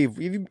 I believe.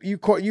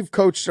 You've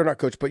coached, or not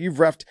coached, but you've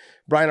reffed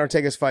Brian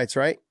Ortega's fights,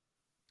 right?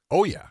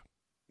 Oh, yeah.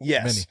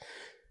 Yes. Many.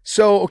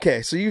 So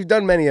you've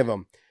done many of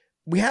them.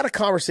 We had a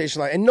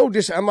conversation, I'm not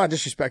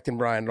disrespecting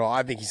Brian at all.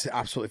 I think he's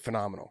absolutely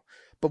phenomenal.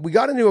 But we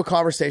got into a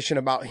conversation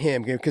about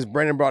him because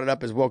Brendan brought it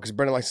up as well, because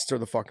Brendan likes to stir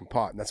the fucking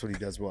pot, and that's what he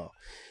does well.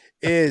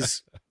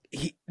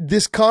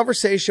 This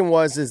conversation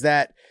is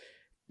that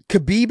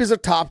Khabib is a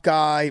top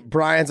guy,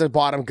 Brian's a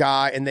bottom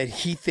guy, and that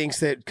he thinks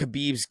that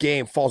Khabib's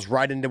game falls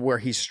right into where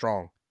he's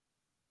strong.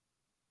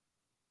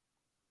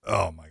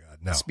 Oh my God,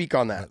 no! Speak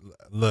on that.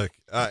 Look,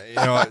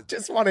 I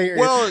just want to hear.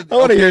 I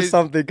want to hear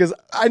something, because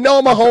I know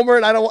I'm a homer,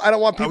 and I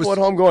don't want people at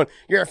home going,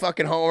 "You're a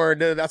fucking homer."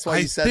 Dude, that's why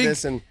you said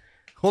this. And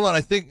hold on,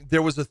 I think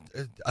there was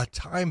a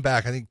time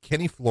back. I think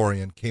Kenny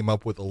Florian came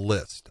up with a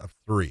list of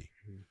 3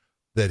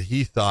 that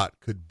he thought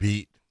could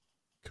beat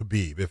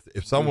Khabib.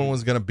 If someone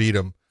was going to beat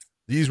him,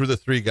 these were the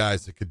 3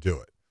 guys that could do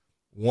it.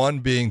 One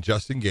being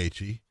Justin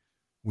Gaethje.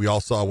 We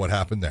all saw what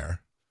happened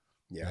there.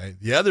 Yeah. Okay?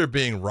 The other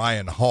being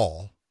Ryan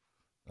Hall.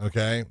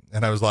 Okay.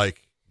 And I was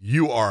like,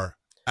 you are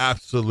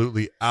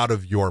absolutely out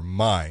of your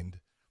mind.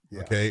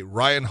 Yeah. Okay.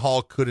 Ryan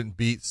Hall couldn't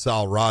beat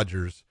Sal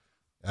Rogers,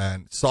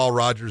 and Sal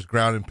Rogers'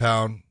 ground and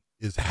pound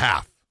is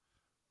half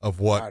of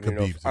what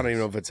Khabib's is. I don't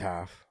even know if it's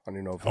half.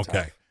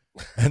 Okay.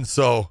 And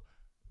so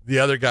the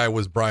other guy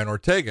was Brian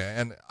Ortega,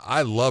 and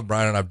I love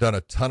Brian, and I've done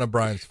a ton of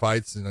Brian's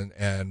fights,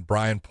 and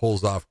Brian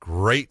pulls off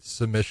great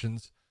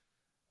submissions.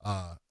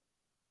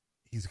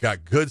 He's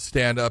got good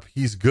stand-up.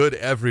 He's good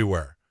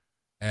everywhere.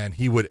 And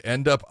he would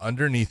end up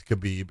underneath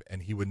Khabib,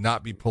 and he would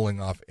not be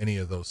pulling off any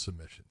of those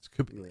submissions.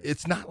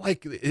 It's not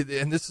like,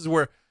 and this is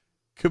where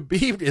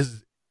Khabib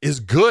is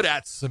good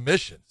at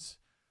submissions.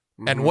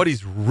 Mm-hmm. And what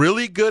he's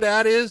really good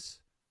at is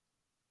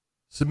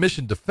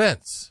submission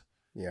defense.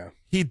 Yeah.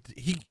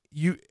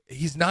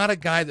 He's not a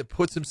guy that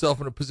puts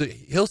himself in a position.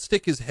 He'll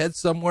stick his head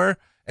somewhere,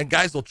 and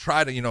guys will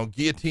try to,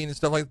 guillotine and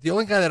stuff like that. The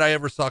only guy that I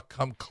ever saw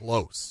come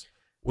close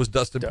was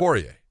Dustin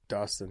Poirier.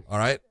 All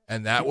right.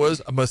 And that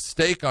was a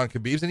mistake on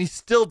Khabib's, and he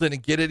still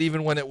didn't get it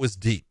even when it was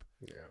deep.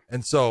 Yeah.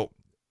 And so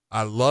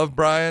I love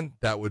Brian.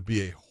 That would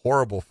be a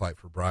horrible fight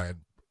for Brian.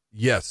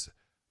 Yes.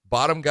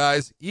 Bottom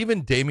guys,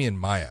 even Damian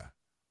Maia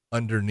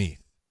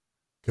underneath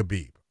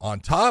Khabib. On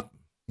top,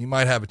 he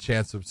might have a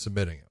chance of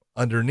submitting him.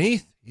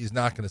 Underneath, he's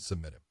not going to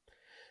submit him.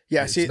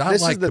 Yeah, it's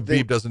not like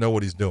Khabib doesn't know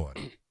what he's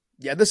doing.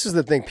 Yeah, this is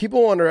the thing.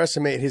 People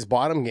underestimate his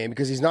bottom game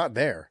because he's not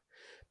there.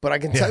 But I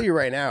can tell you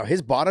right now,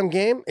 his bottom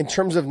game, in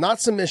terms of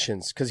not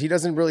submissions, because he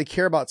doesn't really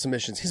care about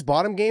submissions, his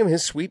bottom game,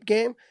 his sweep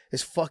game,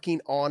 is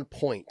fucking on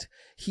point.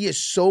 He is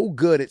so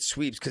good at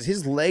sweeps because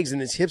his legs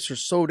and his hips are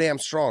so damn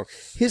strong.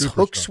 His Super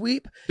hook strong.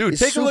 sweep, dude,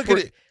 take a look at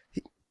it.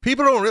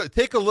 People don't really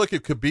take a look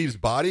at Khabib's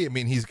body. I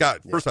mean, he's got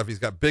first off, he's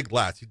got big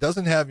lats. He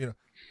doesn't have,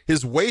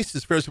 his waist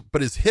is fair,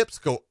 but his hips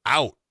go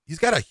out. He's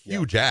got a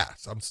huge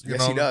ass.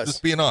 He does.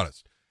 Just being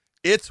honest.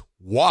 It's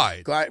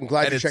wide. I'm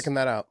glad you're checking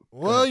that out.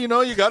 Well, you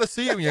got to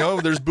see him.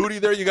 There's booty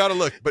there. You got to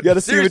look. But you got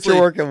to see what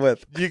you're working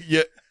with.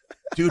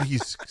 Dude,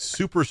 he's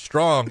super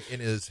strong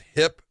in his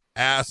hip,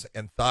 ass,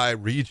 and thigh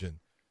region.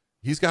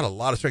 He's got a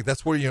lot of strength.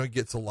 That's where he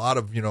gets a lot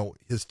of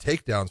his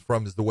takedowns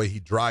from, is the way he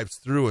drives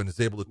through and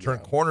is able to turn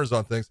corners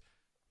on things.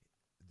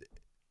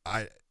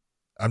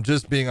 I'm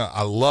just being.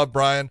 I love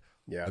Brian.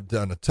 Yeah, I've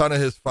done a ton of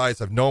his fights.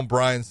 I've known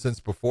Brian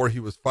since before he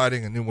was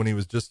fighting. I knew when he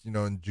was just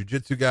a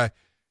jiu-jitsu guy,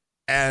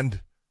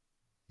 and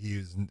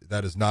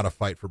that is not a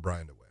fight for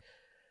Brian to win.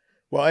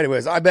 Well,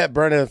 anyways, I bet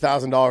Brendan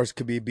 $1,000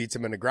 Khabib beats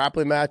him in a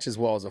grappling match as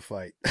well as a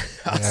fight.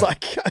 I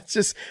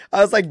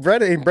was like,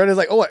 Brendan. And Brendan's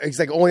like, oh, he's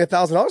like, only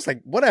 $1,000.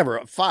 Like, whatever,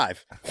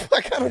 5.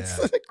 Like, who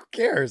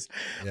cares?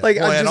 Yeah. Like,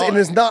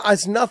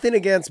 it's nothing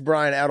against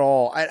Brian at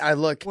all.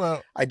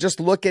 I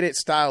just look at it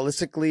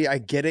stylistically. I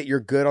get it.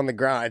 You're good on the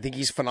ground. I think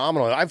he's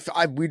phenomenal.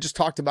 We just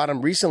talked about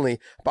him recently,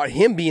 about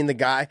him being the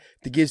guy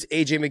that gives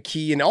AJ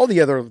McKee and all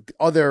the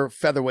other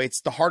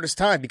featherweights the hardest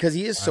time, because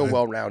he is so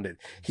well rounded.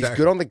 He's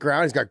good on the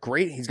ground. He's got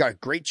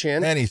great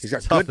chin, and he's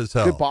got tough as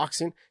hell. Good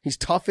boxing. He's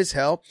tough as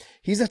hell.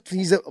 He's a.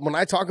 When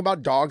I talk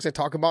about dogs, I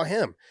talk about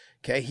him.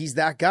 Okay, he's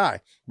that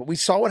guy. But we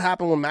saw what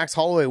happened when Max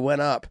Holloway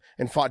went up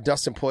and fought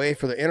Dustin Poirier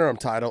for the interim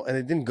title, and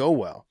it didn't go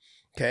well.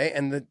 Okay,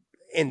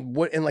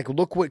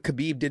 look what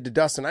Khabib did to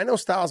Dustin. I know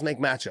styles make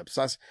matchups.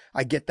 So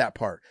I get that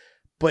part,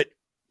 but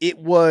it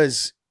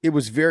was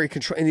very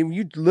controlled. And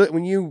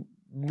when you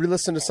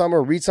listen to some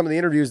or read some of the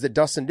interviews that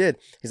Dustin did,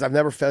 I've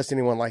never faced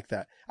anyone like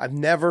that. I've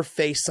never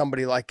faced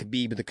somebody like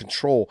Khabib, the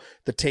control,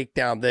 the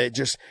takedown,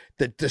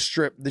 the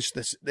strip, the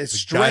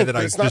strength. Guy that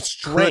I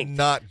just could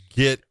not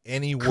get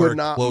anywhere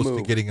close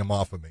to getting him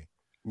off of me.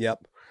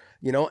 Yep.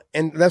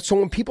 And that's so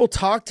when people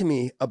talk to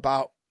me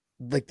about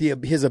like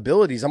his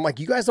abilities. I'm like,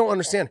 you guys don't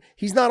understand.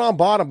 He's not on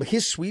bottom, but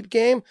his sweep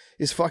game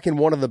is fucking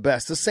one of the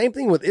best. The same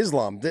thing with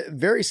Islam.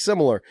 Very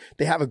similar.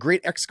 They have a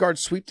great X guard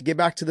sweep to get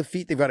back to the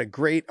feet. They've got a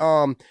great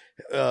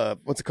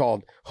what's it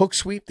called? Hook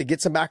sweep that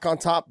gets them back on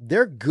top.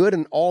 They're good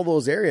in all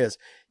those areas.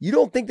 You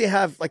don't think they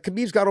have, like,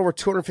 Khabib's got over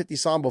 250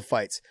 Sambo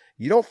fights.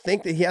 You don't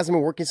think that he hasn't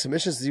been working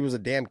submissions since he was a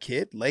damn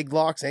kid? Leg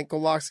locks,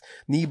 ankle locks,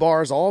 knee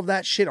bars, all of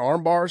that shit,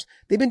 arm bars.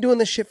 They've been doing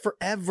this shit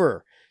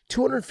forever.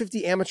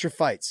 250 amateur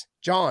fights.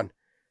 John,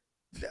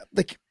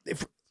 like,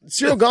 if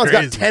Cyril Gane's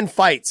got 10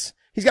 fights.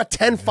 He's got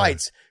 10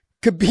 fights.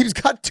 Khabib's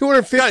got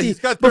 250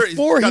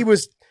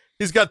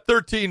 He's got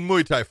 13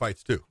 Muay Thai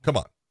fights too. Come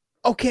on.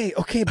 Okay,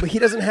 but he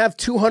doesn't have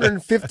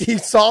 250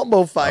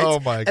 Sambo fights. Oh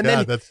my God.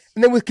 And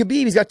then with Khabib,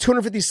 he's got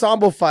 250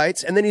 Sambo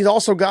fights, and then he's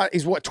also got,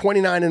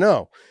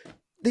 29-0.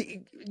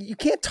 You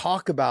can't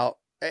talk about,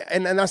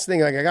 and that's the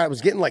thing, like, I was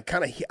getting like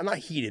kind of, I'm not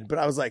heated, but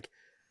I was like,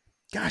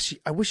 gosh,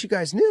 I wish you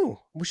guys knew.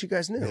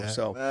 Yeah.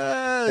 So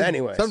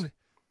anyways.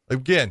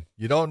 Again,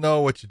 you don't know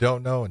what you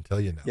don't know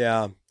until you know.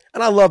 Yeah.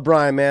 And I love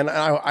Brian, man.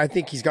 I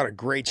think he's got a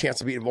great chance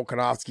of beating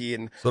Volkanovski,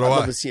 and I'd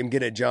love to see him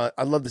get it done.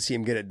 I'd love to see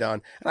him get it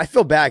done. And I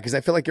feel bad because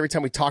I feel like every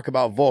time we talk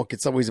about Volk,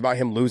 it's always about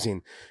him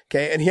losing.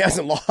 Okay. And he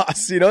hasn't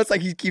lost, it's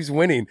like he keeps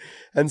winning.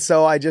 And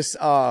so I just,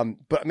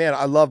 but man,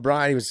 I love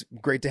Brian. He was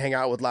great to hang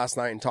out with last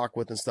night and talk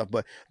with and stuff.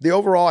 But the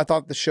overall, I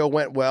thought the show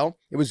went well.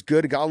 It was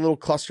good. It got a little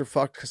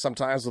clusterfuck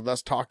sometimes with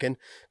us talking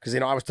because,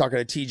 I was talking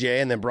to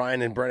TJ, and then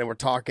Brian and Brennan were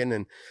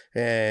talking,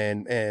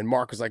 and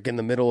Mark was like in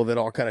the middle of it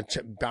all, kind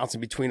of bouncing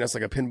between us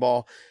like a pinball.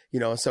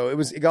 So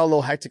it got a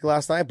little hectic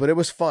last night, but it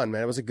was fun,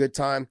 man. It was a good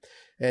time,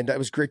 and it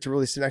was great to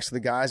really sit next to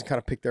the guys and kind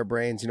of pick their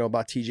brains,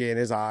 about TJ and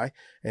his eye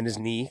and his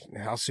knee,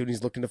 and how soon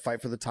he's looking to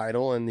fight for the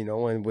title, and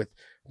and with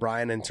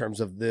Brian in terms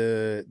of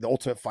the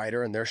Ultimate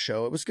Fighter and their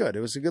show. It was good.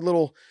 It was a good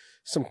little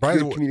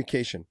good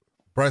communication.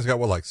 Brian's got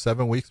like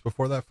 7 weeks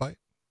before that fight,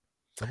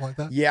 something like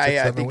that. Yeah,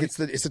 I think it's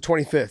the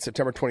 25th,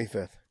 September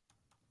 25th.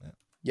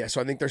 Yeah, so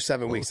I think there's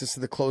 7 weeks. This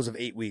is the close of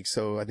 8 weeks,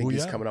 so I think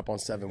he's coming up on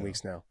 7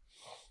 weeks now.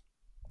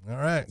 All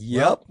right.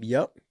 Yep.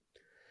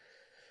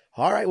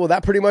 All right. Well,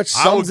 that pretty much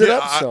sums it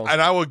up.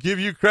 And I will give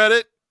you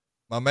credit,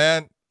 my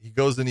man. He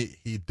goes and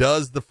he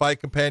does the Fight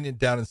Companion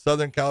down in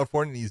Southern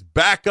California, and he's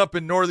back up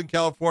in Northern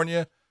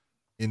California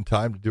in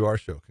time to do our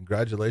show.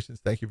 Congratulations.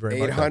 Thank you very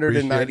much.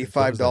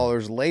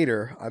 $895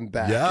 later, I'm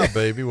back. Yeah,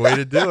 baby. Way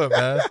to do it,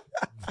 man.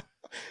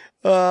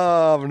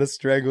 Oh, I'm going to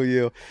strangle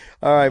you.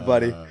 All right,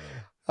 buddy.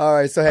 All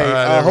right. So,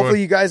 hey,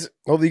 hopefully you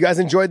guys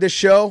enjoyed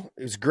this make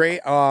It was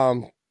great.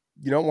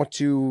 Want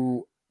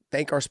to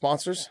thank our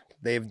sponsors.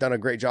 They've done a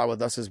great job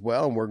with us as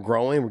well, and we're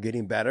growing, we're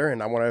getting better,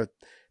 and I want to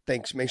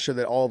make sure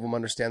that all of them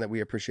understand that we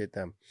appreciate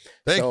them.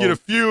 Thank you to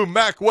Fume,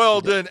 Mack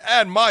Weldon,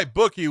 and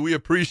MyBookie. We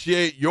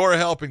appreciate your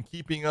help in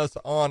keeping us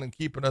on and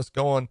keeping us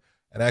going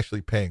and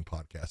actually paying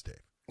Podcast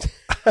Dave.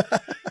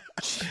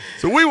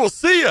 So we will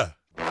see you